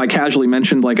setup, I casually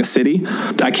mentioned like a city.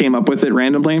 I came up with it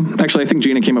randomly. Actually, I think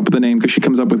Gina came up with the name because she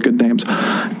comes up with good names.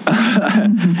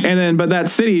 But that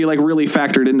city like really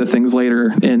factored into things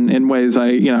later in ways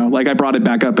I brought it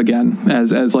back up again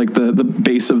as like the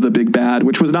base of the big bad,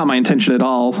 which was not my intention at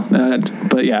all.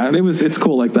 But yeah, it's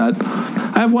cool like that.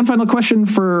 I have one final question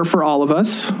for all of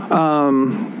us.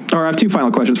 Or I have two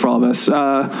final questions for all of us.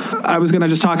 I was going to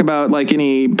just talk about like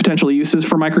any potential uses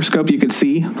for Microscope you could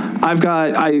see.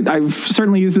 I've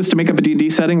certainly used this to make up a D&D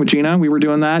setting with Gina. We were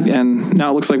doing that, and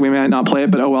now it looks like we might not play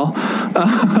it, but oh well.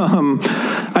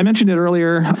 I mentioned it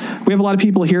earlier. We have a lot of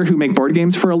people here who make board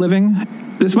games for a living.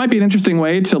 This might be an interesting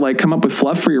way to like come up with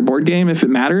fluff for your board game if it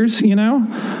matters,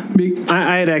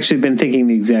 I had actually been thinking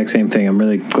the exact same thing. I'm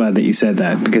really glad that you said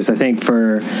that, because I think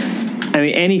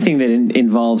anything that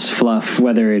involves fluff,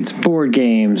 whether it's board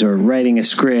games or writing a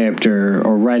script or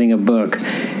writing a book,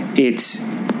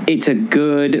 it's a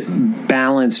good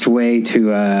balanced way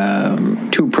to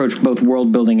approach both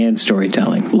world building and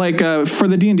storytelling. Like for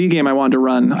the D&D game I wanted to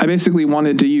run, I basically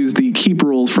wanted to use the keep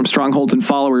rules from Strongholds and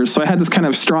Followers. So I had this kind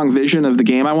of strong vision of the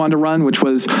game I wanted to run, which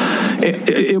was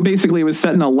it basically was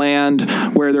set in a land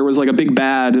where there was like a big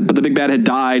bad, but the big bad had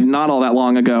died not all that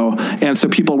long ago, and so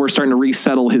people were starting to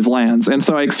resettle his lands. And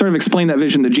so I sort of explained that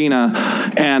vision to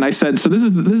Gina, and I said, so this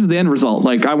is the end result.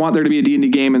 Like I want there to be a D&D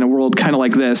game in a world kind of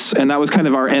like this, and that was kind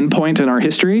of our end point in our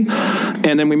history.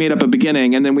 And then we made up a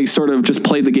beginning, and then we sort of just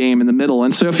played the game in the middle.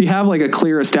 And so if you have like a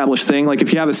clear established thing, like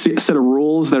if you have a set of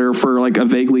rules that are for like a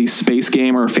vaguely space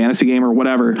game or a fantasy game or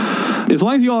whatever, as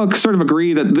long as you all sort of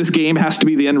agree that this game has to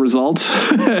be the end result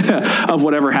of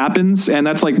whatever happens, and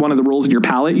that's like one of the rules in your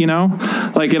palette,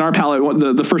 like in our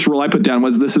palette, the first rule I put down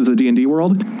was this is a D&D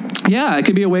world. Yeah, it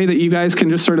could be a way that you guys can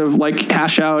just sort of like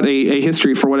hash out a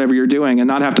history for whatever you're doing and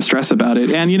not have to stress about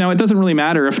it. And it doesn't really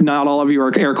matter if not all of you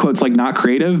are air quotes like not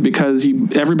creative, because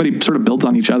everybody sort of builds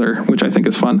on each other, which I think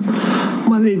is fun.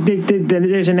 Well,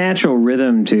 there's a natural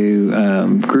rhythm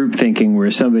to group thinking where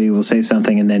somebody will say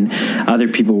something and then other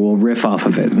people will riff off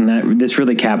of it, and this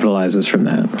really capitalizes from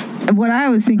that. What I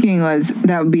was thinking was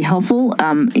that would be helpful,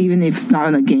 even if not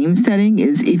in a game setting,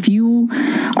 is if you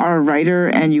are a writer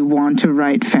and you want to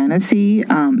write fantasy,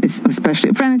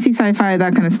 especially fantasy, sci-fi,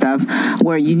 that kind of stuff,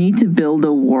 where you need to build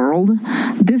a world,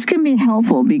 this can be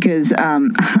helpful because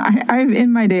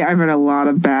in my day, I've read a lot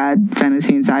of bad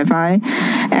fantasy and sci-fi,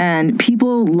 and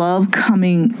people love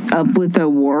coming up with a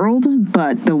world,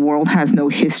 but the world has no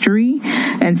history.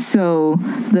 And so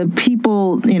the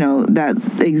people,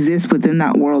 that exist within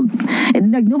that world,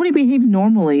 like nobody behaves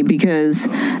normally because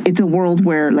it's a world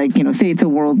where, like, say it's a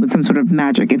world with some sort of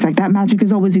magic. It's like that magic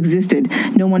has always existed.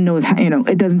 No one knows how,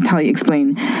 it doesn't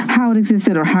explain how it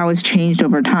existed or how it's changed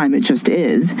over time. It just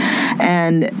is.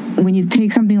 And when you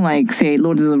take something like, say,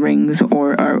 Lord of the Rings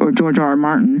or George R.R.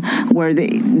 Martin, where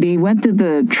they went to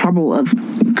the the trouble of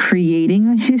creating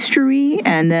a history,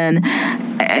 and then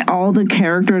all the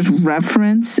characters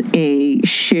reference a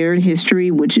shared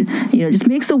history, which just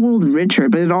makes the world richer,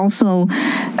 but it also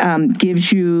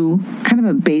gives you kind of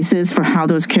a basis for how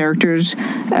those characters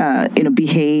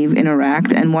behave,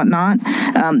 interact, and whatnot.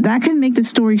 That can make the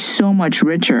story so much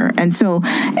richer. And so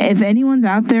if anyone's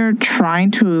out there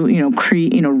trying to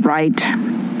write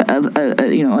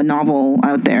a novel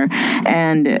out there,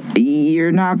 and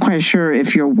you're not quite sure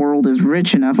if your world is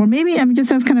rich enough, or maybe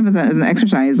just as kind of as an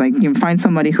exercise, like find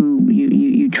somebody who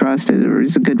you trust or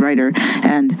is a good writer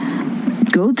and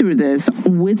go through this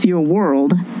with your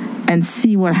world and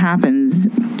see what happens,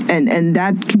 and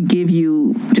that can give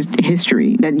you just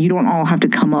history that you don't all have to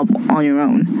come up on your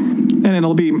own. And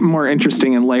it'll be more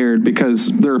interesting and layered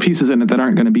because there are pieces in it that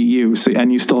aren't going to be you,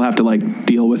 and you still have to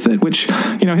deal with it, which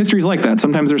history's like that.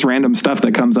 Sometimes there's random stuff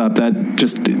that comes up that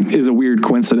just is a weird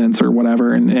coincidence or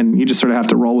whatever, and you just sort of have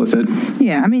to roll with it.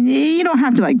 Yeah, you don't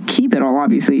have to keep it all,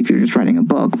 obviously, if you're just writing a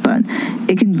book, but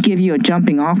it can give you a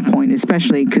jumping off point,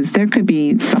 especially because there could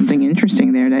be something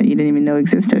interesting there that you didn't even know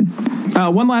existed.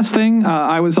 One last thing,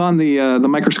 I was on the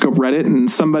Microscope Reddit, and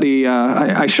somebody,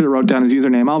 I should have wrote down his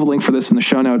username. I'll have a link for this in the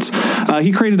show notes.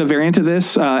 He created a variant of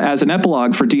this as an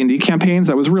epilogue for D&D campaigns.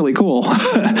 That was really cool.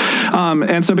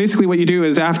 And so basically what you do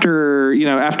is after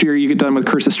you get done with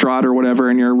Curse of Strahd or whatever,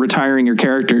 and you're retiring your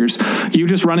characters, you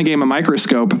just run a game of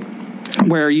Microscope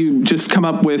where you just come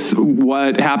up with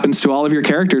what happens to all of your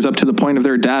characters up to the point of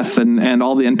their death, and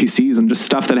all the NPCs and just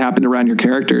stuff that happened around your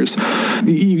characters.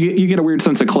 You get a weird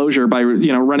sense of closure by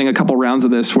running a couple rounds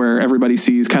of this where everybody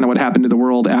sees kind of what happened to the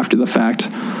world after the fact.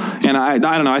 And I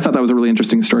don't know, I thought that was a really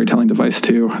interesting storytelling device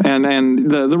too. And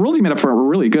the rules you made up for it were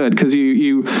really good because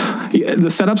the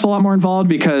setup's a lot more involved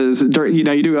because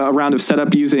you do a round of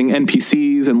setup using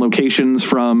NPCs and locations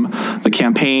from the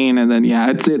campaign, and then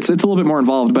it's a little bit more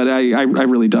involved, but I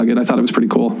really dug it. I thought it was pretty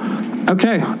cool.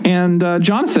 Okay, and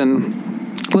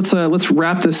Jonathan, let's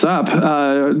wrap this up. Do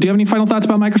you have any final thoughts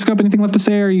about Microscope? Anything left to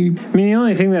say? The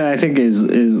only thing that I think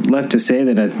is left to say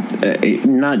that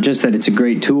not just that it's a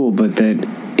great tool, but that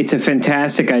it's a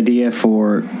fantastic idea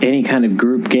for any kind of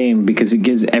group game because it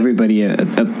gives everybody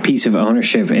a piece of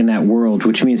ownership in that world,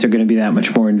 which means they're going to be that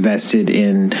much more invested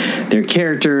in their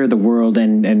character, the world,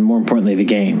 and more importantly, the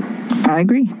game. I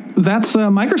agree. That's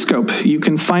Microscope. You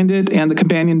can find it and the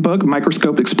companion book,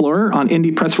 Microscope Explorer, on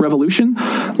Indie Press Revolution,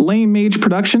 Lame Mage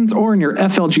Productions, or in your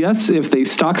FLGS if they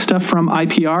stock stuff from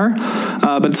IPR.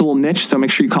 But it's a little niche, so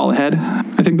make sure you call ahead.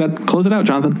 I think that close it out,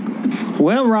 Jonathan.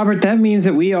 Well, Robert, that means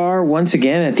that we are once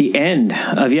again at the end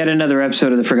of yet another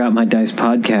episode of the Forgot My Dice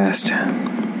podcast.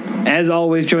 As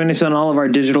always, join us on all of our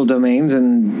digital domains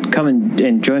and come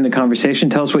and join the conversation.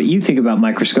 Tell us what you think about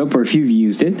Microscope, or if you've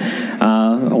used it,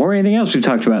 or anything else we've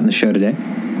talked about in the show today.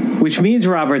 Which means,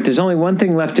 Robert, there's only one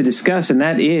thing left to discuss, and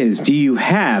that is, do you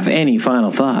have any final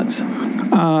thoughts?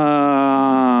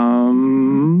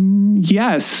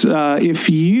 Yes. If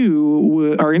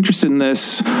you are interested in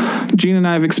this, Gene and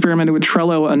I have experimented with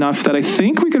Trello enough that I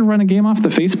think we could run a game off the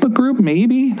Facebook group,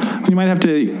 maybe. We might have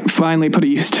to finally put a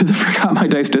use to the Forgot My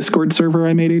Dice Discord server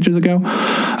I made ages ago.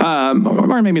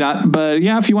 Or maybe not. But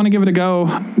yeah, if you want to give it a go,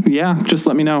 just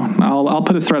let me know. I'll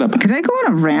put a thread up. Could I go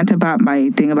on a rant about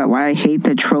my thing about why I hate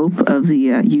the trope of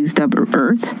the used up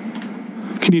Earth?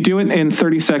 Can you do it in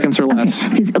 30 seconds or less?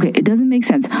 Okay, it doesn't make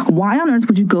sense. Why on earth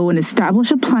would you go and establish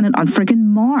a planet on freaking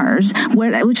Mars,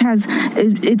 which has,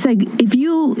 it's like, if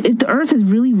the Earth has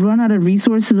really run out of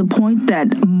resources to the point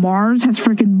that Mars has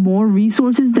freaking more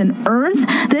resources than Earth,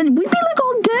 then we'd be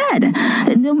all dead.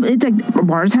 It's like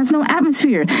Mars has no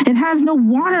atmosphere, it has no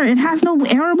water, it has no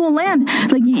arable land.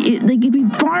 It'd be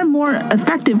far more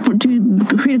effective to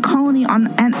create a colony on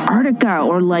Antarctica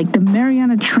or the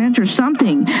Mariana Trench or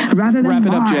something rather than Wrap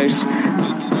it Mars. up,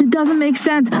 Jace. It doesn't make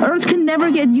sense. Earth can never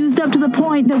get used up to the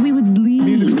point that we would leave. The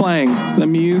music's playing.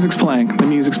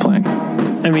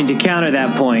 I mean, to counter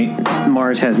that point,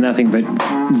 Mars has nothing but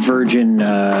virgin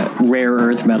rare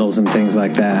earth metals and things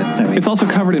like that. It's also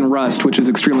covered in rust, which is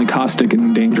extremely caustic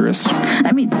and dangerous.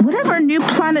 Whatever new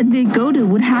planet they go to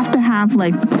would have to have,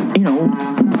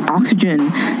 oxygen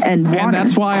and water. And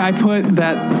that's why I put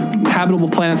that habitable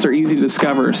planets are easy to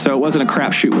discover, so it wasn't a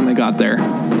crapshoot when they got there.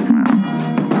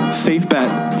 Wow. Safe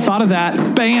bet. Thought of that.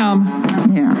 Bam!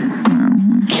 Yeah.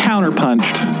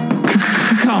 Counterpunched.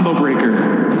 Combo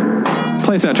breaker.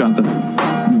 Play us out,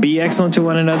 Jonathan. Be excellent to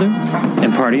one another,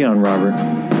 and party on, Robert.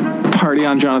 Party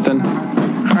on, Jonathan.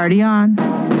 Party on.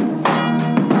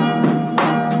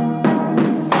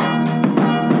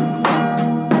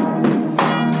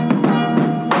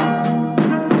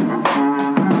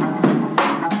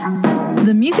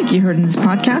 The music you heard heard in this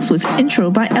podcast was Intro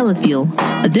by Elithiel.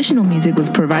 Additional music was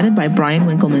provided by Brian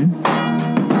Winkleman.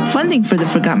 Funding for the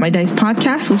Forgot My Dice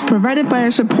podcast was provided by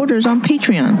our supporters on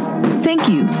Patreon. Thank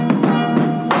you.